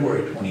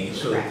February 28th,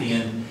 so at Correct. the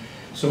end.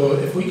 So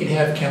if we could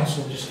have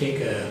council just take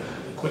a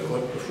quick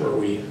look before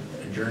we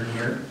adjourn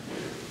here.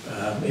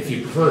 If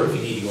you prefer, if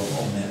you need to go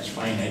home, that's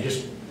fine.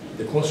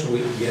 The closer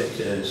we can get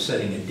to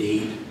setting a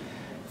date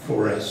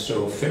for us,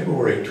 so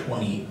February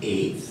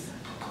 28th,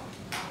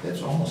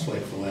 that's almost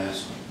like the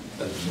last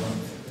of the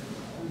month.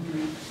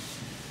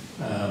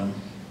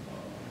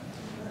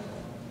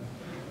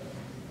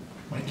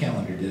 My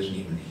calendar doesn't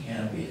even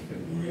have a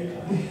February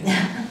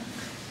 28th.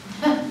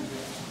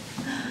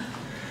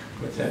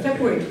 What's that?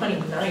 February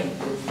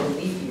 29th is the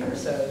leap year,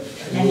 so.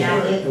 And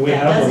that We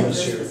have does one this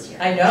exist year. this year.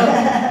 I know.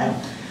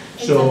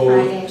 It's a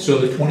Friday. So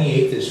the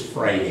 28th is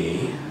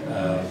Friday.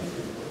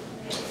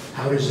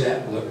 How does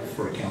that look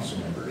for council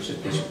members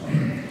at this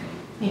point?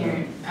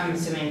 Here, I'm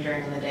assuming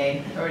during the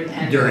day, or,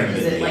 and During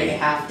is the it like day. a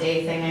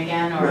half-day thing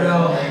again, or?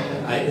 Well,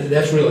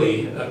 that's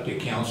really up to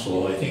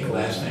council. I think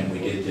last time we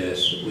did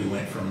this, we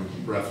went from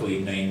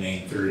roughly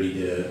 9:30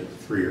 to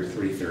 3 or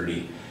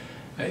 3:30.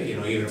 You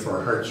know, even if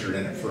our hearts are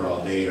in it for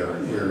all day, our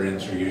rear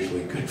ends are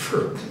usually good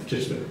for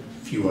just a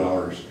few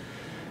hours.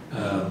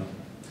 And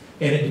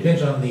it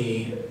depends on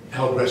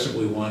how aggressive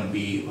we want to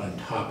be on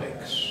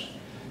topics.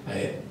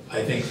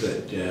 I think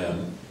that,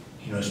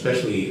 you know,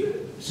 especially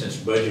since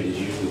budget is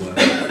usually one of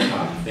the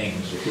top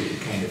things, if we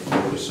could kind of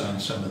focus on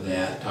some of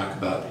that, talk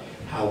about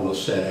how we'll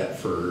set up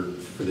for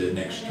the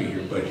next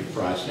 2-year budget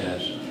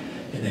process,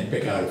 and then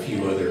pick out a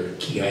few other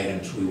key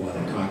items we want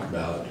to talk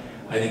about.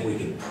 I think we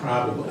could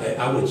probably,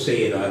 I would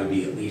say it ought to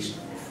be at least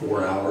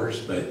 4 hours,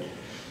 but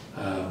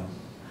I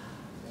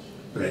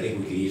think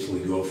we could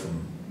easily go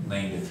from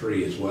 9 to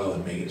 3 as well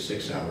and make it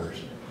 6 hours.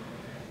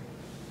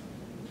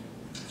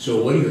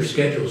 So what do your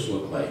schedules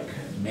look like?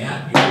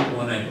 Matt, you're the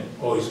one I'm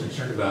always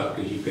concerned about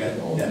because you've got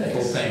that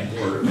full-time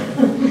work.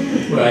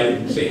 Well, I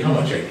didn't say how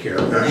much I care,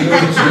 but You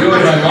and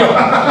my mom.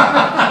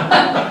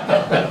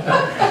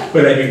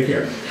 but I do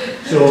care.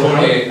 So,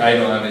 28, I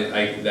don't have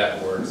it,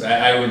 that works.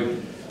 I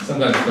would,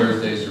 sometimes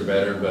Thursdays are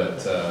better, but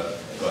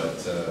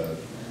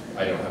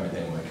I don't have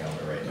anything on my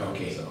calendar right now.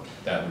 Okay. So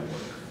that would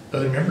work.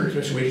 other members,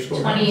 Mr. Wade, just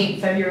go around.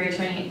 February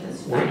 28th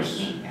is fine with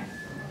me, yeah.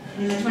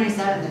 And the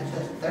 27th, if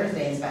the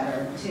Thursday is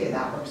better too,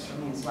 that works for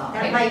me as well.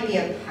 That might be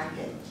a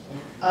packet,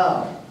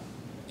 Oh,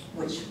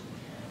 which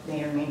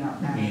may or may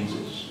not matter. Means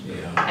it's,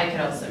 yeah. I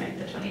could also make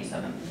the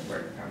 27th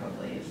work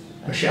probably.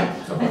 Michelle,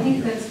 how I about think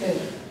you? that's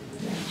good.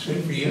 It's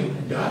good for you,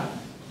 and Dot?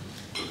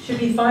 Should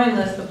be fine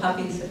unless the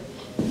puppies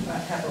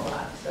have a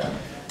lot,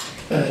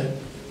 so.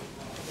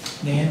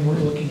 Nan, we're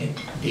looking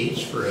at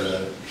dates for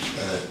a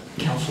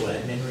council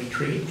admin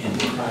retreat, and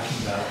we're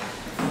talking about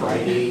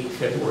Friday,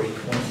 February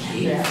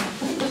 28th.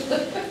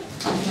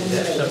 Is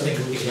that something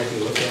we can have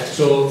you look at?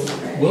 So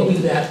we'll do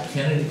that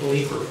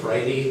tentatively for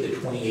Friday, the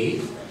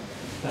 28th.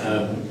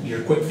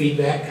 Your quick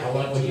feedback, how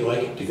long would you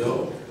like it to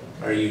go?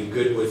 Are you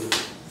good with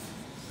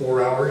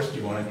 4 hours? Do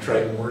you want to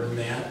try more than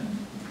that?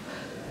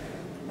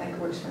 That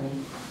works for me.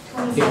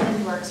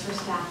 27th works for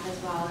staff as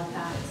well, if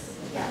that's.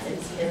 Yeah,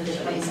 it's the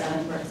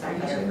 27th works out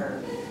better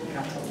for,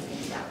 pulling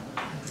things out.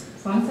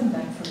 As long as I'm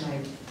back from my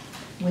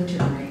winter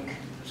break.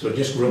 So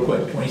just real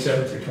quick,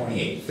 27th or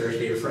 28th,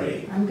 Thursday or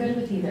Friday? I'm good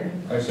with either.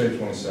 I say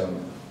 27.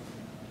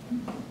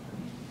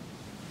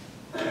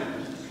 What do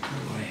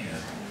I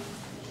have?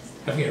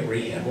 I've got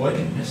rehab, boy, I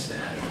didn't miss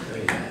that, I'll tell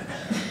you that.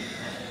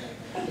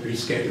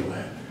 Reschedule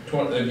that.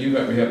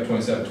 We have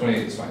 27,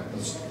 28 is fine.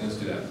 Let's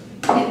do that.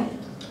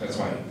 That's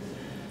fine.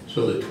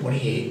 So the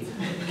 28th,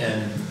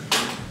 and.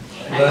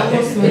 I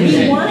almost Well, moved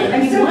it. wanted-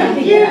 I'm so I wanted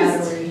to get out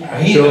of rehab.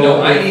 I need, So-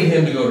 no, I need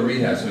him to go to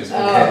rehab so he's okay.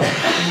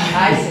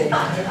 I see, okay,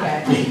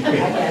 I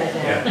get it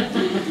now.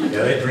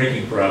 Yeah, that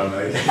drinking problem, I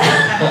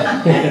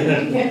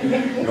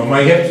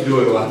might have to do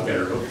it a lot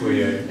better,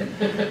 hopefully.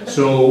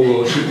 So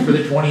we'll shoot for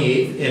the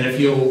 28th, and if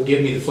you'll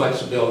give me the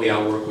flexibility,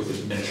 I'll work with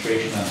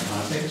administration on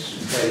topics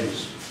and try to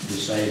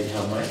decide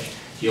how much.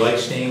 If you like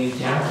staying in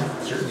town,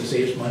 it certainly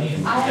saves money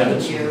and I having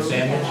do, some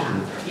sandwich.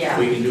 and yeah.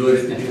 We can do it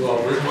at the Duval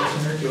Business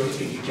Center. Joey,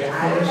 could you check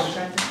for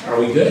us? Are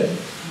we good?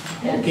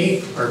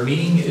 Okay, our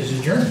meeting is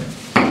adjourned.